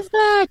thinking. I love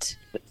that.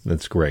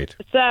 That's great.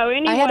 So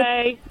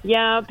anyway,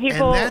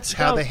 people. And that's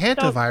how the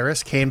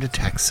hantavirus came to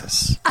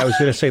Texas. I was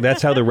going to say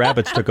that's how the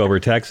rabbits took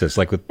over Texas,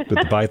 like with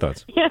the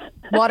pythons.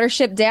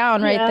 Watership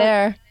down right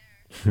there.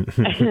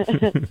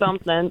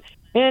 Something.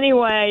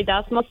 Anyway,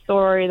 that's my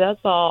story.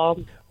 That's all.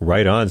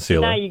 Right on,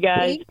 Sela. Now, you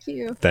guys. Thank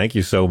you. Thank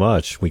you so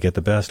much. We get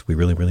the best. We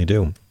really, really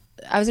do.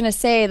 I was going to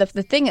say the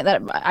thing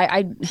that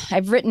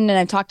I've written and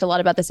I've talked a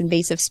lot about this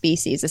invasive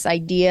species, this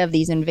idea of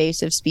these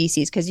invasive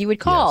species, because you would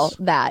call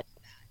that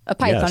a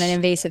python an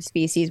invasive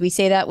species. We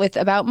say that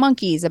about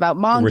monkeys, about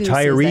mongooses.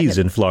 Retirees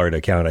in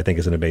Florida count, I think,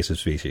 as an invasive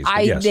species.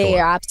 They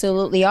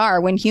absolutely are.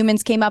 When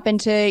humans came up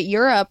into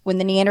Europe, when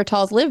the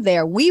Neanderthals lived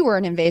there, we were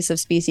an invasive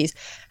species.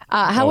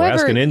 However,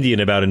 ask an Indian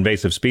about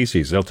invasive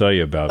species. They'll tell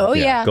you about.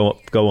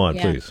 Go on,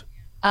 please.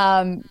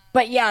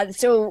 But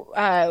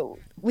so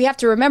we have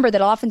to remember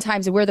that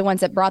oftentimes we're the ones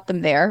that brought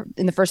them there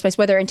in the first place,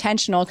 whether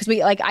intentional. Because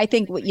I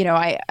think,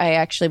 I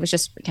actually was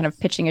just kind of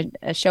pitching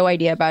a show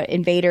idea about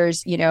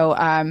invaders,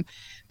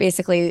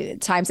 basically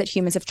times that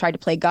humans have tried to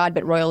play God,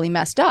 but royally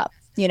messed up.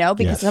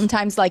 Because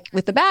sometimes, like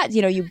with the bats,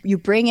 you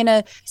bring in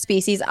a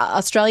species.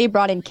 Australia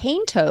brought in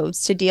cane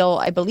toads to deal,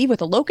 I believe,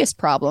 with a locust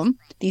problem.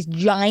 These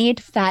giant,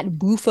 fat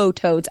bufo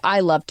toads. I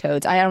love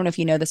toads. I don't know if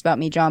you know this about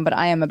me, John, but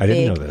I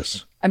didn't know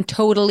this. I'm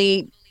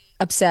totally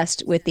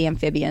obsessed with the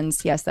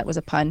amphibians. Yes, that was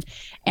a pun.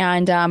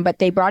 And but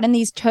they brought in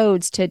these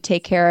toads to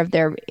take care of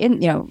their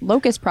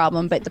locust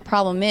problem. But the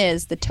problem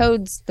is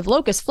the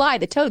locusts fly,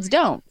 the toads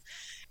don't.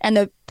 And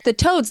the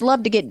toads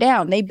love to get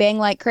down. They bang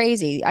like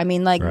crazy. I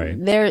mean,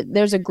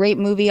 there's a great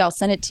movie, I'll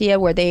send it to you,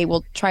 where they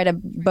will try to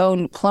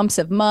bone clumps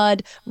of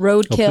mud,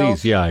 roadkill. Oh,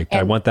 please,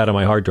 I want that on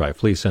my hard drive.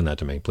 Please send that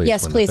to me, please.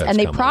 Yes, please. And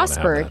they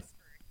prospered.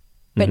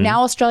 But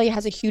now Australia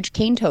has a huge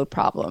cane toad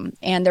problem,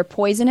 and they're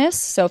poisonous.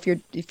 So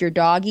if your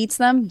dog eats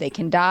them, they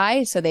can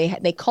die. So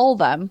they cull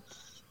them,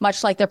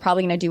 much like they're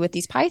probably going to do with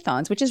these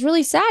pythons, which is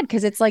really sad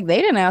because it's like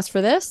they didn't ask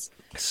for this.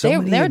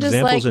 So many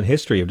examples in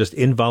history of just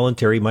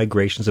involuntary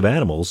migrations of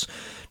animals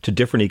to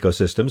different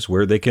ecosystems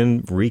where they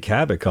can wreak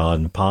havoc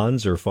on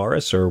ponds or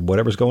forests or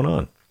whatever's going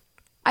on.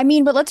 I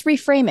mean, but let's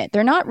reframe it.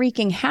 They're not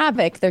wreaking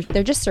havoc.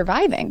 They're just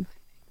surviving,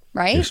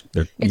 right?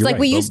 It's like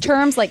we use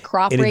terms like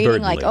crop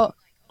rating, like,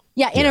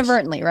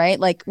 inadvertently, right?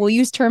 Like we'll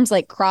use terms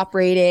like crop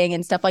rating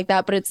and stuff like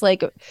that. But it's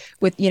like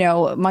with,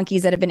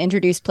 monkeys that have been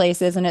introduced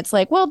places. And it's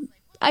like, well,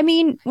 I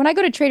mean, when I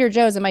go to Trader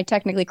Joe's, am I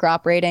technically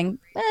crop rating?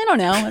 I don't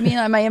know. I mean,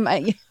 I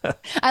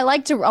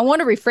want to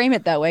reframe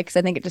it that way because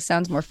I think it just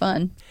sounds more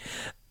fun.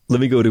 Let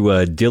me go to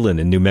Dylan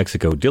in New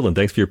Mexico. Dylan,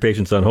 thanks for your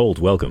patience on hold.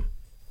 Welcome.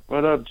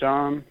 What up,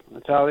 John?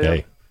 Natalia?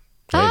 Hey.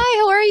 Hi,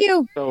 how are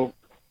you? So,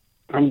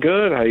 I'm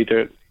good. How you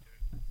doing?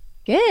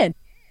 Good.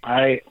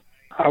 I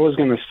was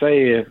going to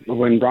say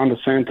when Ron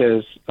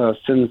DeSantis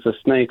sends the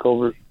snakes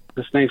over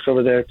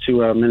there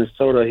to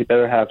Minnesota, he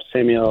better have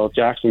Samuel L.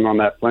 Jackson on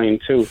that plane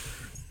too,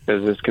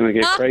 because it's going to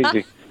get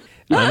crazy.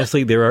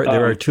 Honestly, there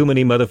are too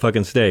many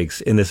motherfucking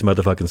snakes in this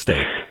motherfucking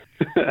state.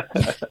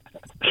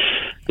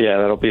 Yeah,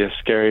 that'll be a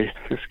scary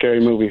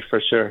movie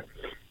for sure.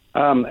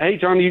 Hey,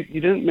 John, you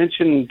didn't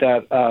mention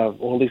that,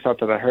 well, at least not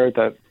that I heard,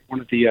 that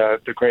one of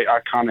the great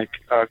iconic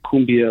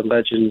cumbia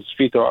legends,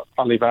 Fito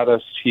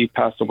Olivares, he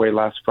passed away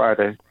last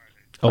Friday.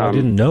 Oh, I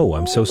didn't know.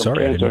 I'm so sorry.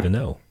 Cancer.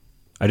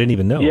 I didn't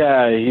even know.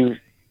 Yeah,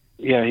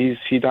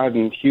 he died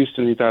in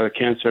Houston. He died of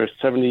cancer,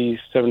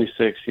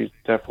 76. He's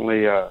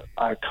definitely an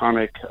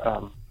iconic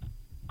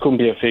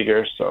cumbia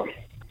figure. So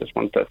just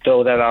wanted to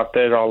throw that out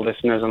there to all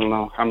listeners. I don't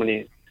know how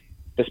many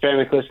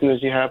Hispanic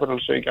listeners you have, but I'm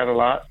sure you got a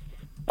lot.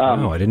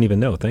 I didn't even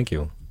know. Thank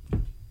you.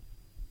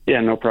 Yeah,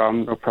 no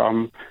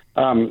problem.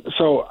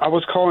 So I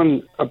was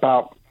calling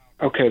about,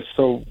 okay,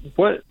 so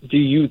what do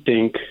you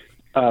think,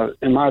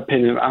 in my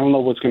opinion, I don't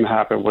know what's going to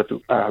happen with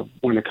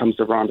when it comes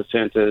to Ron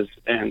DeSantis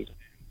and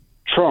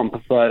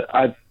Trump, but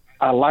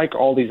I like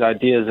all these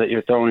ideas that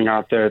you're throwing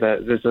out there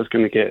that it's just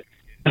going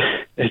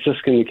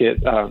to get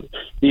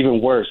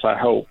even worse, I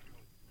hope.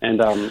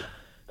 And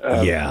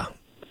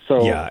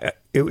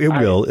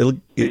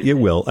It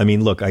will. I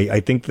mean, look, I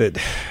think that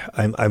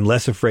I'm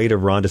less afraid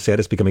of Ron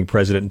DeSantis becoming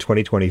president in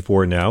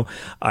 2024 now.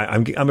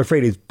 I'm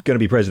afraid he's going to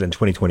be president in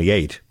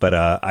 2028. But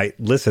I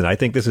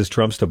think this is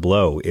Trump's to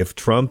blow. If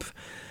Trump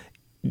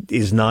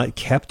is not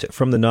kept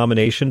from the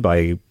nomination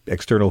by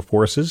external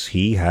forces,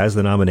 he has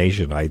the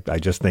nomination. I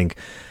just think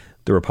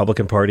the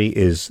Republican Party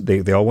is,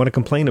 they all want to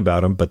complain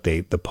about him, but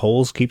the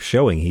polls keep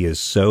showing he is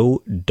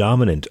so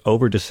dominant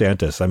over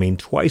DeSantis. I mean,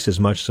 twice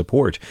as much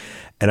support.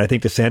 And I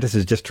think DeSantis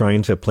is just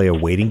trying to play a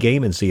waiting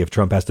game and see if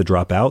Trump has to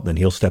drop out, and then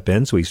he'll step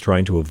in. So he's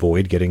trying to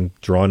avoid getting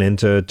drawn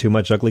into too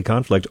much ugly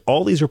conflict.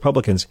 All these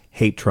Republicans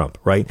hate Trump,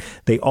 right?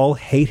 They all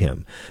hate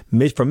him.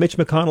 From Mitch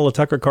McConnell to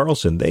Tucker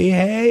Carlson, they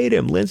hate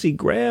him. Lindsey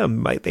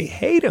Graham, they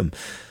hate him.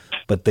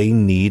 But they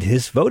need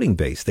his voting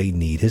base. They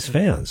need his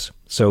fans.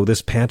 So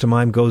this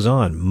pantomime goes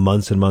on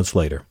months and months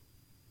later.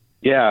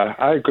 Yeah,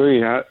 I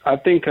agree. I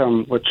think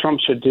what Trump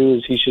should do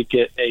is he should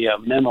get a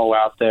memo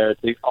out there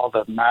to all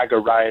the MAGA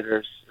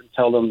rioters and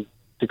tell them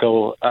to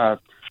go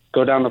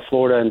down to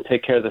Florida and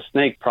take care of the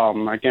snake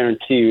problem. I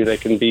guarantee you they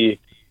can be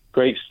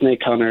great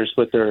snake hunters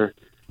with their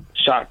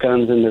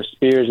shotguns and their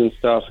spears and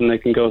stuff, and they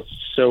can go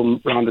show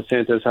Ron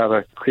DeSantis how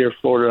to clear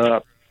Florida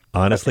up.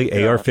 Honestly,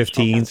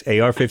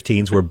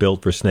 AR-15s were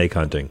built for snake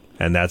hunting,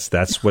 and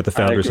that's what the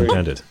founders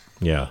intended.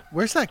 Yeah.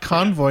 Where's that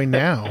convoy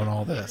now and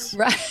all this?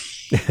 Right.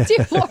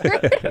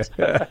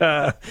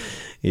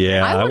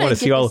 Yeah, I want to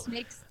see all.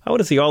 I want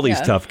to see all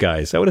these tough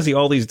guys. I want to see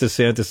all these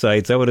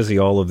DeSantisites. I want to see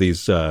all of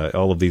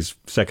these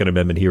Second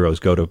Amendment heroes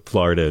go to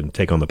Florida and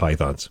take on the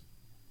pythons.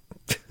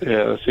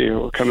 Yeah, let's see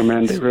what kind of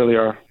men they really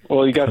are.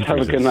 Well, you guys have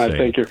a good night.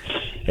 Thank you.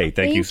 Hey,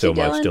 thank you so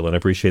much, Dylan. I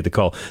appreciate the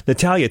call.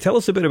 Natalia, tell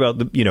us a bit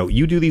about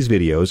you do these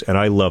videos, and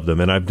I love them,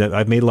 and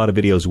I've made a lot of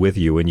videos with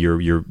you, and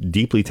you're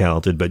deeply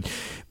talented,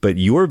 but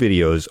your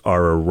videos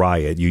are a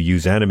riot. You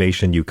use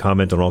animation, you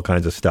comment on all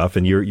kinds of stuff,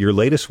 and your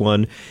latest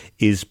one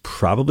is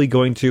probably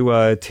going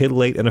to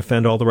titillate and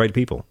offend all the right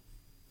people.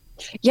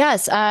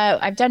 Yes,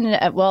 I've done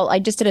I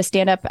just did a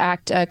stand-up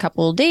act a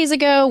couple of days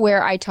ago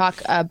where I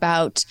talk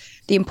about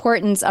the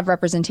importance of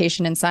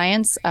representation in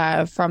science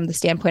from the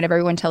standpoint of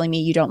everyone telling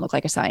me you don't look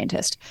like a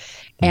scientist.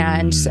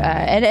 And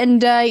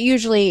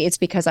usually it's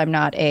because I'm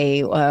not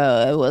a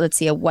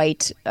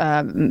white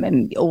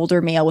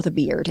older male with a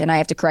beard, and I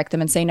have to correct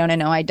them and say no,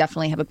 I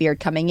definitely have a beard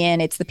coming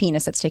in. It's the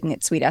penis that's taking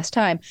its sweet ass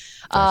time.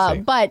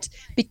 But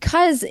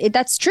because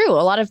that's true,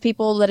 a lot of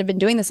people that have been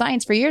doing the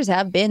science for years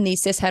have been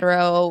these cis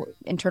hetero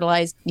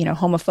internalized,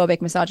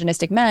 homophobic,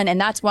 misogynistic men,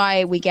 and that's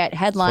why we get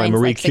headlines. Why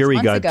Marie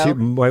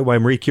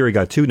Curie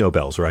got 2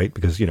 Nobels, right?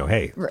 Because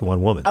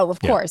one woman. Oh, of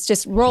course,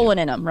 just rolling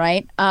in them,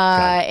 right?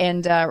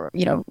 And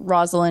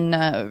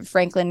Rosalind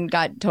Franklin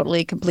got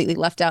completely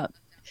left out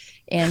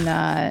in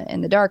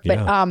the dark.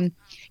 But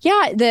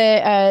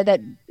that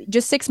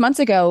just 6 months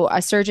ago,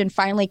 a surgeon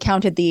finally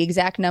counted the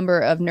exact number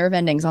of nerve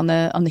endings on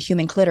the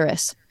human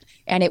clitoris,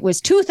 and it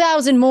was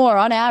 2,000 more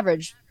on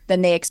average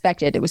than they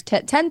expected. It was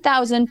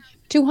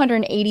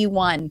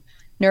 10,281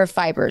 nerve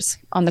fibers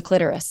on the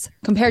clitoris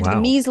compared to the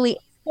measly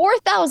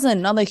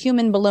 4,000 on the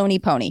human baloney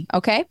pony.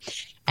 Okay.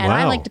 And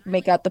I like to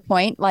make out the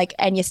point,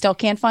 and you still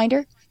can't find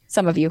her.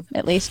 Some of you,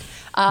 at least.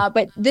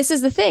 But this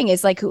is the thing,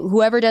 is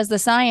whoever does the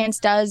science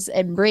does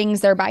and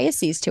brings their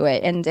biases to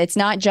it. And it's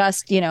not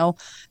just, the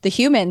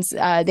humans.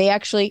 They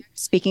actually,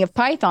 speaking of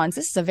pythons,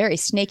 this is a very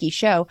snaky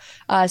show.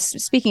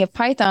 Speaking of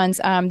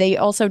pythons, they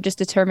also just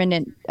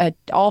determined an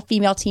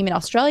all-female team in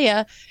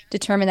Australia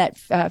determined that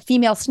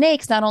female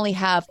snakes not only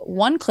have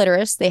 1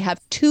 clitoris, they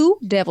have 2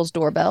 devil's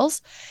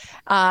doorbells.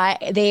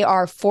 They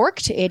are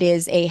forked. It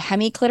is a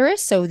hemiclitoris,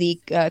 so the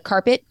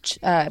carpet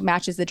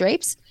matches the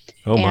drapes.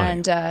 Oh my.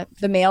 And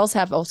the males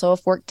have also a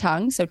forked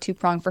tongue, so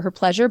 2-prong for her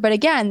pleasure. But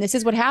again, this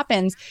is what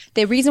happens.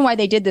 The reason why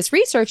they did this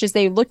research is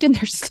they looked in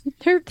their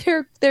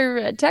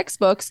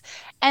textbooks,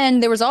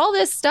 and there was all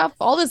this stuff,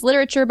 all this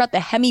literature about the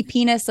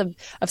hemipenis of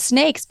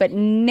snakes, but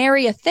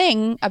nary a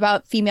thing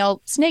about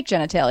female snake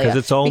genitalia. Because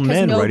it's all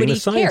men writing the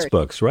science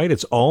books, right?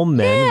 It's all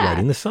men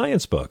writing the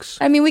science books.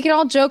 I mean, we can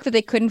all joke that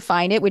they couldn't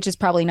find it, which is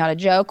probably not a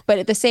joke, but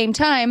at the same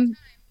time,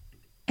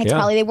 it's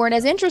probably they weren't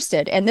as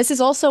interested. And this is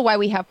also why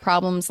we have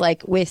problems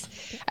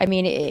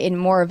in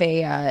more of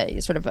a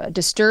sort of a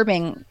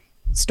disturbing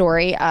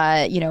story.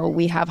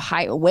 We have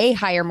way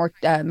higher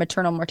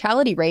maternal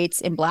mortality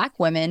rates in Black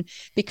women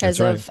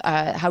because of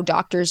how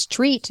doctors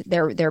treat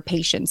their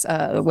patients,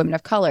 women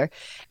of color.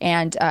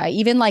 And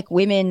even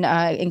women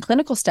in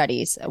clinical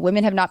studies,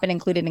 women have not been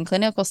included in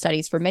clinical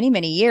studies for many,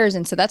 many years.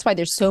 And so that's why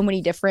there's so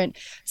many different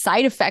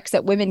side effects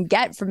that women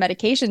get from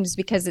medications,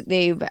 because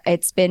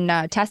it's been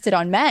tested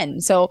on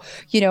men. So,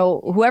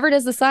 whoever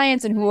does the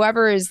science and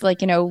whoever is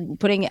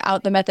putting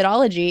out the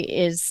methodology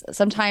is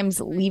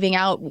sometimes leaving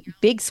out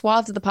big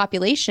swaths of the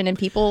population, and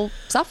people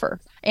suffer.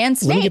 And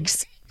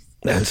snakes.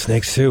 And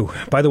snakes too.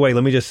 By the way,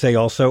 let me just say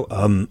also,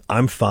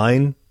 I'm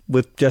fine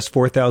with just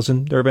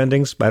 4,000 nerve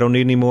endings. I don't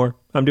need any more.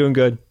 I'm doing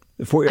good.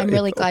 I'm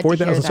really glad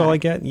 4,000 is all I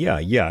get?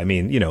 Yeah. I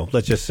mean,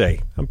 let's just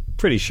say, I'm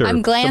pretty sure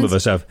some of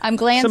us have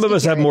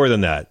more than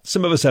that.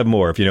 Some of us have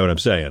more, if you know what I'm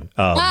saying.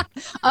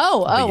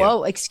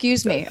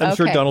 Excuse me. I'm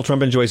sure Donald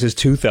Trump enjoys his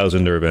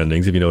 2,000 nerve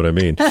endings, if you know what I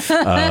mean.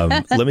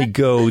 Let me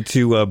go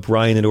to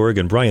Brian in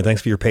Oregon. Brian,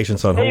 thanks for your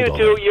patience on hold. You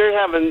two, you're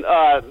having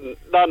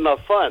not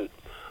enough fun.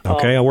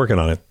 Okay, I'm working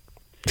on it.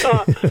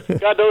 Got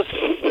those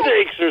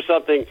snakes or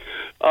something.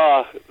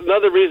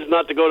 Another reason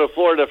not to go to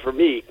Florida for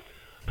me.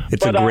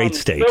 It's a great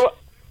state.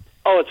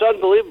 It's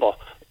unbelievable.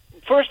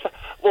 For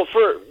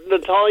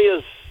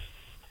Natalia's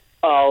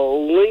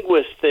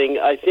linguist thing,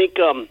 I think,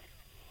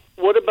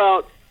 what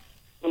about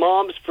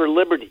Moms for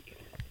Liberty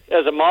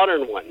as a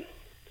modern one?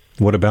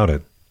 What about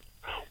it?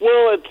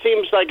 Well, it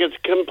seems like it's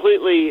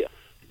completely,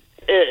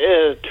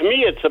 to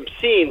me, it's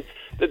obscene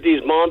that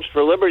these Moms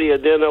for Liberty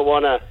then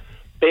want to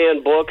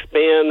ban books,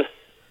 ban...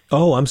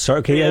 Oh, I'm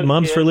sorry. Okay,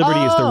 Moms for Liberty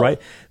is the right.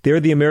 They're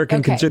the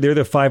American. They're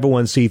the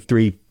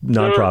 501c3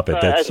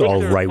 nonprofit. That's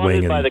all right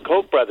wing. By the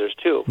Koch brothers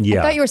too. Yeah,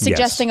 I thought you were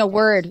suggesting a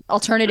word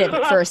alternative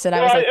at first, and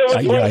I was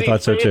like, I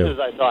thought so too.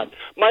 I thought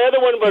my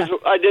other one was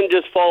I didn't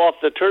just fall off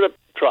the turnip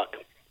truck.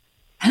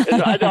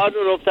 I don't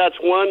know if that's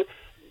one,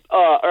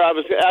 or I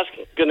was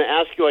going to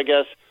ask you. I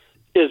guess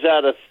is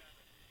that a?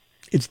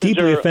 It's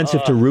deeply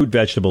offensive to root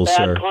vegetables,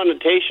 bad sir.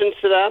 Connotations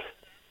to that?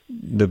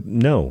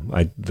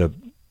 The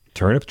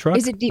turnip truck.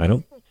 Is it deep? I don't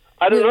know.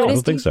 I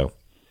don't think so.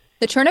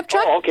 The turnip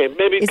truck? Oh, okay.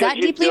 Maybe is that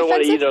deeply you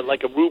don't offensive?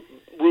 want to eat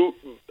a root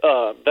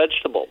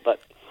vegetable. But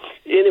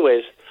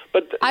anyways,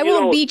 I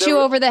will beat you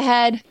over the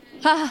head.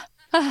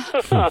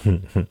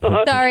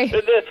 Sorry.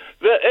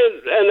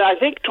 And I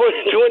think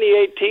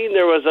 2018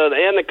 there was an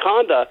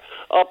anaconda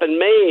up in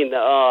Maine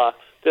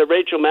that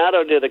Rachel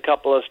Maddow did a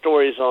couple of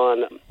stories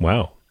on.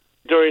 Wow.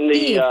 During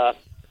the,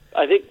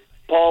 I think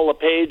Paul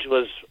LePage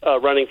was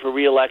running for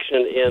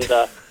re-election,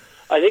 and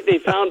I think they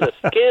found the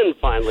skin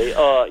finally,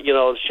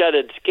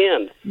 shedded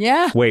skin.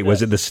 Yeah. Wait,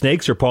 was it the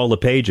snakes or Paul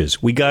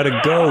LePage's? We got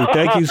to go.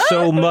 Thank you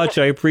so much.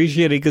 I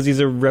appreciate it because he's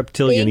a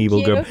reptilian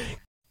evil girl.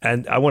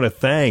 And I want to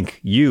thank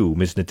you,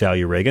 Miss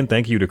Natalia Reagan.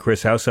 Thank you to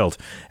Chris Houselt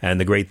and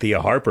the great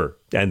Thea Harper.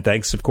 And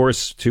thanks, of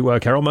course, to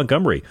Carol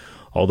Montgomery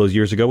all those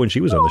years ago when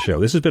she was on the show.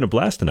 This has been a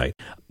blast tonight.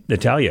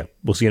 Natalia,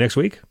 we'll see you next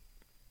week.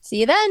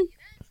 See you then.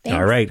 Thanks.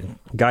 All right.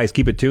 Guys,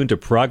 keep it tuned to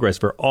Progress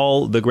for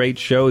all the great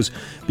shows.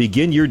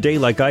 Begin your day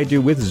like I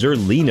do with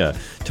Zerlina.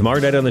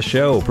 Tomorrow night on the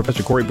show,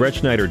 Professor Corey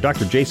Bretschneider,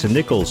 Dr. Jason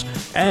Nichols,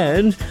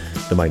 and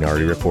The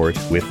Minority Report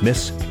with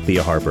Miss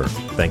Thea Harper.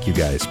 Thank you,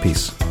 guys.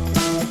 Peace.